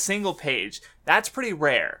 like a single page, that's pretty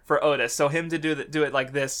rare for Oda. So him to do it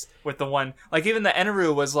like this with the one, like even the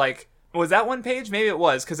Eneru was that 1 page? Maybe it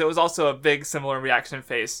was, because it was also a big similar reaction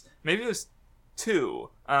face. Maybe it was 2.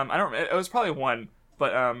 I don't. It was probably 1,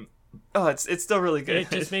 but it's still really good.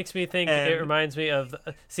 It just makes me think. It reminds me of.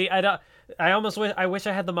 See, I wish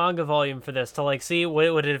I had the manga volume for this to like see what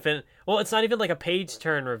it would have been. Well, it's not even like a page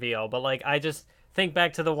turn reveal, but like think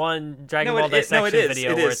back to the one Dragon No, Ball it- it- no, it dissection is,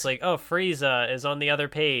 video it where is. it's like, oh, Frieza is on the other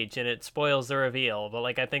page and it spoils the reveal. But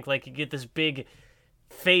like I think like you get this big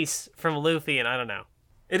face from Luffy, and I don't know.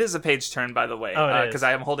 It is a page turn, by the way, Oh, it is. because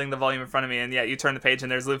I am holding the volume in front of me, and yeah, you turn the page,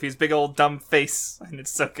 and there's Luffy's big old dumb face, and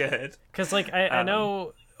it's so good. Because like I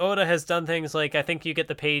know Oda has done things like I think you get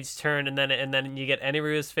the page turn and then you get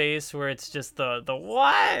Eniru's face where it's just the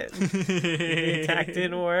what the attack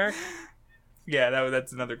didn't work. Yeah,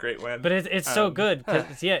 that's another great one. But it's so good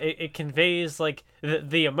because it conveys like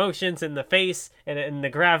the emotions in the face and the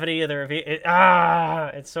gravity of the reveal.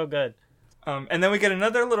 It's so good. And then we get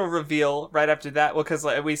another little reveal right after that, well, because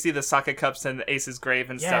we see the sake cups and the Ace's grave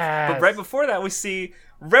and stuff. Yes. But right before that, we see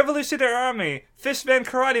Revolutionary Army, Fishman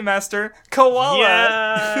Karate Master, Koala.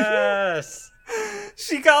 Yes.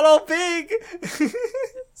 She got all big.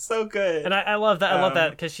 So good. And I love that. I love that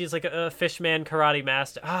because she's like a fishman karate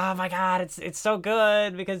master. Oh my god, it's so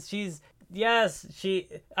good because she's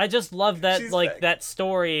I just love that She's like back. that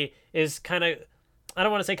story is kind of, I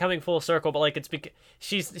don't want to say coming full circle, but like it's because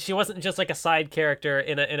she wasn't just like a side character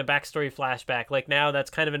in a backstory flashback. Like now that's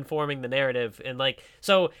kind of informing the narrative, and like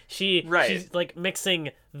so she's like mixing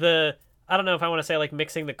the, I don't know if I want to say like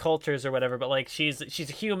mixing the cultures or whatever, but like she's a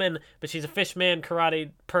human, but she's a fishman karate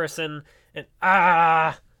person, and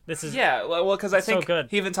this is well, because I think so good.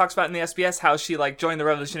 he even talks about in the SBS how she like joined the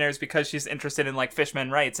Revolutionaries because she's interested in like fishmen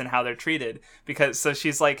rights and how they're treated. Because so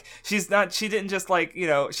she didn't just like, you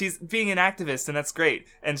know, she's being an activist, and that's great.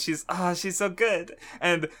 And she's so good.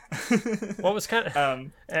 And what was kind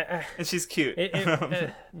of and she's cute.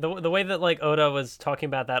 The way that like Oda was talking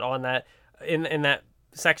about that on that in that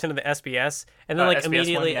section of the SBS, and then like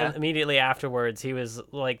SBS immediately afterwards he was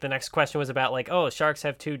like, the next question was about like, oh, sharks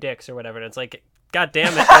have 2 dicks or whatever, and it's like, god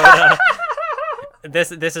damn it, Oda.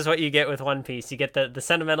 This is what you get with One Piece. You get the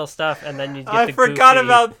sentimental stuff, and then you get I the forgot goofy.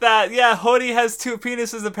 about that. Yeah, Hody has 2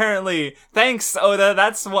 penises apparently. Thanks, Oda.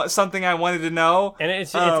 That's something I wanted to know. And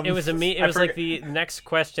it was like the next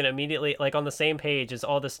question immediately, like on the same page, is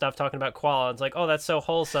all this stuff talking about Koala. It's like, oh, that's so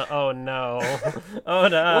wholesome. Oh no,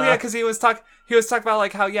 Oda. Well, yeah, because he was talking about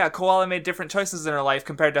like how Koala made different choices in her life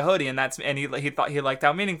compared to Hody, and he thought he liked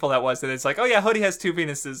how meaningful that was. And it's like, oh yeah, Hody has 2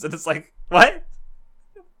 penises, and it's like, what?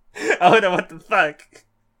 Oda, what the fuck?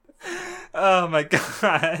 Oh my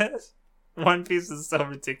god. One Piece is so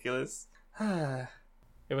ridiculous.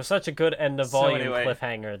 It was such a good end of volume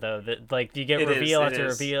cliffhanger, though. That like you get reveal after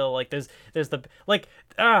reveal. Like there's the like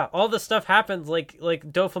all the stuff happens like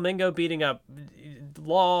Doflamingo beating up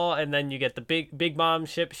Law, and then you get the big mom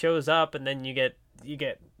ship shows up, and then you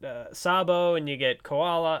get Sabo, and you get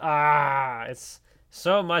Koala. It's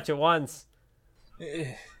so much at once.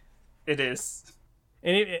 It is.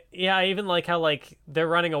 And I even like how like they're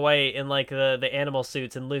running away in like the animal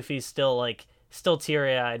suits, and Luffy's still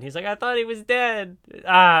teary-eyed, and he's like, I thought he was dead.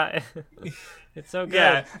 It's so good.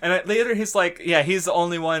 Yeah, and later he's like, yeah, he's the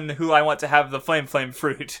only one who I want to have the flame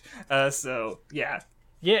fruit. So yeah.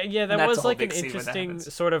 Yeah, that was like an interesting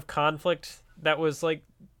sort of conflict that was like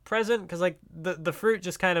present, because like the fruit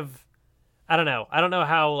just kind of, I don't know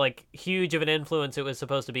how like huge of an influence it was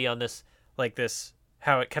supposed to be on this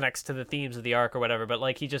how it connects to the themes of the arc or whatever, but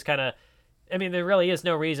like he just kind of, I mean, there really is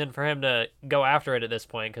no reason for him to go after it at this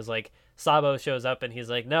point, because like Sabo shows up and he's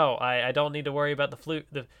like, no, I don't need to worry about the flute,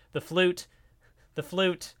 the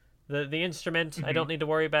instrument. Mm-hmm. I don't need to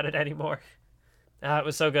worry about it anymore. It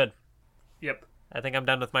was so good. Yep. I think I'm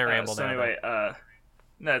done with my ramble now. Anyway,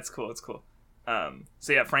 no, it's cool. So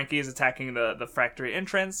yeah, Frankie is attacking the factory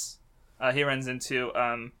entrance. He runs into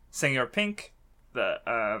Senor Pink,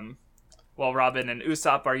 while Robin and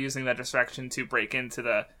Usopp are using that distraction to break into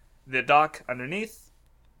the dock underneath.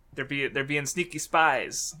 They're being sneaky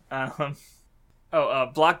spies.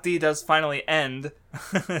 Block D does finally end.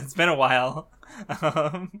 It's been a while.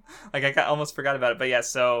 I almost forgot about it, but yeah.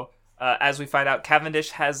 So as we find out,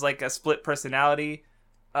 Cavendish has like a split personality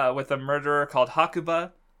with a murderer called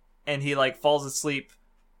Hakuba, and he like falls asleep,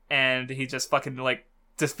 and he just fucking like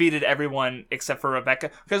defeated everyone except for Rebecca,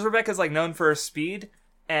 because Rebecca's like known for her speed.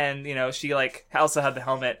 And, you know, she, like, also had the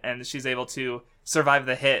helmet, and she's able to survive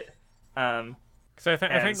the hit. So I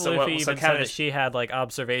think Luffy even said that she had, like,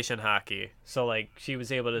 observation hockey. So, like, she was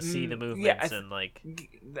able to see the movements and, like...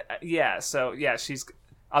 Yeah, so, yeah, she's...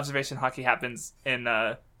 Observation hockey happens in,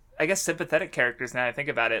 I guess, sympathetic characters now I think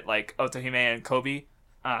about it, like Otohime and Kobe.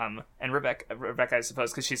 And Rebecca, I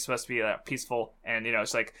suppose, because she's supposed to be peaceful. And, you know,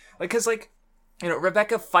 it's like... Because, like... You know,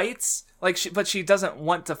 Rebecca fights, but she doesn't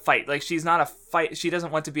want to fight. Like, she's not a fight. She doesn't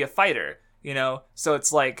want to be a fighter. you know? So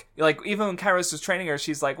it's like even when Kairos was training her,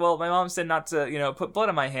 she's like, well, my mom said not to, you know, put blood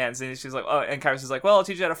on my hands. And she's like, oh, and Kairos is like, well, I'll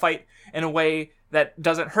teach you how to fight in a way that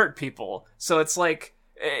doesn't hurt people. So it's like,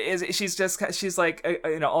 she's like,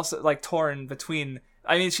 you know, also like torn between,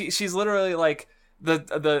 I mean, she's literally like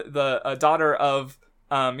the daughter of,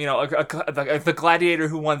 you know, the gladiator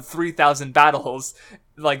who won 3,000 battles,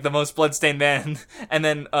 like the most bloodstained man, and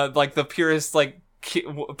then like the purest like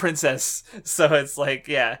princess. So it's like,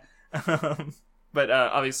 yeah. But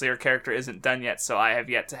obviously her character isn't done yet, so I have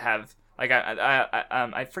yet to have like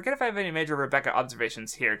I forget if I have any major Rebecca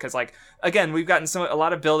observations here, because like again we've gotten a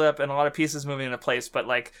lot of build up and a lot of pieces moving into place, but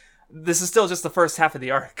like this is still just the first half of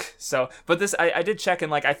the arc. So, but this I did check,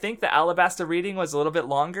 and like I think the Alabasta reading was a little bit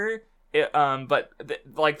longer.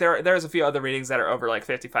 Like there's a few other readings that are over like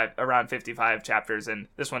around 55 chapters, and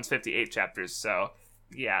this one's 58 chapters. So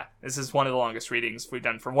yeah, this is one of the longest readings we've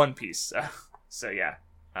done for One Piece. So yeah,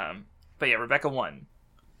 but yeah, Rebecca won.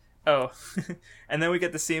 Oh, and then we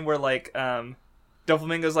get the scene where like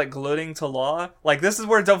Doflamingo's like gloating to Law. Like this is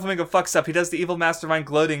where Doflamingo fucks up. He does the evil mastermind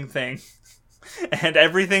gloating thing, and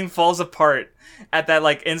everything falls apart at that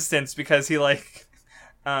like instance because he like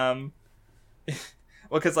well,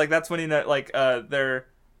 because like that's when he like they're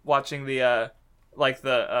watching the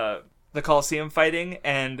Colloseum fighting,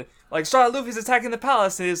 and like Straw Hat Luffy's attacking the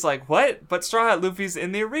palace, and he's like, what? But Straw Hat Luffy's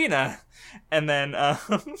in the arena. And then and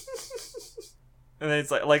then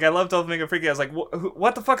it's like I love Doflamingo freaking out. I was like,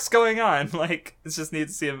 what the fuck's going on? Like it just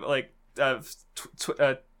needs to see him like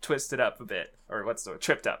twisted up a bit, or what's the word?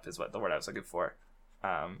 Tripped up is what the word I was looking for.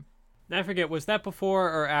 I forget, was that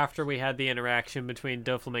before or after we had the interaction between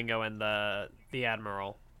Doflamingo and the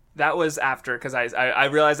Admiral? That was after, because I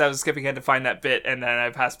realized I was skipping ahead to find that bit, and then I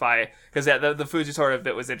passed by, because yeah, the Fujitora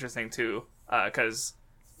bit was interesting too, because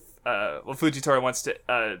Fujitora wants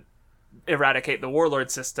to eradicate the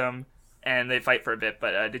warlord system, and they fight for a bit.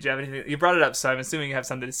 But did you have anything? You brought it up, so I'm assuming you have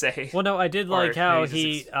something to say. Well, no, I did like how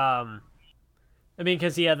he I mean,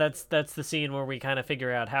 because yeah, that's the scene where we kind of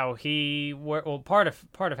figure out how he part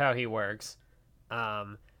of how he works,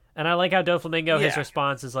 and I like how Doflamingo, his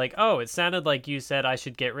response is like, "Oh, it sounded like you said I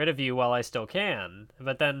should get rid of you while I still can,"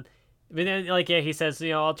 but then like he says,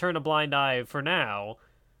 you know, I'll turn a blind eye for now.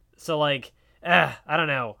 So like, I don't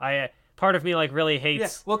know, part of me like really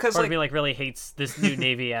hates, part of me like really hates this new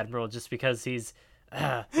Navy admiral just because he's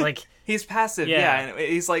like he's passive, and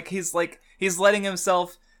he's letting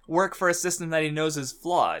himself work for a system that he knows is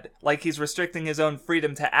flawed. Like he's restricting his own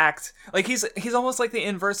freedom to act. Like he's almost like the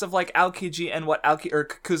inverse of like Aokiji and what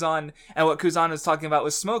Kuzan and what Kuzan is talking about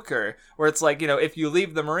with Smoker, where it's like, you know, if you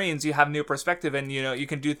leave the Marines, you have new perspective and, you know, you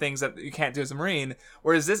can do things that you can't do as a Marine.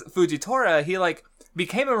 Whereas this Fujitora, he like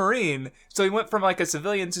became a Marine, so he went from like a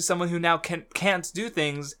civilian to someone who now can't do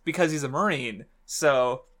things because he's a Marine.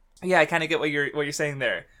 So yeah, I kind of get what you're saying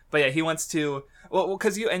there. But yeah, he wants to. Well,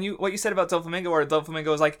 because what you said about Doflamingo, where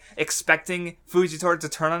Doflamingo is like expecting Fujitora to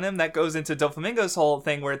turn on him, that goes into Doflamingo's whole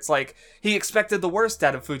thing, where it's like he expected the worst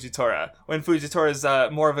out of Fujitora, when Fujitora is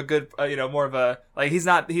more of a good, you know, more of a like he's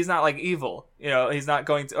not like evil, you know, he's not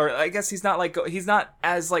going to, or I guess he's not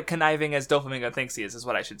as like conniving as Doflamingo thinks he is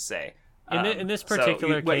what I should say. In this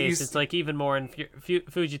particular case, it's like even more.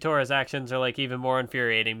 Fujitora's actions are like even more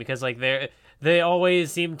infuriating because like they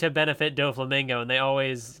always seem to benefit Doflamingo, and they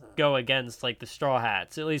always go against like the Straw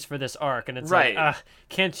Hats, at least for this arc. And it's like,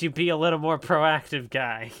 can't you be a little more proactive,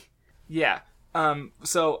 guy? Yeah.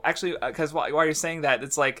 So actually, because while you're saying that,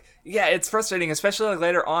 it's like, yeah, it's frustrating, especially like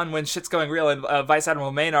later on when shit's going real, and Vice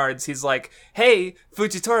Admiral Maynard's, he's like, hey,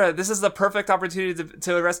 Fujitora, this is the perfect opportunity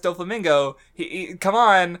to arrest Doflamingo. Come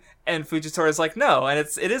on. And Fujitora's like, no. And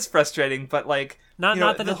it is frustrating, but like, not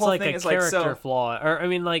that it's like a character flaw, or I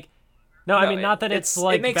mean like, no, I mean, not that it's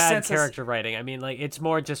like bad character writing. I mean, like, it's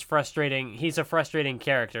more just frustrating. He's a frustrating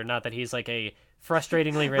character, not that he's like a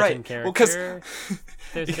frustratingly written character. Well,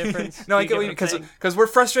 there's a difference. No, I get what you mean, because we're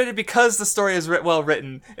frustrated because the story is well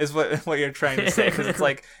written, is what you're trying to say. Because it's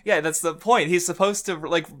like, yeah, that's the point. He's supposed to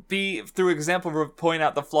like be, through example, point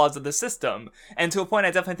out the flaws of the system, and to a point,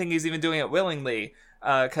 I definitely think he's even doing it willingly.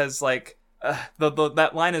 Because like.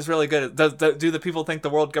 That line is really good. Do the people think the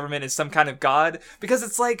world government is some kind of god? Because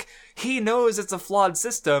it's like, he knows it's a flawed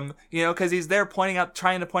system, you know, because he's there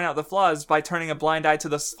trying to point out the flaws by turning a blind eye to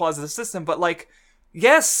the flaws of the system. But like,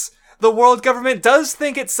 yes, the world government does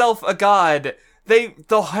think itself a god. The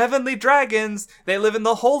heavenly dragons, they live in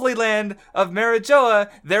the holy land of Marijoa.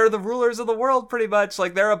 They're the rulers of the world, pretty much.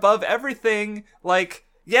 Like, they're above everything. Like,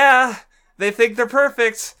 yeah, they think they're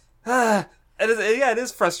perfect. It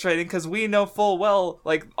is frustrating because we know full well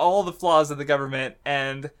like all the flaws of the government,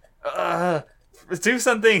 and Do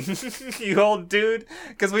something, you old dude,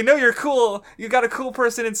 because we know you're cool. You got a cool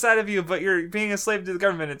person inside of you, but you're being a slave to the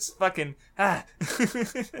government. It's fucking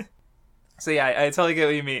So yeah, I totally get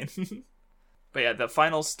what you mean. But yeah, the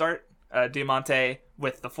final start, Diamante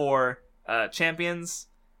with the 4 champions,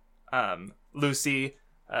 Lucy,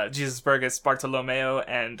 Jesus Burgess, Bartolomeo,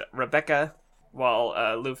 and Rebecca, while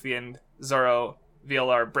Luffy and Zoro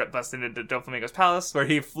VLR Brit busting into Doflamingo's palace, where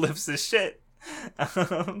he flips his shit.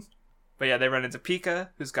 But yeah, they run into Pika,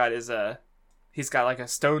 who's got he's got like a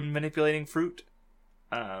stone manipulating fruit.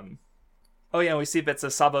 Oh yeah, we see bits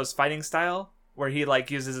of Sabo's fighting style, where he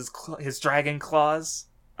like uses his dragon claws.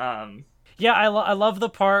 Yeah, I love the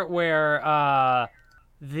part where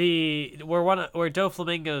where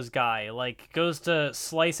Doflamingo's guy like goes to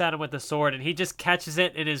slice at him with the sword, and he just catches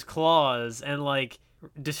it in his claws and like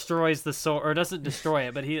destroys the sword, or doesn't destroy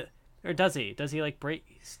it, but does he like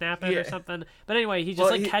snap it or something? But anyway, he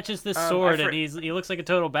just catches this sword, and he looks like a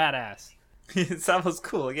total badass. Sabo's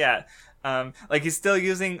cool, yeah. Like he's still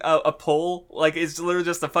using a pole, like it's literally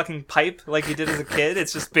just a fucking pipe, like he did as a kid.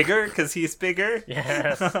 It's just bigger because he's bigger.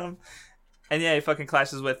 Yes. And yeah, he fucking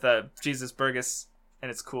clashes with Jesus Burgess, and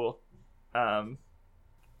it's cool.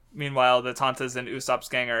 Meanwhile, the Tontas and Usopp's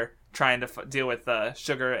gang are trying to deal with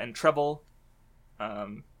Sugar and Treble.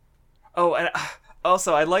 And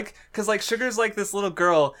also I like, because like Sugar's like this little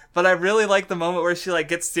girl, but I really like the moment where she like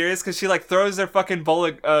gets serious, because she like throws her fucking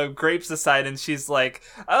bowl of grapes aside, and she's like,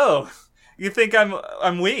 "Oh, you think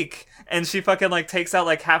I'm weak?" And she fucking like takes out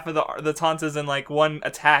like half of the Tontas in like one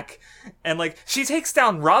attack, and like she takes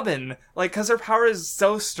down Robin, like because her power is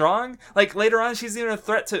so strong. Like later on, she's even a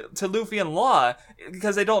threat to Luffy and Law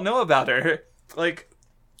because they don't know about her. Like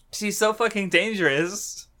she's so fucking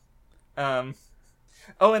dangerous.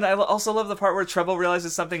 Oh, and I also love the part where Treble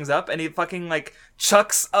realizes something's up, and he fucking like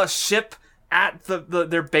chucks a ship at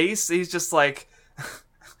their base. He's just like.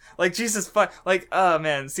 Like, Jesus fuck, like, oh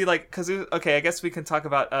man, see, like, okay, I guess we can talk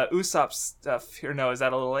about Usopp's stuff here. No, is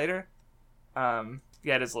that a little later? Yeah,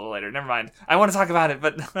 it is a little later, never mind. I want to talk about it,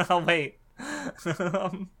 but I'll wait.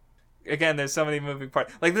 Again, there's so many moving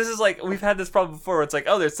parts. Like, this is like, we've had this problem before where it's like,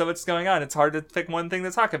 oh, there's so much going on, it's hard to pick one thing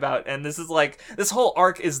to talk about, and this is like, this whole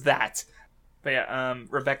arc is that. But yeah,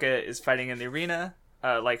 Rebecca is fighting in the arena,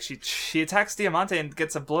 like, she attacks Diamante and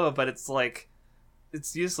gets a blow, but it's like,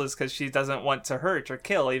 it's useless because she doesn't want to hurt or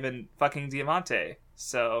kill even fucking Diamante.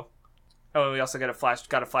 So, oh, and we also got a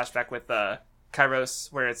flashback with Kairos,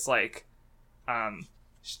 where it's like,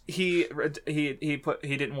 he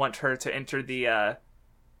didn't want her to enter the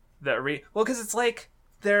arena. Well, because it's like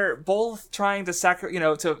they're both trying to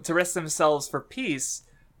to risk themselves for peace,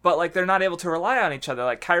 but like they're not able to rely on each other.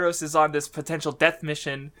 Like Kairos is on this potential death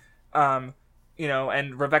mission,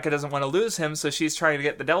 and Rebecca doesn't want to lose him, so she's trying to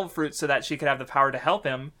get the devil fruit so that she could have the power to help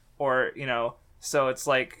him, or, so it's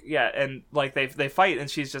like, yeah, and, like, they fight, and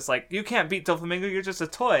she's just like, you can't beat Doflamingo, you're just a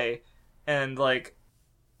toy, and, like,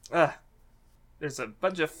 there's a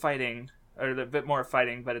bunch of fighting, or a bit more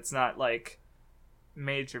fighting, but it's not, like,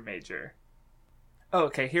 major. Oh,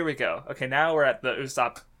 okay, here we go. Okay, now we're at the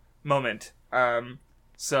Usopp moment.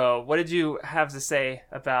 So, what did you have to say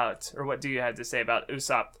about, or what do you have to say about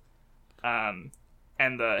Usopp? And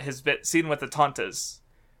his scene with the Tontas,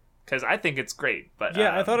 because I think it's great. But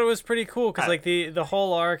yeah, I thought it was pretty cool because like the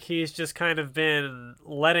whole arc, he's just kind of been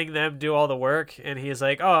letting them do all the work, and he's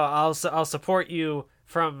like, "Oh, I'll support you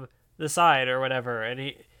from the side or whatever."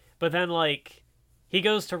 But then like he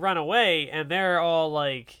goes to run away, and they're all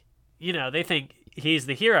like, they think he's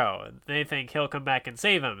the hero, and they think he'll come back and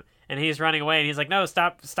save him, and he's running away, and he's like, "No,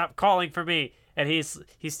 stop calling for me," and he's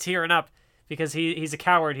tearing up. Because he's a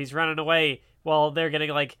coward, he's running away while they're getting,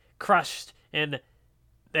 like, crushed, and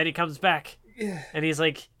then he comes back, and he's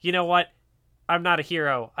like, you know what? I'm not a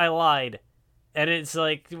hero. I lied. And it's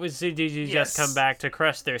like, did you just come back to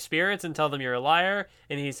crush their spirits and tell them you're a liar?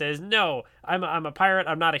 And he says, no, I'm a pirate,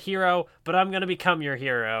 I'm not a hero, but I'm gonna become your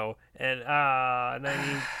hero. And then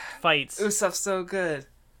he fights. Usopp's so good.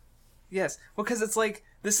 Yes. Well, because it's like,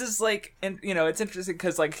 this is like, and it's interesting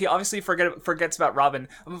because like he obviously forgets about Robin,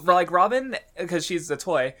 like Robin because she's a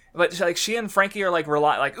toy, but like she and Frankie are like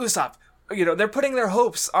like Usopp, they're putting their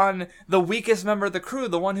hopes on the weakest member of the crew,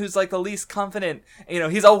 the one who's like the least confident.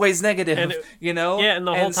 He's always negative. And, yeah, and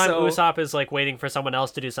the whole time Usopp is like waiting for someone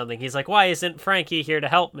else to do something. He's like, why isn't Frankie here to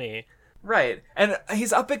help me? Right, and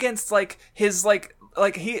he's up against like his like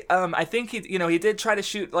he I think he did try to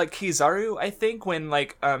shoot like Kizaru, I think, when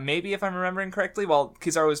like maybe if I'm remembering correctly, while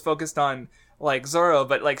Kizaru was focused on like Zoro,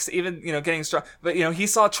 but like even getting strong, but he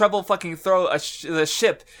saw Treble fucking throw the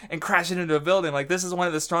ship and crash it into a building. Like this is one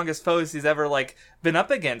of the strongest foes he's ever like been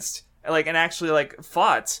up against, like, and actually like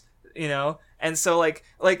fought, And so like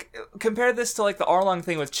compare this to like the Arlong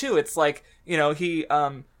thing with Chu. It's like, he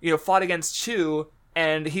fought against Chu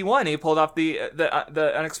and he won. He pulled off the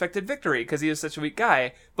unexpected victory because he was such a weak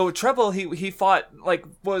guy. But with Treble, he fought like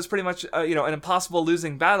what was pretty much an impossible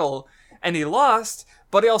losing battle, and he lost.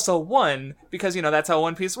 But he also won because, that's how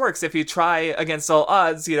One Piece works. If you try against all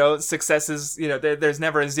odds, success is, there's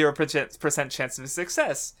never a 0% chance of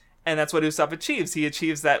success. And that's what Usopp achieves. He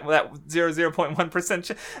achieves that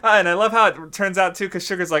 0.1%. And I love how it turns out, too, because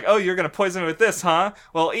Sugar's like, oh, you're going to poison me with this, huh?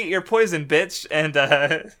 Well, eat your poison, bitch. And,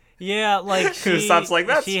 yeah, like, Usopp's like,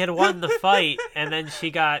 she had won the fight, and then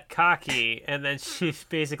she got cocky, and then she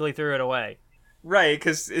basically threw it away. Right,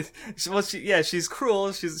 because she's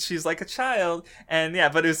cruel. She's like a child, and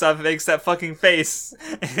but Usopp makes that fucking face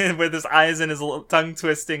with his eyes and his tongue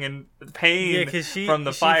twisting and pain from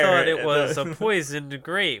the fire. She thought it was a poisoned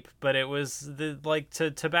grape, but it was the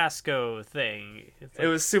Tabasco thing. It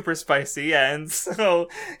was super spicy, and so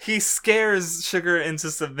he scares Sugar into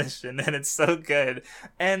submission, and it's so good.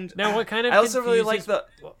 And now, what kind of I also really like the.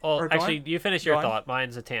 Well, actually, you finish your thought.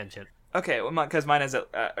 Mine's a tangent. Okay, because mine is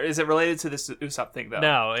it related to this Usopp thing though?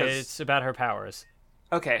 No, it's about her powers.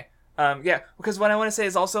 Okay, because what I want to say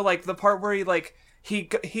is also like the part where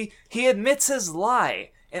he admits his lie,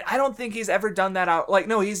 and I don't think he's ever done that out. Like,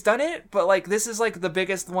 no, he's done it, but like this is like the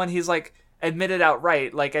biggest one he's like admitted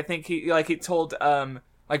outright. Like I think he told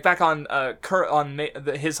like back on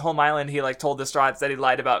his home island, he like told the Strats that he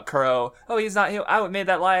lied about Kuro. Oh, he's not. I made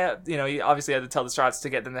that lie. He obviously had to tell the Strats to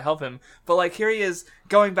get them to help him. But like here he is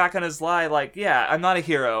going back on his lie. Like, yeah, I'm not a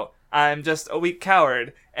hero. I'm just a weak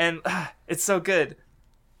coward. And it's so good.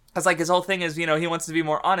 It's like his whole thing is, he wants to be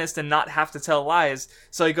more honest and not have to tell lies.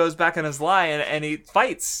 So he goes back on his lie and he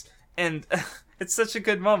fights. And it's such a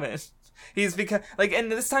good moment. He's and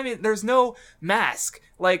this time there's no mask.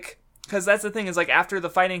 Like. Because that's the thing, is like after the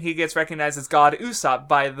fighting, he gets recognized as God Usopp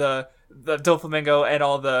by the Doflamingo and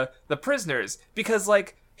all the prisoners. Because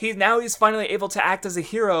like he's finally able to act as a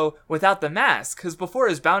hero without the mask. Because before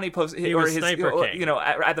his bounty post, he was Sniper King.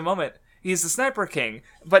 At the moment he's the Sniper King.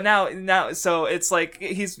 But now, so it's like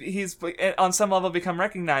he's on some level become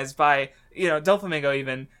recognized by Doflamingo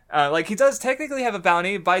even. Like he does technically have a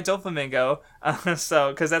bounty by Doflamingo. So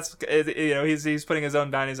because that's he's putting his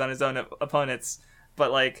own bounties on his own opponents.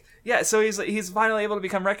 But like, so he's finally able to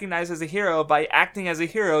become recognized as a hero by acting as a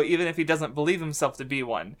hero, even if he doesn't believe himself to be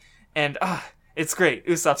one. And it's great.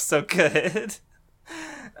 Usopp's so good.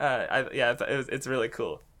 It's really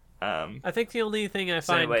cool. I think the only thing I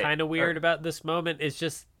find kind of weird about this moment is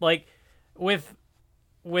just like with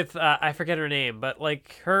I forget her name, but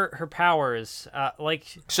like her powers, like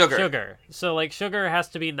Sugar. So like Sugar has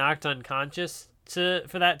to be knocked unconscious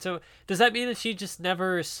for that. So does that mean that she just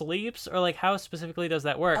never sleeps, or like how specificipally does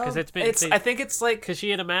that work? Because I think it's like because she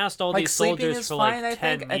had amassed all these soldiers for like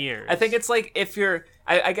 10 years. I think it's like if you're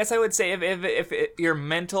I guess I would say if your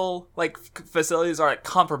mental like facilities are like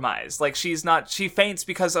compromised, like she faints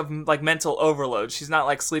because of like mental overload. She's not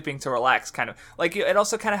like sleeping to relax, kind of like it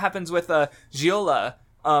also kind of happens with Giola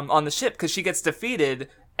on the ship, because she gets defeated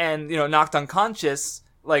and knocked unconscious.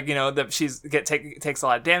 Like, that takes a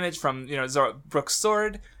lot of damage from, Brook's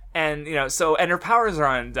sword, and, and her powers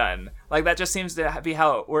are undone. Like, that just seems to be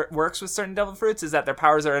how it works with certain devil fruits, is that their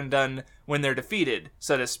powers are undone when they're defeated,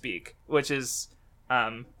 so to speak, which is,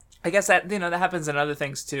 I guess that, that happens in other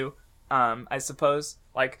things too, I suppose.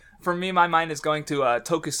 Like, for me, my mind is going to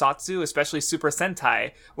tokusatsu, especially Super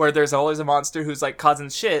Sentai, where there's always a monster who's, like, causing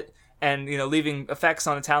shit, and, leaving effects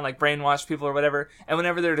on a town, like brainwash people or whatever, and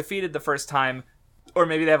whenever they're defeated the first time, or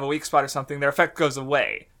maybe they have a weak spot or something, their effect goes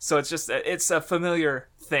away. So it's a familiar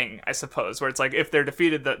thing, I suppose, where it's like if they're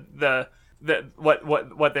defeated, the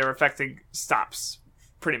what they're affecting stops,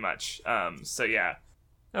 pretty much. So yeah.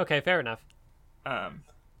 Okay, fair enough.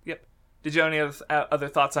 Yep. Did you have any other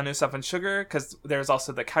thoughts on Usopp and Sugar? Because there's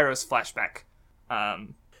also the Kairos flashback.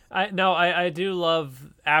 I do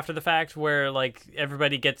love after the fact where like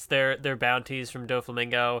everybody gets their bounties from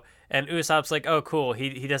Doflamingo, and Usopp's like, oh cool,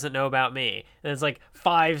 he doesn't know about me, and it's like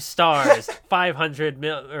 5 stars, 500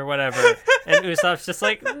 mil or whatever, and Usopp's just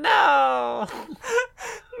like, no.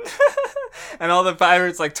 And all the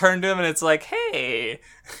pirates like turn to him, and it's like, hey,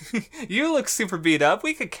 you look super beat up.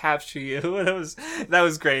 We could capture you. That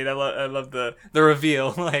was great. I love the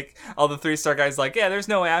reveal. Like all the 3-star guys, like, yeah, there's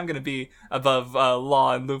no way I'm gonna be above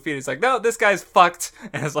Law and Luffy. And he's like, no, this guy's fucked.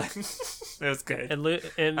 And it's like, it was good.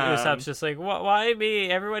 And Usopp's just like, why me?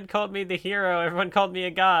 Everyone called me the hero. Everyone called me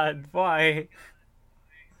a god. Why?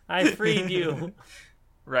 I freed you.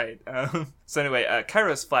 Right. So anyway,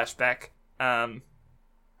 Kairos flashback.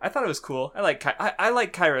 I thought it was cool. I like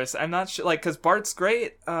Kairos. I'm not sure, like, because Bart's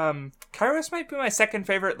great. Kairos might be my second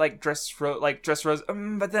favorite, like,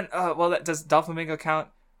 Dressrosa. But then, does Doflamingo count?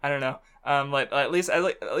 I don't know. At least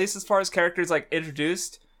as far as characters, like,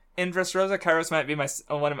 introduced in Dressrosa, Kairos might be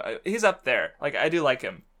he's up there. Like, I do like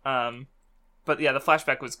him. But yeah, the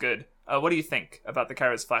flashback was good. What do you think about the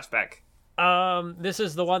Kairos flashback? This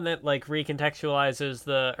is the one that, like, recontextualizes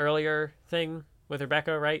the earlier thing with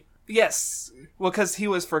Rebecca, right? Yes. Well, because he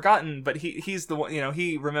was forgotten, but he's the one,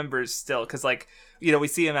 he remembers still. Because, like, we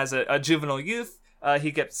see him as a juvenile youth.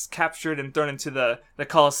 He gets captured and thrown into the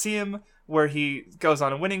Colloseum, where he goes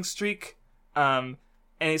on a winning streak. And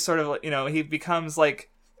he sort of, he becomes,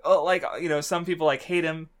 like, some people, like, hate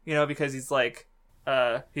him, because he's, like,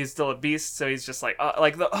 he's still a beast, so he's just like,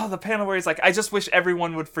 the panel where he's like, I just wish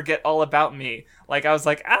everyone would forget all about me. Like, I was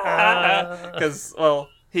like, because,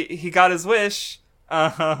 he got his wish.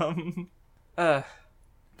 But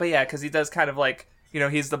yeah, because he does kind of, like,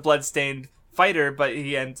 he's the bloodstained fighter, but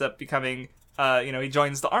he ends up becoming, he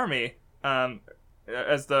joins the army, as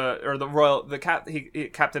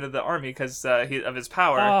captain of the army because of his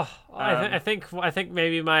power. I think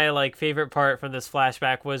maybe my, like, favorite part from this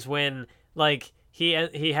flashback was when, like, he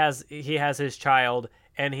has his child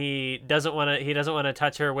and he doesn't want to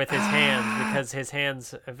touch her with his hands because his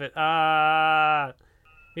hands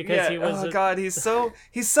because he was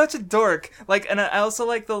he's such a dork. Like, and I also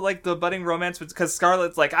like the budding romance because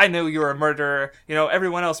Scarlett's like, I knew you were a murderer,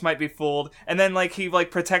 everyone else might be fooled, and then, like, he,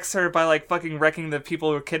 like, protects her by, like, fucking wrecking the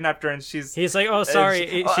people who kidnapped her, and he's like, oh, sorry,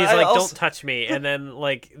 she's like, don't touch me, and then,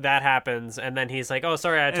 like, that happens, and then he's like, oh,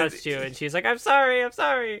 sorry, I touched you, and she's like, I'm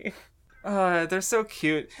sorry. They're so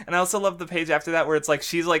cute. And I also love the page after that where it's like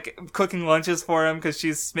she's, like, cooking lunches for him because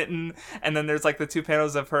she's smitten, and then there's, like, the two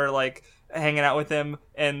panels of her, like, hanging out with him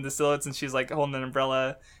and the silhouettes, and she's, like, holding an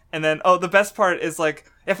umbrella. And then, the best part is, like,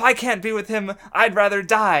 if I can't be with him, I'd rather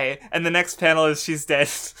die. And the next panel is she's dead.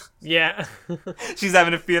 Yeah. She's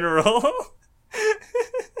having a funeral.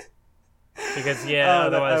 Because,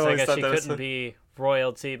 otherwise, I guess she couldn't be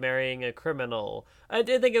royalty marrying a criminal. I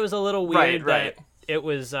did think it was a little weird that it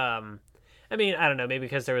was, I mean, I don't know, maybe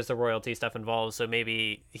because there was the royalty stuff involved, so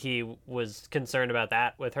maybe he was concerned about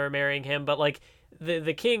that with her marrying him, but, like,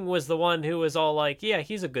 the king was the one who was all like, yeah,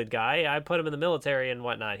 he's a good guy, I put him in the military and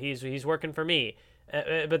whatnot, he's working for me,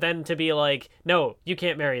 but then to be like, no, you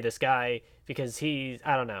can't marry this guy, because I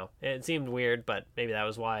don't know, it seemed weird, but maybe that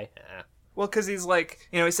was why. Well, because he's like,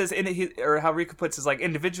 he says, or how Riku puts it, is like,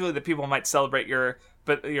 individually the people might celebrate your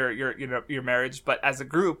marriage, but as a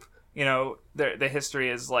group, the history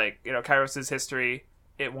is like, Kairos' history,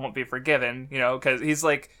 it won't be forgiven, because he's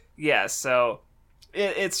like, yeah, so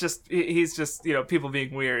he's just, people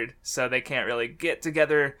being weird, so they can't really get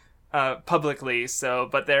together publicly,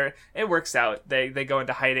 but it works out. They go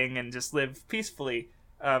into hiding and just live peacefully.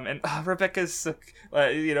 And Rebecca's so,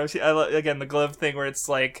 again, the glove thing where it's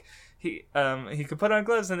like, he could put on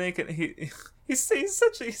gloves and he's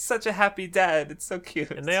such a happy dad. It's so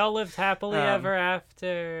cute. And they all lived happily ever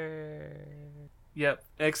after. Yep,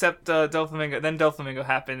 except Doflamingo. Then Doflamingo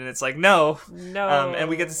happened, and it's like, no. And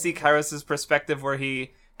we get to see Kairos' perspective where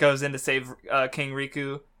he goes in to save King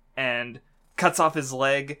Riku and cuts off his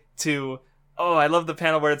leg to. Oh, I love the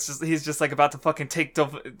panel where he's just like about to fucking kick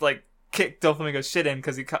Doflamingo's shit in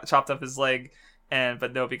because he chopped off his leg.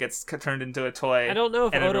 But Nobi gets turned into a toy. I don't know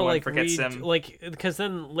if Oda, like, forgets him. Like, because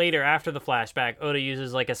then later after the flashback, Oda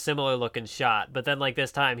uses, like, a similar looking shot, but then, like,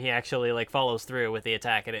 this time he actually, like, follows through with the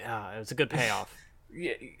attack, and it was a good payoff.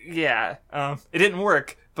 Yeah. It didn't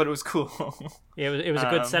work, but it was cool. It was a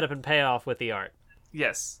good setup and payoff with the art.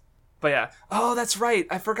 Yes. But yeah. Oh, that's right.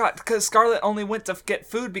 I forgot. Because Scarlet only went to get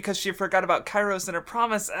food because she forgot about Kairos and her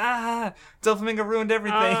promise. Doflamingo ruined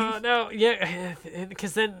everything. No, yeah.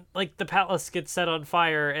 Because then, like, the palace gets set on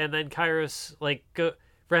fire, and then Kairos, like,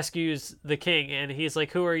 rescues the king, and he's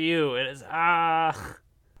like, who are you? And it's,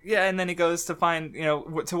 Yeah, and then he goes to find,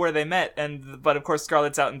 to where they met, but of course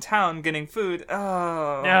Scarlet's out in town getting food.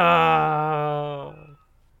 Oh. No.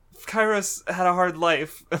 Kairos had a hard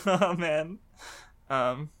life. Oh, man.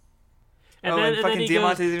 And then fucking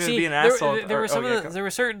Diamante's even being an asshole. There were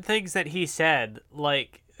certain things that he said,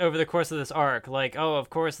 like, over the course of this arc, like, oh, of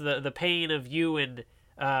course, the pain of you and,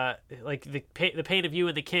 like, the pain of you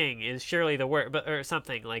and the king is surely the worst, or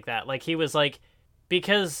something like that. Like, he was like,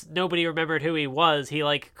 because nobody remembered who he was, he,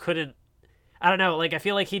 like, couldn't, I don't know, like, I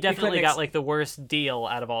feel like he definitely got, like, the worst deal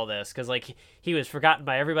out of all this, because, like, he was forgotten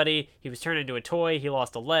by everybody, he was turned into a toy, he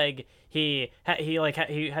lost a leg, he had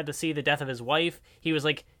to see the death of his wife, he was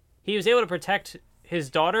able to protect his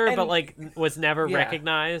daughter, but, like, was never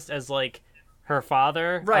recognized as, like, her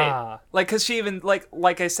father. Right. Like, because she even,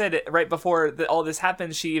 like I said, right before all this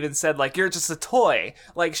happened, she even said, like, you're just a toy.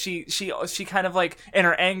 Like, she kind of, like, in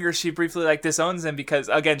her anger, she briefly, like, disowns him because,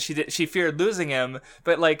 again, she feared losing him.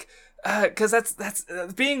 But, like, because that's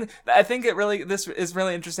being, I think this is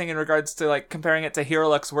really interesting in regards to, like, comparing it to Hero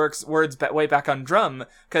Luck's words way back on Drum,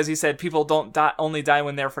 because he said people don't only die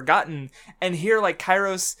when they're forgotten. And here, like,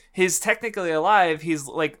 Kairos, he's technically alive, he's,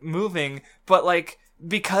 like, moving, but, like,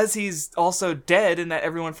 because he's also dead and that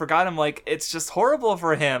everyone forgot him, like, it's just horrible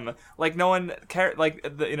for him. Like, no one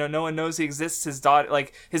no one knows he exists. His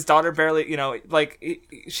daughter barely,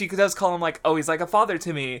 she does call him, like, oh, he's like a father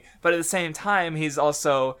to me, but at the same time, he's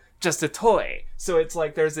also just a toy. So it's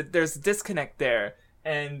like, there's a disconnect there.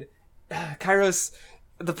 And Kairos,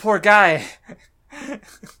 the poor guy.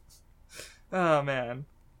 Oh, man.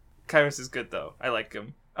 Kairos is good, though. I like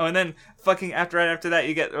him. Oh, and then right after that,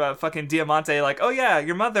 you get fucking Diamante, like, oh yeah,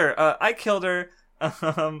 your mother, I killed her,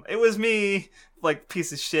 it was me, like,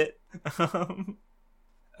 piece of shit.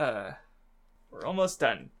 We're almost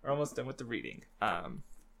done. We're almost done with the reading.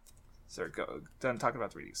 So we're done talking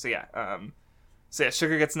about the reading. So yeah,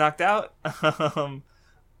 Sugar gets knocked out.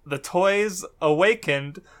 The toys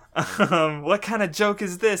awakened. What kind of joke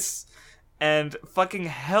is this? And fucking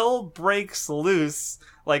hell breaks loose.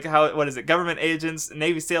 Like, what is it? Government agents,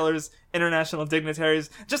 Navy sailors, international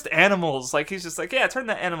dignitaries, just animals. Like, he's just like, yeah, turn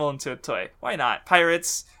that animal into a toy. Why not?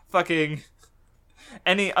 Pirates, fucking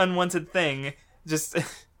any unwanted thing. Just,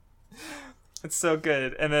 it's so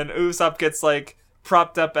good. And then Usopp gets, like,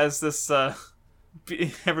 propped up as this,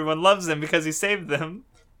 everyone loves him because he saved them.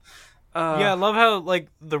 Yeah, I love how, like,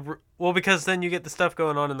 because then you get the stuff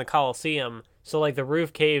going on in the Colloseum. So, like, the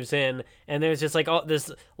roof caves in, and there's just, like, all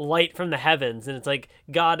this light from the heavens, and it's like,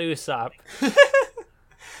 God Usopp.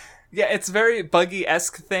 Yeah, it's very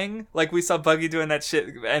Buggy-esque thing. Like, we saw Buggy doing that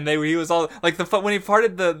shit, and he was all, like, when he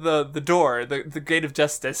parted the door, the gate of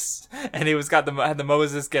justice, and he had the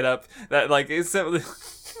Moses get up, that, like, it's so,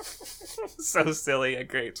 so silly. Yeah,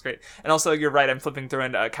 great, it's great. And also, you're right, I'm flipping through,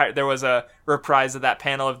 and there was a reprise of that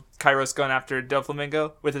panel of Kairos going after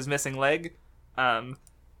Doflamingo with his missing leg.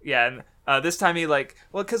 Yeah, and this time he, like,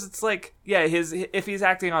 well, because it's like, yeah, if he's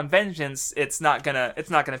acting on vengeance, it's not gonna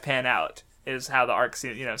pan out, is how the arc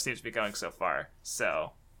seems to be going so far.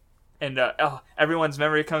 So, and everyone's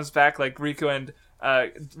memory comes back. Like, Riku and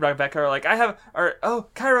Rebecca are like, oh,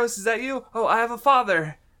 Kairos, is that you? Oh, I have a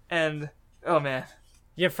father. And oh man.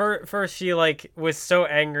 Yeah, first she, like, was so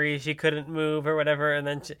angry she couldn't move or whatever,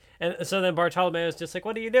 and so then Bartolomeo's just like,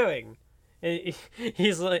 what are you doing? And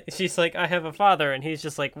she's like, I have a father, and he's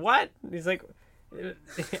just like, what? He's like,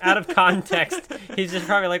 out of context, he's just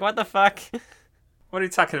probably like, what the fuck? What are you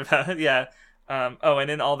talking about? Yeah. And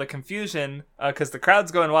in all the confusion, because the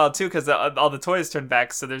crowd's going wild too, because all the toys turn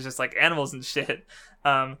back, so there's just, like, animals and shit.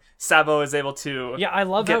 Sabo is able to. Yeah, I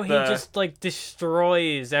love how he just, like,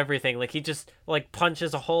 destroys everything. Like, he just, like,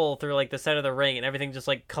 punches a hole through, like, the center of the ring, and everything just,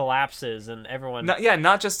 like, collapses, and everyone.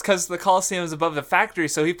 Not just because the Colosseum is above the factory,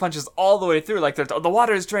 so he punches all the way through. Like, the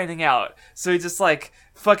water is draining out, so he just, like,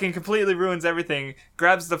 fucking completely ruins everything.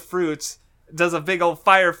 Grabs the fruit. Does a big old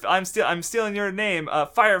fire. I'm stealing your name.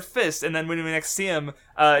 Fire fist. And then when we next see him,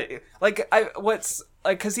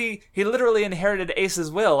 because he literally inherited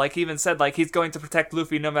Ace's will. Like, he even said, like, he's going to protect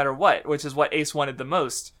Luffy no matter what, which is what Ace wanted the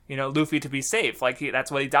most. Luffy to be safe. Like,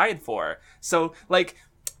 that's what he died for. So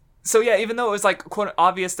yeah, even though it was, like, quote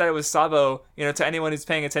obvious that it was Sabo, to anyone who's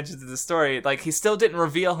paying attention to the story, like, he still didn't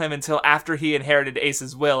reveal him until after he inherited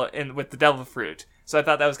Ace's will with the Devil Fruit. So I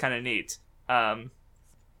thought that was kind of neat.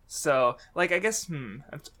 So, like, I guess,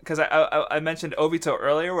 because I mentioned Obito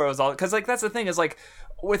earlier, where it was all, because, like, that's the thing, is, like,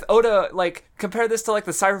 with Oda, like, compare this to, like,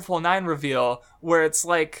 the Cyberpole 9 reveal, where it's,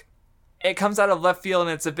 like, it comes out of left field,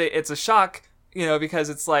 and it's a shock, because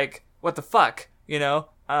it's, like, what the fuck,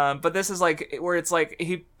 but this is, like, where it's, like,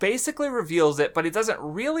 he basically reveals it, but he doesn't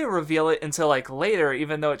really reveal it until, like, later,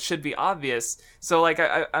 even though it should be obvious. So, like,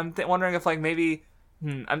 I'm wondering if, like, maybe...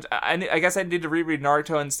 I guess I need to reread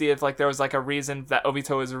Naruto and see if, like, there was, like, a reason that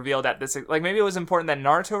Obito was revealed at this. Like, maybe it was important that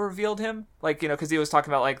Naruto revealed him, like, because he was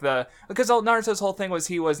talking about, like, because Naruto's whole thing was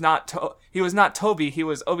he was not Tobi, he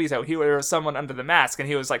was Obito. He was someone under the mask, and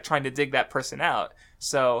he was, like, trying to dig that person out.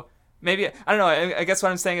 So maybe, I don't know. I guess what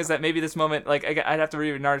I'm saying is that maybe this moment, like, I'd have to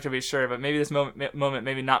reread Naruto to be sure, but maybe this moment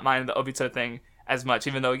maybe not mind the Obito thing as much,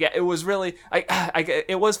 even though, yeah, it was really,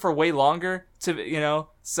 it was for way longer to,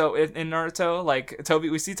 so in Naruto, like,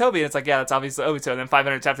 we see Tobi, and it's like, yeah, that's obviously Obito, and then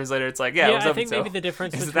 500 chapters later, it's like, yeah, it was Obito. I think maybe the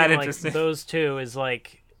difference between, like, those two is,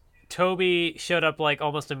 like, Tobi showed up, like,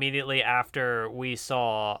 almost immediately after we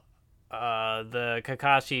saw the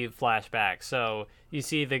Kakashi flashback. So you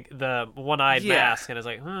see the one-eyed mask, and it's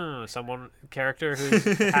like, someone character who's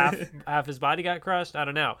half his body got crushed. I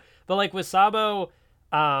don't know, but like with Sabo,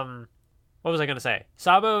 what was I gonna say?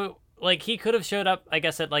 Sabo, like he could have showed up, I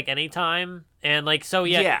guess, at like any time, and like so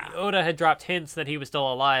Oda had dropped hints that he was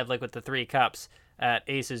still alive, like with the 3 cups at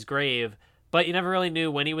Ace's grave, but you never really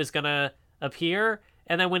knew when he was gonna appear.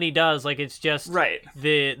 And then when he does, like, it's just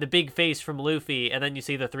the big face from Luffy, and then you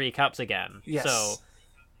see the 3 cups again. Yes. So,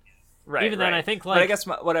 even then, I think, like... But I guess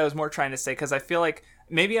what I was more trying to say, because I feel like,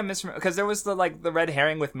 maybe I'm misremembering, because there was the red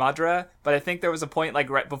herring with Madara, but I think there was a point, like,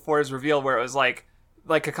 right before his reveal where it was, like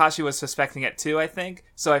Kakashi was suspecting it too, I think.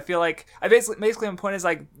 So I feel like, basically my point is,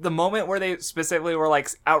 like, the moment where they specifically were, like,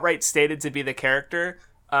 outright stated to be the character...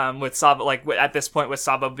 with Sabo, like at this point with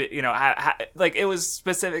Sabo, you know, like it was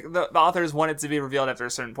specific. The authors wanted to be revealed after a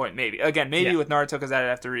certain point. Maybe with Naruto because I'd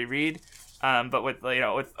have to reread. But with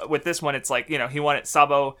with this one, it's like, you know,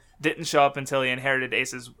 Sabo didn't show up until he inherited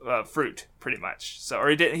Ace's fruit, pretty much. So, or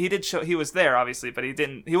he did show, he was there obviously, but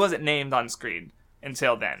he wasn't named on screen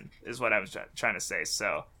until then. Is what I was trying to say.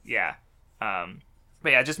 So yeah,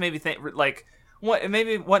 but yeah, it just made me think like it made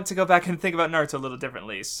me want to go back and think about Naruto a little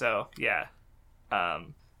differently. So yeah.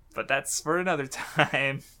 But that's for another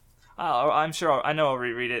time. I'm sure I know I'll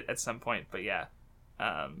reread it at some point, but yeah.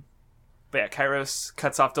 Kairos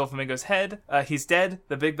cuts off Doflamingo's head. He's dead.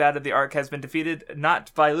 The big bad of the arc has been defeated,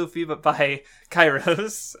 not by Luffy, but by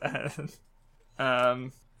Kairos.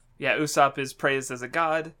 Usopp is praised as a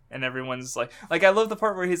god, and everyone's like I love the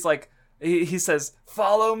part where he's like, he says,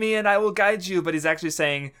 "Follow me and I will guide you," but he's actually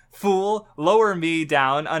saying, "Fool, lower me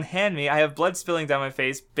down, unhand me. I have blood spilling down my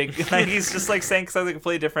face." Like, he's just like saying something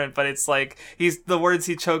completely different, but it's like the words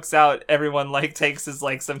he chokes out, everyone like takes as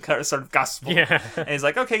like some kind of sort of gospel. Yeah. And he's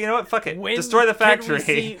like, "Okay, you know what? Fuck it. Destroy the factory."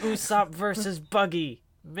 Can we see Usopp versus Buggy?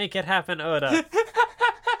 Make it happen, Oda.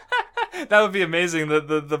 That would be amazing.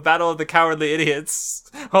 The battle of the cowardly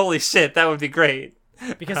idiots. Holy shit, that would be great.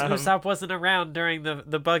 Because Usopp wasn't around during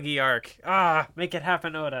the Buggy arc. Make it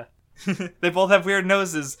happen, Oda. They both have weird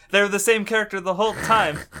noses. They're the same character the whole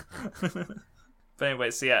time. But anyway,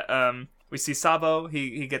 so yeah, we see Sabo.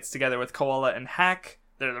 He gets together with Koala and Hack.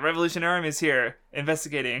 The Revolutionary Army is here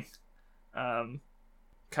investigating.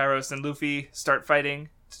 Kairos and Luffy start fighting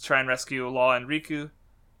to try and rescue Law and Riku.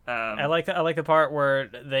 I like the part where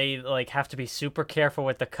they like have to be super careful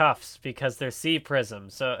with the cuffs because they're sea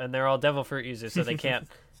prisms, and they're all devil fruit users, so they can't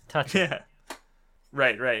touch it. Yeah,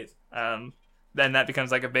 right. Then that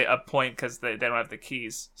becomes like a point because they don't have the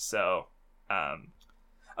keys. So,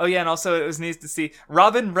 oh yeah, and also it was neat to see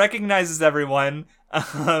Robin recognizes everyone.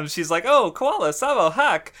 She's like, "Oh, Koala, Sabo,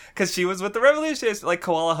 Hack," because she was with the Revolutionaries. Like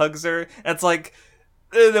Koala hugs her, and it's like.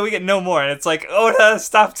 Then we get no more, and it's like, Oda,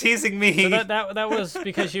 stop teasing me. So that was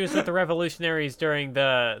because she was with the Revolutionaries during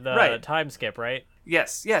the time skip, right?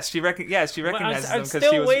 Yes, she recognizes them because she was coworkers. I'm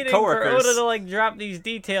still waiting for Oda to like drop these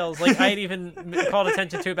details. Like I had even called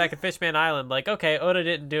attention to it back at Fishman Island. Like, okay, Oda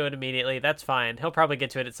didn't do it immediately. That's fine. He'll probably get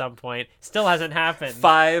to it at some point. Still hasn't happened.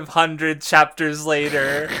 500 chapters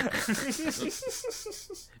later.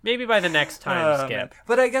 Maybe by the next time skip.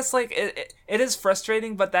 But I guess like it is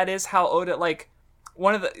frustrating. But that is how Oda like.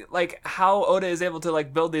 One of the like how Oda is able to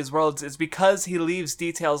like build these worlds is because he leaves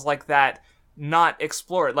details like that not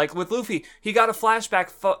explored. Like with Luffy, he got a flashback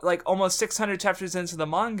like almost 600 chapters into the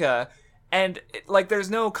manga, and like there's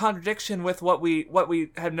no contradiction with what we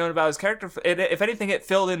had known about his character. If anything, it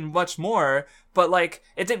filled in much more, but like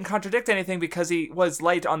it didn't contradict anything because he was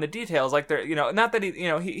light on the details. Like there, you know, not that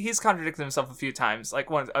he's contradicted himself a few times, like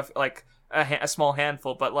a small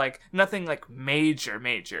handful, but like nothing like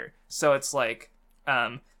major. So it's like.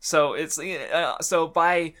 So it's so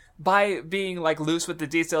by being like loose with the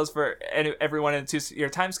details for everyone in a 2-year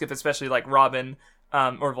time skip, especially like Robin,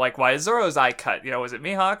 or like why is Zoro's eye cut? You know, was it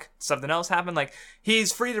Mihawk? Something else happened? Like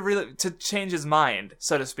he's free to change his mind,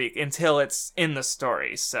 so to speak, until it's in the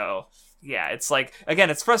story. So yeah, it's like again,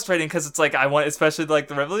 it's frustrating because it's like I want, especially like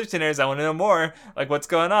the Revolutionaries, I want to know more. Like what's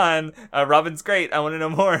going on? Robin's great. I want to know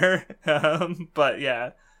more. But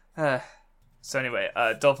yeah. So anyway,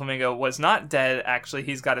 Doflamingo was not dead, actually.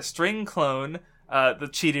 He's got a string clone, the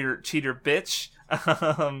cheater bitch.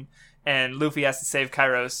 And Luffy has to save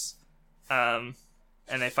Kairos. And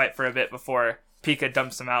they fight for a bit before Pika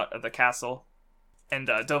dumps him out of the castle. And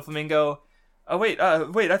Doflamingo... Oh, wait,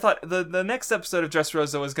 I thought the next episode of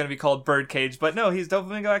Dressrosa was going to be called Birdcage, but no,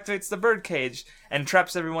 Doflamingo activates the Birdcage and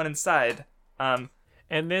traps everyone inside. And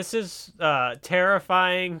this is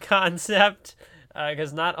terrifying concept...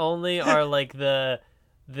 Because not only are like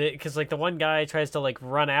because like the one guy tries to like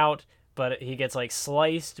run out, but he gets like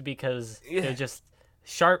sliced because they're just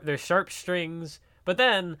there's sharp strings, but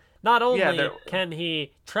then not only can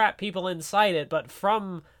he trap people inside it, but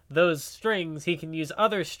from those strings he can use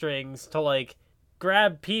other strings to like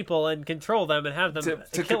grab people and control them and have them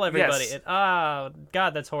to kill everybody. Yes. And,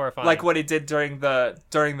 God, that's horrifying. Like what he did during the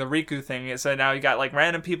Riku thing. So now you got like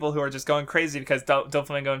random people who are just going crazy because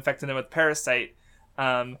Doflamingo infected them with parasite.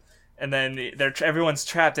 And then everyone's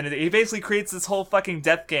trapped, and he basically creates this whole fucking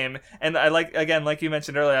death game. And I like, again, like you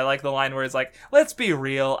mentioned earlier, I like the line where it's like, "Let's be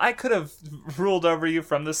real, I could have ruled over you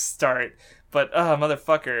from the start, but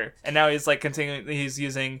motherfucker." And now he's like continuing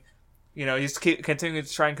to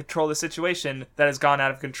try and control the situation that has gone out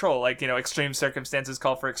of control. Like, extreme circumstances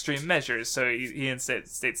call for extreme measures. So he instead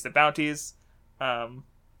states the bounties,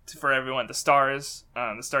 for everyone, the stars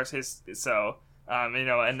and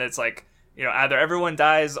it's like, either everyone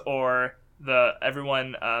dies or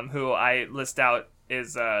everyone who I list out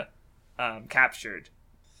is captured.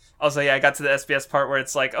 Also, I got to the SBS part where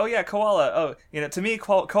it's like, oh yeah, Koala. Oh, to me,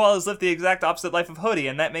 koalas live the exact opposite life of Hody,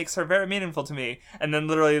 and that makes her very meaningful to me. And then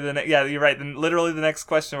literally you're right. Then literally the next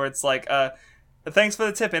question where it's like, thanks for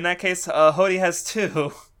the tip. In that case, Hody has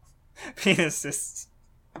 2 penises.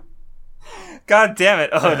 God damn it,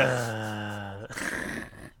 Oda.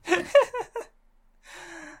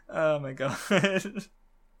 Oh my god.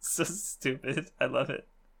 So stupid. I love it.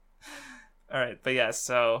 Alright, but yeah,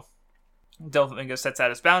 so Doflamingo sets out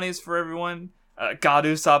his bounties for everyone. God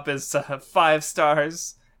Usopp is 5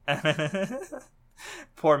 stars.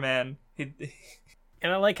 Poor man. And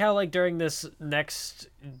I like how, like, during this next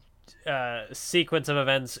sequence of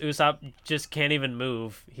events, Usopp just can't even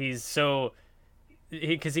move. He's so...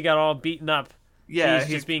 Because he got all beaten up. Yeah, he's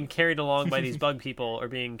just being carried along by these bug people, or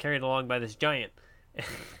being carried along by this giant.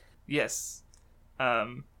 Yes.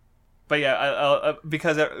 But yeah,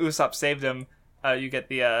 because Usopp saved him, you get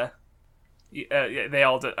the they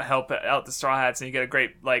all help out the Straw Hats, and you get a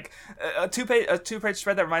great like a two-page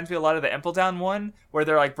spread that reminds me a lot of the Impel Down one, where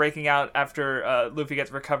they're like breaking out after Luffy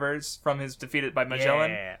recovers from his defeated by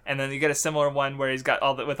Magellan, and then you get a similar one where he's got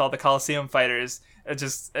all the Colloseum fighters,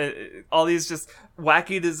 all these just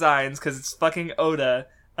wacky designs because it's fucking Oda.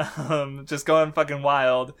 Just going fucking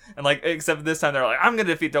wild, and like, except this time they're like, I'm gonna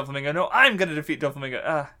defeat Doflamingo. No, I'm gonna defeat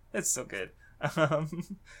Doflamingo. It's so good.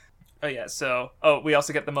 Oh yeah, so we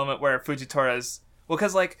also get the moment where Fujitori's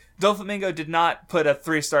because like Doflamingo did not put a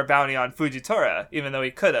 3-star bounty on Fujitora, even though he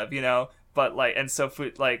could have, but like, and so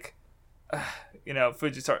Fujitora, like,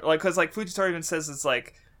 because like Fujitora even says it's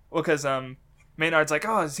like, well, because Maynard's like,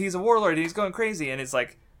 oh, he's a warlord and he's going crazy, and it's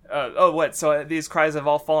like, oh, what? So these cries have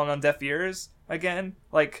all fallen on deaf ears again?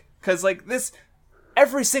 Like, because, like,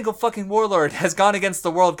 every single fucking warlord has gone against the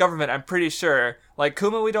world government, I'm pretty sure. Like,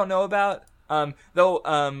 Kuma we don't know about,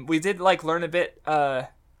 though, we did, like, learn a bit, he's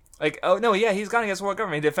gone against the world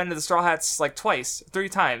government. He defended the Straw Hats, like, 3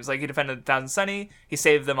 times. Like, he defended Thousand Sunny, he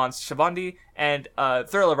saved them on Shabandi, and,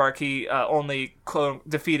 Thriller Bark, he, only,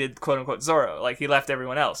 defeated, quote-unquote, Zoro. Like, he left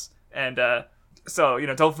everyone else. And, so,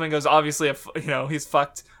 Doflamingo's obviously, he's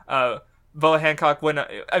fucked. Boa Hancock,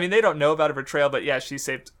 they don't know about her betrayal, but yeah, she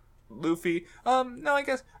saved Luffy. No, I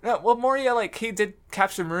guess, no, well, Moria, like, he did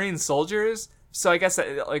capture Marine soldiers, so I guess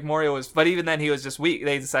that, like, Moria was, but even then he was just weak.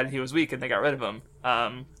 They decided he was weak and they got rid of him.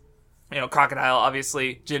 Crocodile,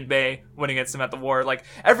 obviously, Jinbei winning against him at the war. Like,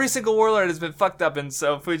 every single warlord has been fucked up, and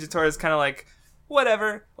so Fujitora is kind of like,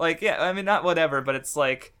 whatever. Like, yeah, not whatever, but it's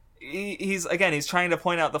like, he's trying to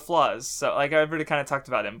point out the flaws. So, like, I've already kind of talked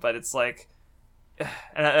about him, but it's like,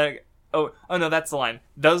 Oh no, that's the line.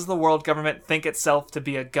 Does the world government think itself to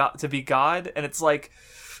be God? And it's like,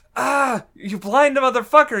 you blind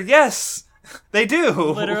motherfucker! Yes, they do.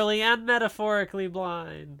 Literally and metaphorically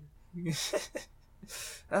blind.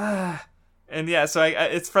 And yeah, so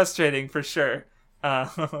it's frustrating for sure.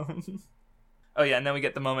 Oh yeah, and then we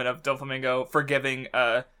get the moment of Doflamingo forgiving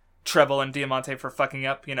Treble and Diamante for fucking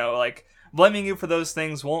up. Like, blaming you for those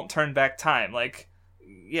things won't turn back time. Like,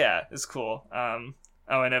 yeah, it's cool.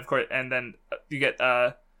 Oh, and of course, and then you get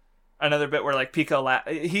another bit where like Pika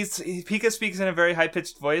Pika speaks in a very high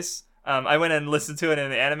pitched voice. I went and listened to it in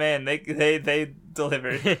the anime, and they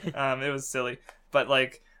delivered. It was silly, but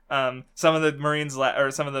like some of the Marines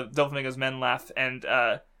or some of the Doflamingo's men laugh, and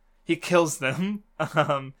he kills them.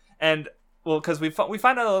 And well, because we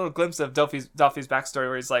find out a little glimpse of Doffy's backstory,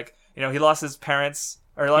 where he's like, he lost his parents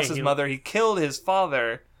or lost his mother. He killed his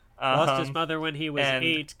father. Lost his mother when he was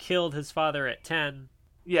 8. Killed his father at 10.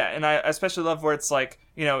 Yeah, and I especially love where it's like,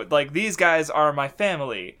 like, these guys are my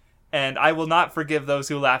family, and I will not forgive those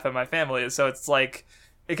who laugh at my family. So it's like,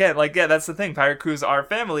 again, like, yeah, that's the thing. Pirate crews are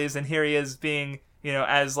families, and here he is being,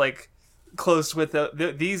 as, like, close with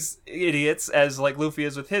these idiots as, like, Luffy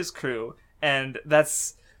is with his crew. and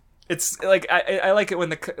it's like I like it when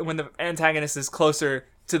the antagonist is closer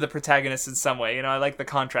to the protagonist in some way. I like the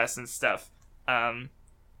contrast and stuff.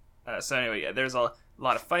 So anyway, yeah, there's a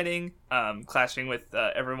lot of fighting, clashing with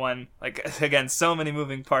everyone. Like, again, so many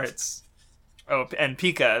moving parts. Oh, and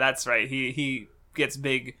Pika, that's right. He gets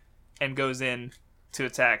big and goes in to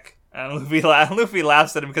attack. Luffy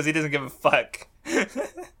laughs at him because he doesn't give a fuck.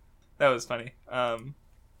 That was funny.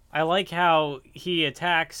 I like how he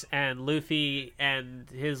attacks and Luffy and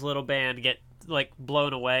his little band get like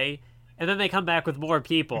blown away, and then they come back with more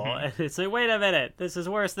people. And it's like, wait a minute, this is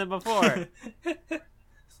worse than before.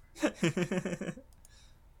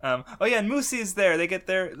 Oh yeah, and Musie's there. They get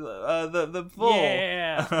their the bull.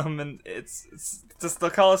 Yeah. And it's just the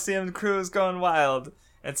Colloseum crew is going wild.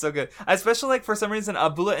 It's so good. I especially like, for some reason,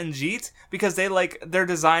 Abula and Jeet, because they like their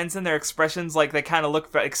designs and their expressions, like they kind of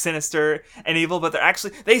look like sinister and evil, but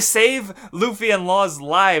they save Luffy and Law's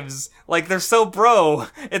lives. Like, they're so bro.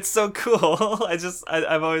 It's so cool.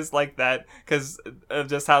 I've always liked that because of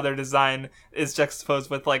just how their design is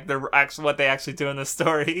juxtaposed with like what they actually do in the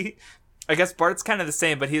story. I guess Bart's kind of the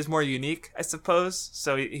same, but he's more unique, I suppose.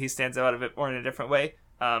 So he stands out a bit more in a different way,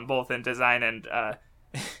 both in design and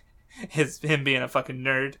him being a fucking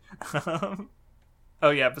nerd. Oh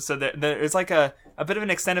yeah, but so there's like a bit of an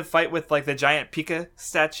extended fight with like the giant Pika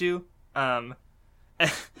statue.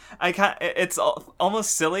 It's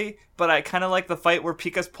almost silly, but I kind of like the fight where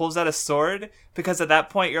Pika pulls out a sword, because at that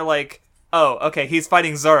point you're like, oh, okay, he's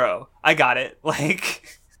fighting Zoro. I got it.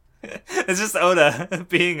 Like, it's just Oda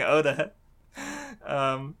being Oda.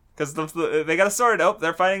 Because they got a sword. Oh,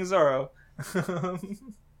 they're fighting Zoro.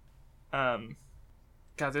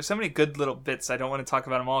 God, there's so many good little bits. I don't want to talk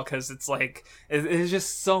about them all because it's like it's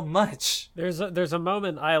just so much. There's a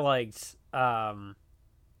moment I liked,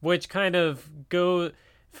 which kind of go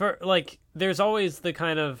for like. There's always the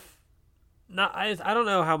kind of I don't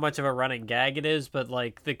know how much of a running gag it is, but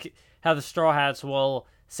like how the Straw Hats will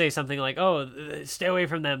say something like, "Oh, stay away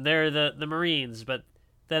from them. They're the Marines," but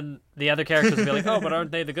then the other characters will be like, "Oh, but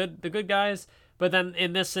aren't they the good guys?" But then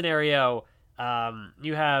in this scenario,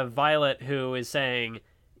 you have Violet, who is saying,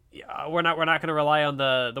 we're not going to rely on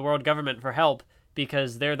the world government for help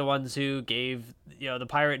because they're the ones who gave the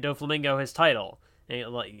pirate Doflamingo his title.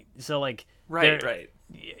 And right.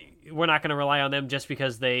 We're not going to rely on them just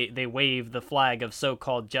because they wave the flag of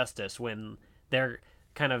so-called justice when they're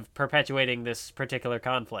kind of perpetuating this particular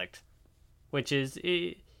conflict, which is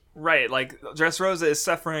right. Like, Dressrosa is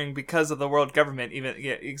suffering because of the world government,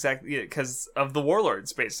 exactly, because of the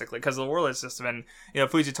warlords, basically, because of the warlord system, and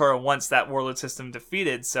Fujitora wants that warlord system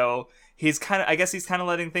defeated, so he's kind of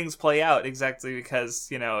letting things play out exactly because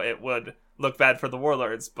it would look bad for the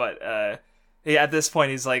warlords, but at this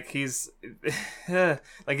point he's like he's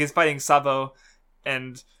fighting Sabo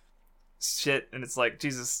and shit, and it's like,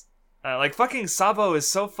 Jesus, like, fucking Sabo is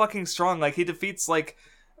so fucking strong. Like, he defeats like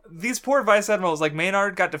these poor vice admirals. Like,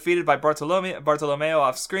 Maynard got defeated by Bartolomeo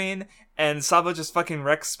off screen, and Sabo just fucking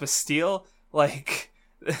wrecks Bastille. Like,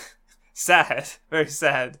 sad, very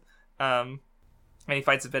sad. And he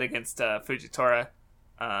fights a bit against Fujitora.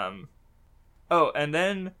 Oh, and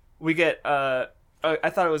then we get I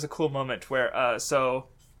thought it was a cool moment where so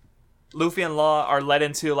Luffy and Law are led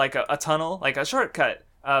into like a tunnel, like a shortcut,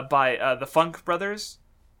 by the Funk brothers,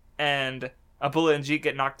 and Abula and Jeet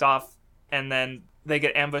get knocked off, and then they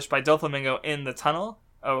get ambushed by Doflamingo in the tunnel.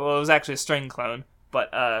 Oh, well, it was actually a string clone,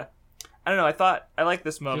 but I don't know. I like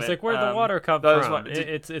this moment. It's like, where'd the water come from?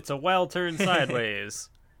 It's a well turned sideways,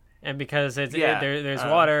 and because there's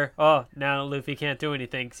water. Oh, now Luffy can't do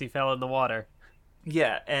anything because he fell in the water.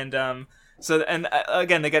 Yeah, and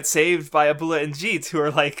again, they get saved by Abula and Jeet, who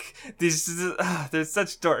are like they're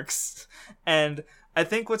such dorks. And I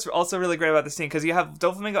think what's also really great about this scene, because you have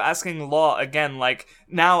Doflamingo asking Law again, like,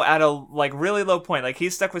 now at a like really low point, like,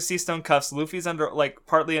 he's stuck with sea stone cuffs, Luffy's under like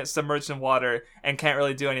partly submerged in water and can't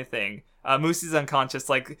really do anything. Musie's unconscious,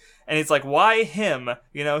 like, and he's like, why him?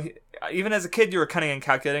 Even as a kid you were cunning and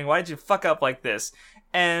calculating. Why did you fuck up like this?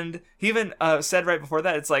 And he even said right before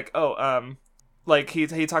that, it's like, like, he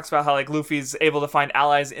talks about how like Luffy's able to find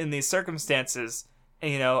allies in these circumstances,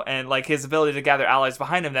 and like his ability to gather allies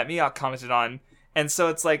behind him that Mihawk commented on. And so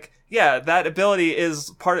it's like, yeah, that ability is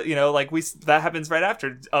part of, like, that happens right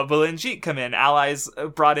after Abula and Jeet come in, allies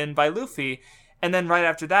brought in by Luffy. And then right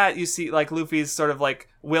after that, you see like Luffy's sort of like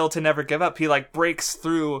will to never give up. He like breaks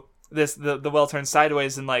through the well turned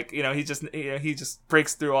sideways, and like, he just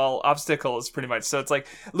breaks through all obstacles pretty much. So it's like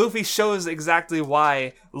Luffy shows exactly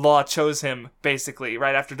why Law chose him, basically,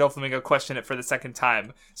 right after Doflamingo questioned it for the second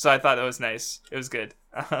time. So I thought that was nice. It was good.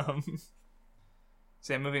 So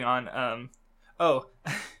yeah, moving on. Oh,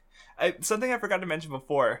 something I forgot to mention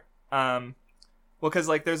before. Well, because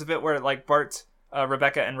like there's a bit where like Bart,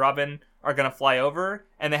 Rebecca, and Robin are gonna fly over,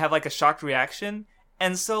 and they have like a shocked reaction,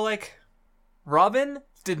 and so like Robin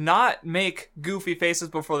did not make goofy faces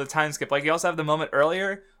before the time skip. Like you also have the moment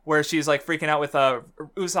earlier where she's like freaking out with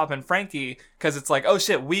Usopp and Frankie because it's like, oh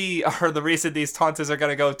shit, we are the reason these Taunters are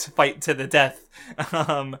gonna go to fight to the death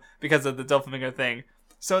because of the Doflamingo thing.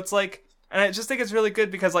 So it's like, and I just think it's really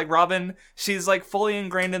good because like Robin, she's like fully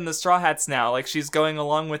ingrained in the Straw Hats now. Like she's going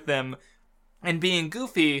along with them and being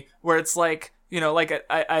goofy, where it's like, you know, like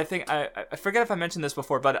I think I forget if I mentioned this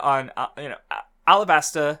before, but on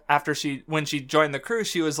Alabasta, when she joined the crew,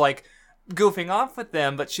 she was like goofing off with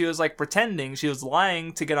them, but she was like pretending, she was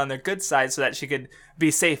lying to get on their good side so that she could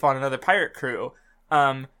be safe on another pirate crew.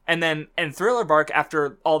 And then in Thriller Bark,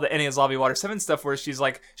 after all the Enies Lobby Water 7 stuff, where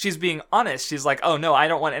she's being honest, she's like, oh no, I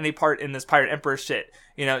don't want any part in this Pirate Emperor shit.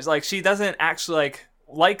 You know, it's like she doesn't actually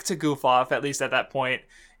like to goof off, at least at that point.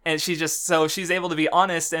 And she's able to be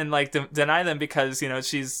honest and like deny them because, you know,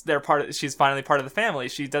 she's finally part of the family.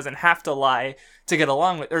 She doesn't have to lie to get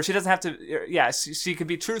along with, or she doesn't have to, she could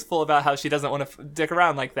be truthful about how she doesn't want to dick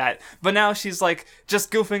around like that. But now she's like just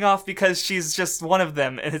goofing off because she's just one of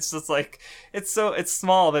them. And it's just like, it's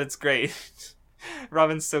small, but it's great.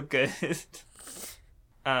 Robin's so good.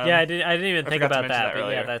 I didn't even think about that, but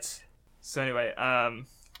yeah, that's. So anyway,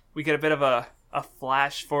 we get a bit of a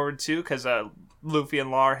flash forward too, because Luffy and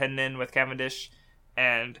Law are heading in with Cavendish,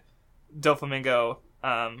 and Doflamingo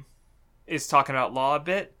is talking about Law a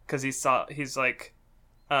bit because he's like,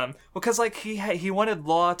 because like he wanted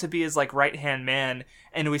Law to be his like right hand man,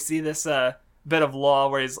 and we see this bit of Law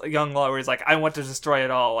where he's young Law where he's like, I want to destroy it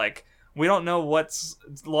all. Like we don't know what's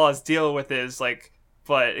Law's deal with is like,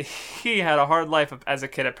 but he had a hard life as a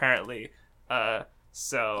kid apparently,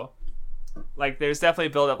 so. Like, there's definitely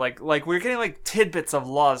build up, like we're getting, like, tidbits of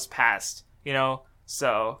Law's past, you know?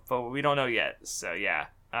 So, but we don't know yet, so, yeah.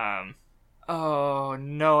 Oh,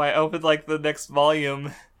 no, I opened, like, the next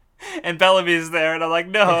volume, and Bellamy's there, and I'm like,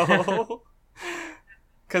 no!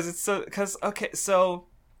 Okay, so,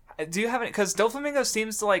 do you have any, because Doflamingo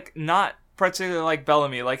seems to, like, not particularly like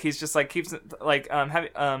Bellamy, like, he's just, like, keeps, like,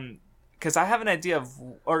 because I have an idea of,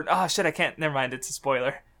 or, oh, shit, I can't, never mind, it's a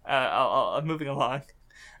spoiler. I'm moving along.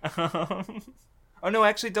 Oh no,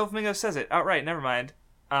 actually Doflamingo says it outright, never mind.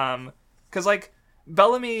 Cause like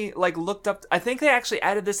Bellamy like looked up, I think they actually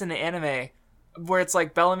added this in the anime where it's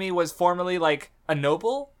like Bellamy was formerly like a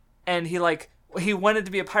noble and he wanted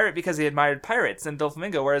to be a pirate because he admired pirates and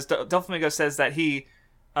Doflamingo, whereas Doflamingo says that he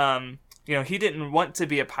he didn't want to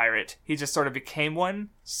be a pirate, he just sort of became one.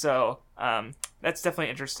 So that's definitely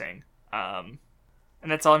interesting, and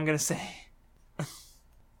that's all I'm gonna say.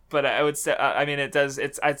 But I would say, I mean, I'd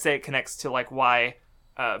say it connects to, like, why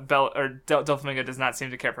Doflamingo does not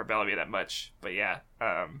seem to care for Bellamy that much. But yeah.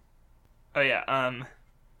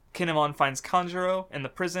 Kinemon finds Kanjuro in the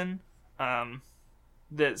prison.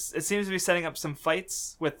 It seems to be setting up some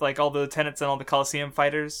fights with, like, all the lieutenants and all the Colloseum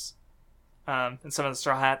fighters. And some of the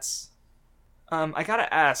Straw Hats. I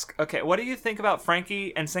gotta ask, okay, what do you think about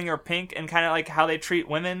Frankie and Senor Pink and kind of, like, how they treat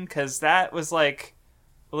women? Because that was, like,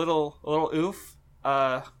 a little oof.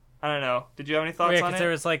 I don't know. Did you have any thoughts on it? Because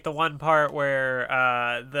there was like the one part where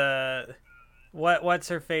what's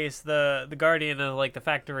her face, the guardian of like the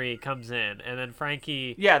factory comes in, and then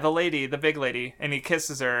Frankie. Yeah, the big lady, and he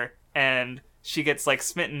kisses her, and she gets like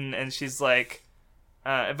smitten, and she's like,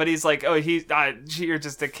 but he's like, oh, you're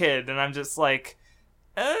just a kid, and I'm just like,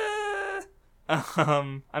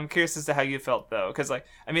 I'm curious as to how you felt though, because like,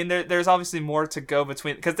 I mean, there's obviously more to go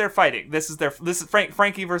between, because they're fighting. This is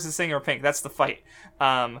Frankie versus Senor Pink. That's the fight.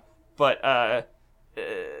 Yeah.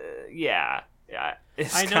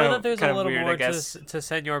 I know that there's a little weird, more to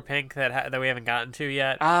Senor Pink that we haven't gotten to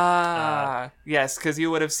yet. Yes, because you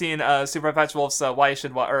would have seen Super Patch Wolf's Why You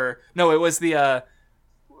Should it was the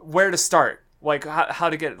Where to Start. Like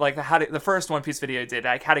how to get the first One Piece video did,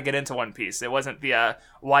 like how to get into One Piece. It wasn't the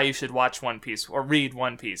why you should watch One Piece or read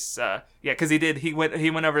One Piece. Because he went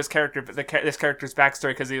over his character, this character's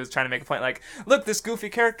backstory, because he was trying to make a point like, look, this goofy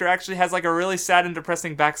character actually has like a really sad and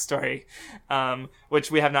depressing backstory,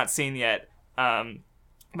 which we have not seen yet.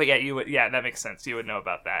 But yeah, that makes sense. You would know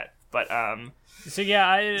about that. But so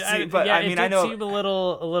yeah, it did seem a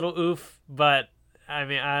little oof, but I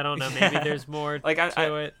mean, I don't know, maybe there's more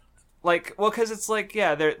to it. Like, well, because it's like,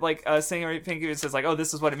 yeah, they're like, Senor Pink even says like, oh,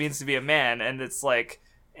 this is what it means to be a man, and it's like,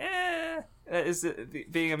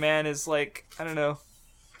 being a man is like, I don't know,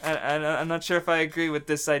 I'm not sure if I agree with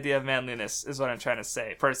this idea of manliness, is what I'm trying to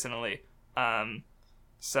say personally.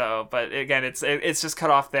 So, but again, it's just cut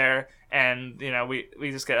off there, and you know, we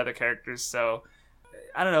just get other characters. So,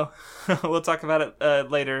 I don't know. We'll talk about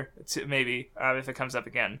it later, maybe, if it comes up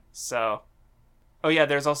again. So, oh yeah,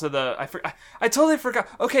 there's also I totally forgot.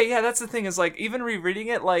 Okay, yeah, that's the thing is like even rereading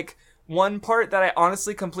it, like one part that I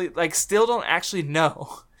honestly still don't actually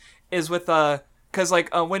know is with because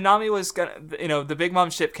like when Nami was gonna, the Big Mom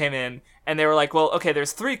ship came in and they were like, well, okay,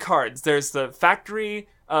 there's 3 cards. There's the factory,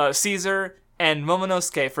 Caesar, and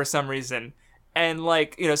Momonosuke for some reason. And,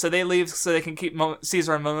 like, so they leave so they can keep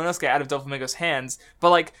Caesar and Momonosuke out of Doflamingo's hands.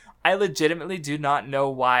 But, like, I legitimately do not know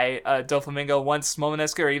why Doflamingo wants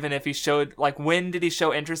Momonosuke, or even if he showed, like, when did he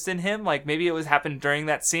show interest in him? Like, maybe it was happened during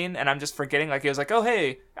that scene, and I'm just forgetting. Like, he was like, oh,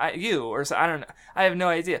 hey, you, or so, I don't know. I have no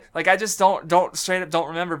idea. Like, I just don't straight up don't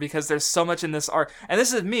remember because there's so much in this arc. And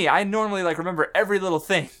this is me. I normally, like, remember every little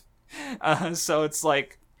thing. So it's,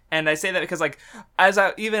 like... And I say that because, like, as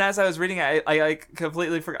I was reading it, I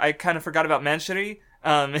completely I kind of forgot about Manchuri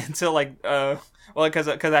until, like, because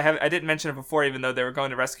I didn't mention it before, even though they were going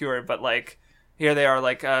to rescue her. But, like, here they are,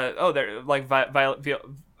 like, they're, like,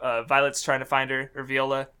 Violet's trying to find her, or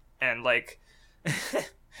Viola. And, like,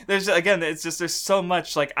 there's so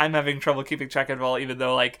much, like, I'm having trouble keeping track of it all, even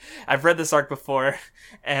though, like, I've read this arc before.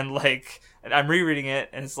 And, like, I'm rereading it,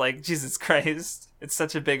 and it's like, Jesus Christ. It's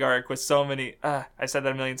such a big arc with so many... I said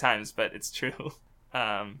that a million times, but it's true.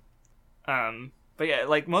 But yeah,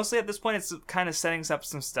 like, mostly at this point, it's kind of setting up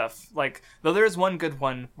some stuff. Like, though there is one good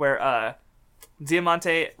one where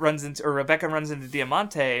Diamante Rebecca runs into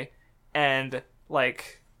Diamante, and,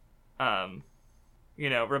 like,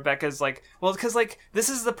 Rebecca's like, well, because, like, this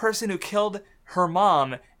is the person who killed her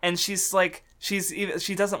mom, and she's, like...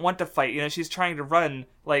 she doesn't want to fight, she's trying to run,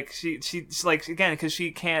 like, she's like, again, because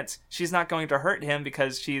she's not going to hurt him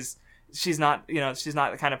because she's not, she's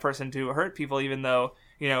not the kind of person to hurt people, even though,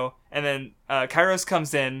 and then, Kairos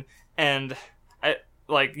comes in, and,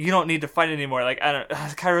 you don't need to fight anymore, like,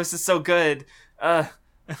 Kairos is so good, though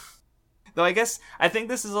I think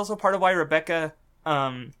this is also part of why Rebecca,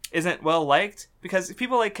 isn't well liked, because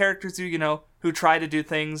people like characters who try to do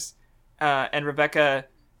things, and Rebecca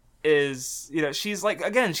is, she's like,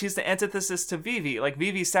 again, she's the antithesis to Vivi. Like,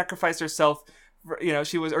 Vivi sacrificed herself,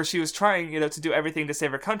 she was trying, to do everything to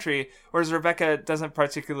save her country, whereas Rebecca doesn't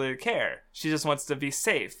particularly care. She just wants to be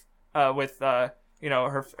safe, with, her,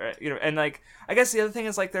 and, like, I guess the other thing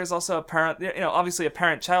is, like, there's also a parent, obviously a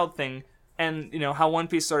parent-child thing, and, how One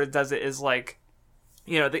Piece sort of does it is, like,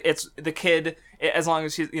 it's the kid, as long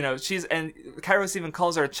as she's, and Kairos even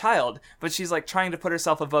calls her a child, but she's, like, trying to put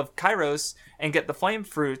herself above Kairos and get the flame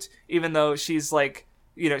fruit, even though she's, like,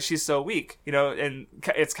 she's so weak, and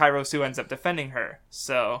it's Kairos who ends up defending her.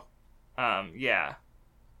 So, yeah.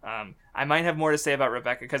 I might have more to say about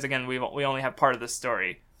Rebecca, because, again, we only have part of the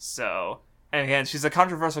story, so, and again, she's a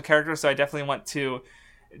controversial character, so I definitely want to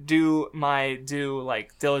do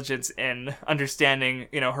diligence in understanding,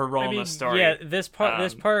 her role in the story. Yeah, this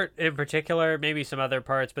part in particular, maybe some other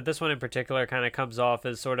parts, but this one in particular kind of comes off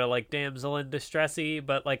as sort of like damsel in distressy,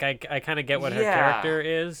 but like I kind of get what her character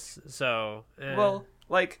is. So well,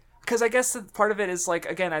 like, because I guess part of it is like,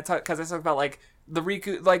 again, I talk about like the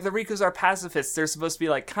Rikus are pacifists. They're supposed to be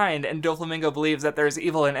like kind, and Doflamingo believes that there's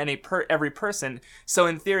evil in every person. So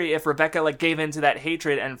in theory, if Rebecca like gave in to that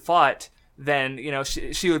hatred and fought, then,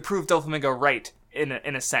 she would prove Doflamingo right in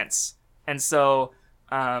a sense. And so,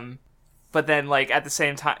 but then, like, at the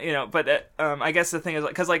same time, I guess the thing is,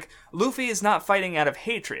 because, like, Luffy is not fighting out of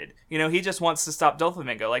hatred. He just wants to stop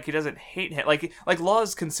Doflamingo. Like, he doesn't hate him. Like Law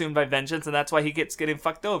is consumed by vengeance, and that's why he keeps getting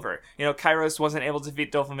fucked over. Kairos wasn't able to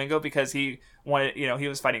defeat Doflamingo because he wanted, he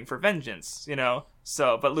was fighting for vengeance,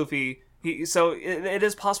 So, but Luffy, it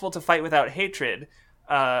is possible to fight without hatred.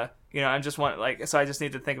 I just want, like, so I just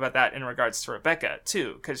need to think about that in regards to Rebecca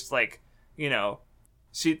too, because, like,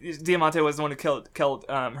 Diamante was the one who killed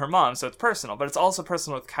her mom, so it's personal, but it's also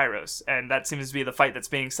personal with Kairos, and that seems to be the fight that's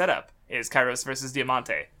being set up, is Kairos versus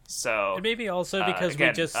Diamante. So, and maybe also because we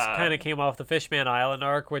just kind of came off the Fishman Island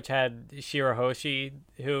arc, which had Shirahoshi,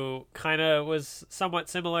 who kind of was somewhat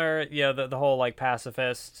similar, the whole, like,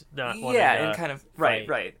 pacifist, not and kind of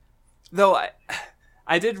right. Though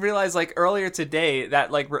I did realize, like, earlier today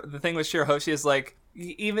that, like, the thing with Shirahoshi is, like,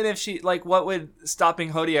 even if she, like, what would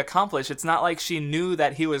stopping Hody accomplish? It's not like she knew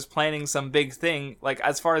that he was planning some big thing. Like,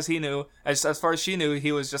 as far as she knew,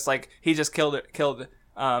 he was just, like, he just killed the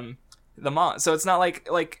mom. So it's not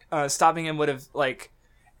like stopping him would have, like,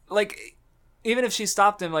 even if she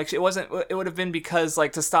stopped him, like, it would have been because,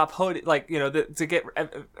 like, to stop Hody, like, to get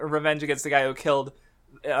revenge against the guy who killed,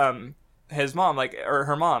 his mom, like, or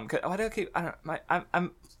her mom. Why do I keep? I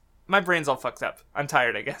don't. My brain's all fucked up. I'm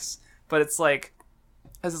tired, I guess. But it's like,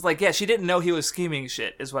 yeah, she didn't know he was scheming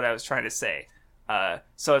shit, is what I was trying to say.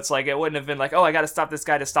 So it's like, it wouldn't have been like, oh, I gotta stop this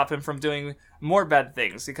guy to stop him from doing more bad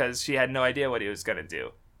things, because she had no idea what he was gonna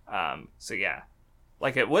do. So yeah.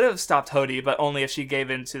 Like, it would have stopped Hody, but only if she gave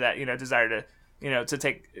in to that, desire to,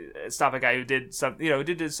 to stop a guy who did something, who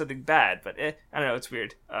did something bad. But I don't know, it's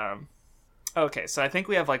weird. Okay, so I think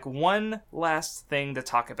we have like one last thing to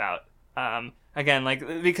talk about. Again,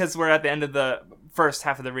 like, because we're at the end of the first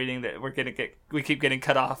half of the reading, that we keep getting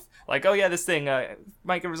cut off. Like, oh yeah, this thing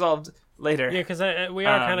might get resolved later. Yeah, because we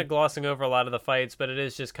are kind of glossing over a lot of the fights, but it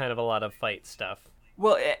is just kind of a lot of fight stuff.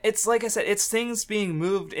 Well, it's like I said, it's things being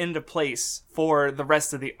moved into place for the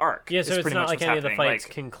rest of the arc. Yeah, so it's not like any of the fights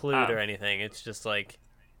conclude or anything. It's just like,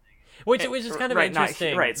 which is kind of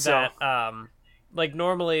interesting. Right, that like,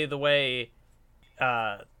 normally the way,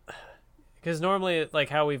 because normally, like,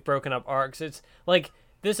 how we've broken up arcs, it's like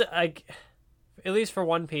this. At least for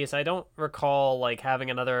One Piece, I don't recall like having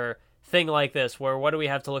another thing like this where what do we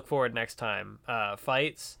have to look forward next time?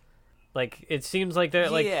 Fights. Like, it seems like they're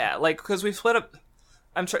like, yeah, like, because we split up.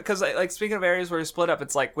 I'm sure, because like, speaking of areas where we split up,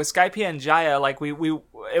 it's like with Skypiea and Jaya, like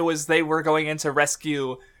they were going in to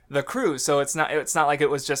rescue the crew, so it's not like it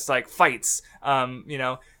was just like fights, and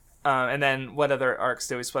then what other arcs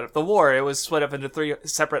did we split up? The war, it was split up into 3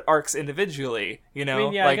 separate arcs individually, I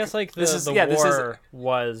mean, yeah, like, I guess like the war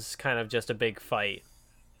was kind of just a big fight,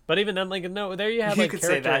 but even then, like, no, there you have like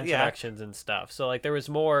character interactions and stuff, so like there was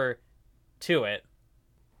more to it,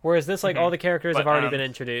 whereas this, like, all the characters have already been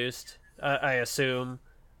introduced. I assume.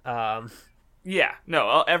 Yeah,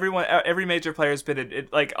 no, every major player has been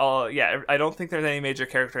like all. Yeah, I don't think there's any major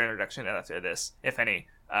character introduction after this, if any.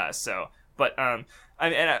 But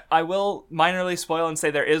I will minorly spoil and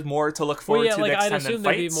say there is more to look forward to like, next I'd time assume than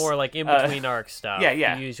fights. There'd be more like in between arc stuff.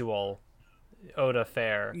 Yeah. The usual Oda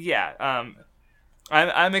fare. Yeah.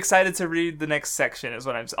 I'm excited to read the next section. Is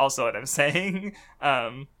what I'm saying.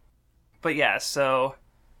 But yeah, so.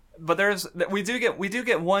 But we do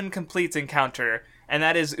get one complete encounter, and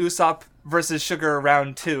that is Usopp versus Sugar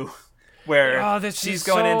round 2, where she's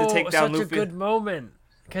going in to take down Luffy. Such a good moment,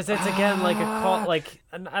 because it's again like a call. Like,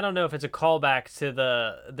 I don't know if it's a callback to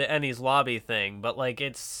the Enies lobby thing, but like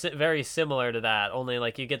it's very similar to that. Only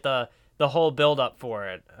like you get the whole build up for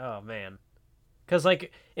it. Oh man, because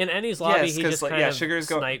like in Enies lobby, he just kind of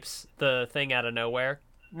snipes the thing out of nowhere.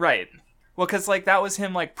 Right. Well, because like that was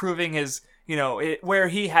him like proving his. Where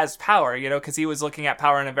he has power, because he was looking at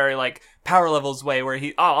power in a very, like, power levels way, where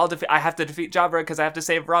I have to defeat Jabra because I have to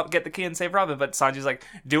save get the key and save Robin, but Sanji's like,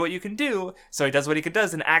 do what you can do, so he does what he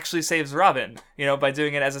does and actually saves Robin, by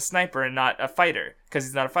doing it as a sniper and not a fighter, because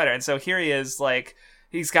he's not a fighter, and so here he is, like,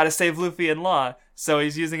 he's got to save Luffy and Law, so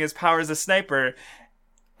he's using his power as a sniper,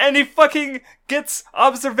 and he fucking gets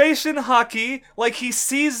observation hockey, like he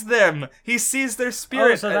sees them. He sees their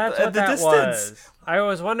spirit so that's at what the that distance. Was. I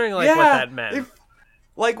was wondering, like, what that meant.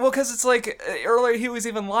 Because it's like, earlier he was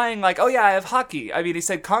even lying, like, oh yeah, I have hockey. I mean, he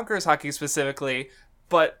said Conqueror's hockey specifically,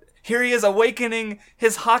 but here he is awakening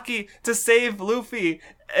his hockey to save Luffy.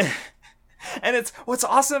 And it's what's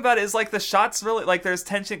awesome about it is like the shots really like there's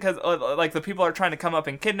tension because like the people are trying to come up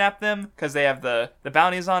and kidnap them because they have the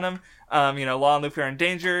bounties on them. Law and Luffy are in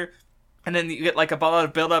danger, and then you get like a lot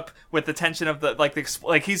of build up with the tension of the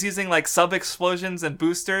like he's using like sub explosions and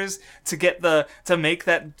boosters to make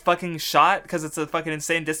that fucking shot because it's a fucking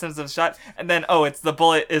insane distance of shot, and then it's the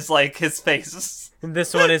bullet is like his face.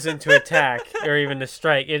 This one isn't to attack or even to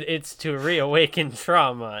strike. It's to reawaken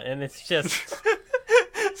trauma, and it's just.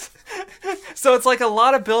 So it's like a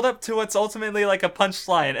lot of build up to what's ultimately like a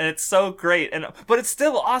punchline, and it's so great, but it's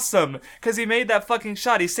still awesome because he made that fucking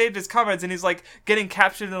shot. He saved his comrades, and he's like getting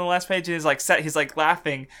captured in the last page, and he's like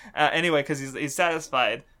laughing anyway because he's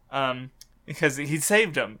satisfied because he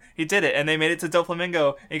saved him. He did it, and they made it to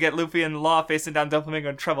Doflamingo. You get Luffy and Law facing down Doflamingo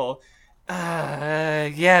in trouble.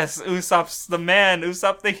 Yes, Usopp's the man.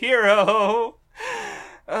 Usopp the hero.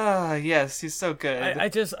 Yes, he's so good.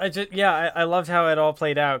 I loved how it all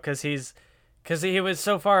played out because he was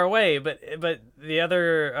so far away, but the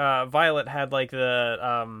other Violet had like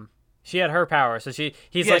the she had her power, so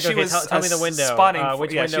he's like, okay, tell me the window.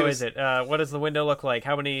 Which window is it? What does the window look like?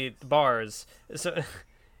 How many bars? So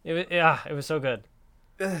it was so good.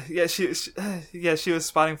 She was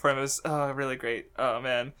spotting for him. It was really great. Oh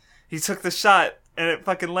man, he took the shot and it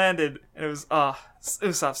fucking landed, and it was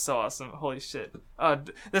Usopp's so awesome. Holy shit.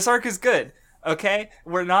 This arc is good. Okay,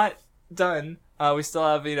 we're not done. We still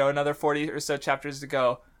have, another 40 or so chapters to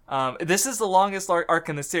go. This is the longest arc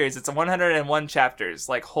in the series. It's 101 chapters.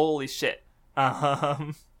 Like, holy shit.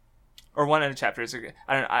 Or 100 chapters.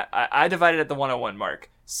 I divided at the 101 mark.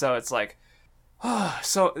 So it's like,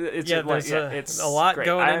 So it's there's a lot great.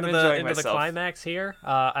 going I'm into enjoying the myself. climax here.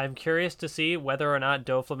 I'm curious to see whether or not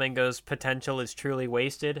Doflamingo's potential is truly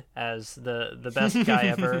wasted, as the best guy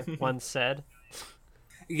ever once said.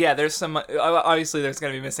 Yeah, there's some obviously there's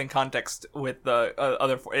going to be missing context with the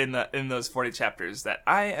other in those 40 chapters that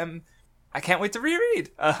I can't wait to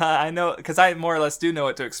reread. I know because I more or less do know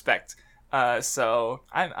what to expect. So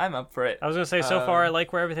I'm up for it. I was gonna say, so far I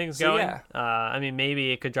like where everything's going. Yeah. I mean,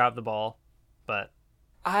 maybe it could drop the ball, but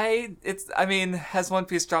has One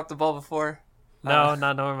Piece dropped the ball before? no,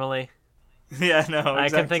 not normally. Yeah, no. Exactly. I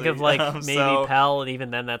can think of maybe so, Pell, and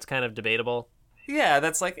even then, that's kind of debatable. Yeah,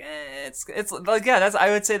 that's like it's like that's I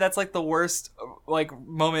would say that's like the worst like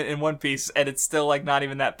moment in One Piece, and it's still like not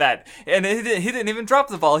even that bad. And he didn't even drop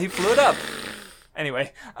the ball; he flew it up.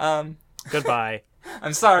 Anyway, Goodbye.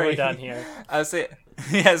 I'm sorry. We're done here. I'll say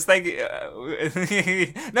yes. Thank you.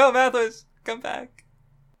 No, Mathis, come back.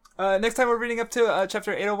 Next time we're reading up to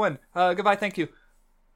chapter 801. Goodbye. Thank you.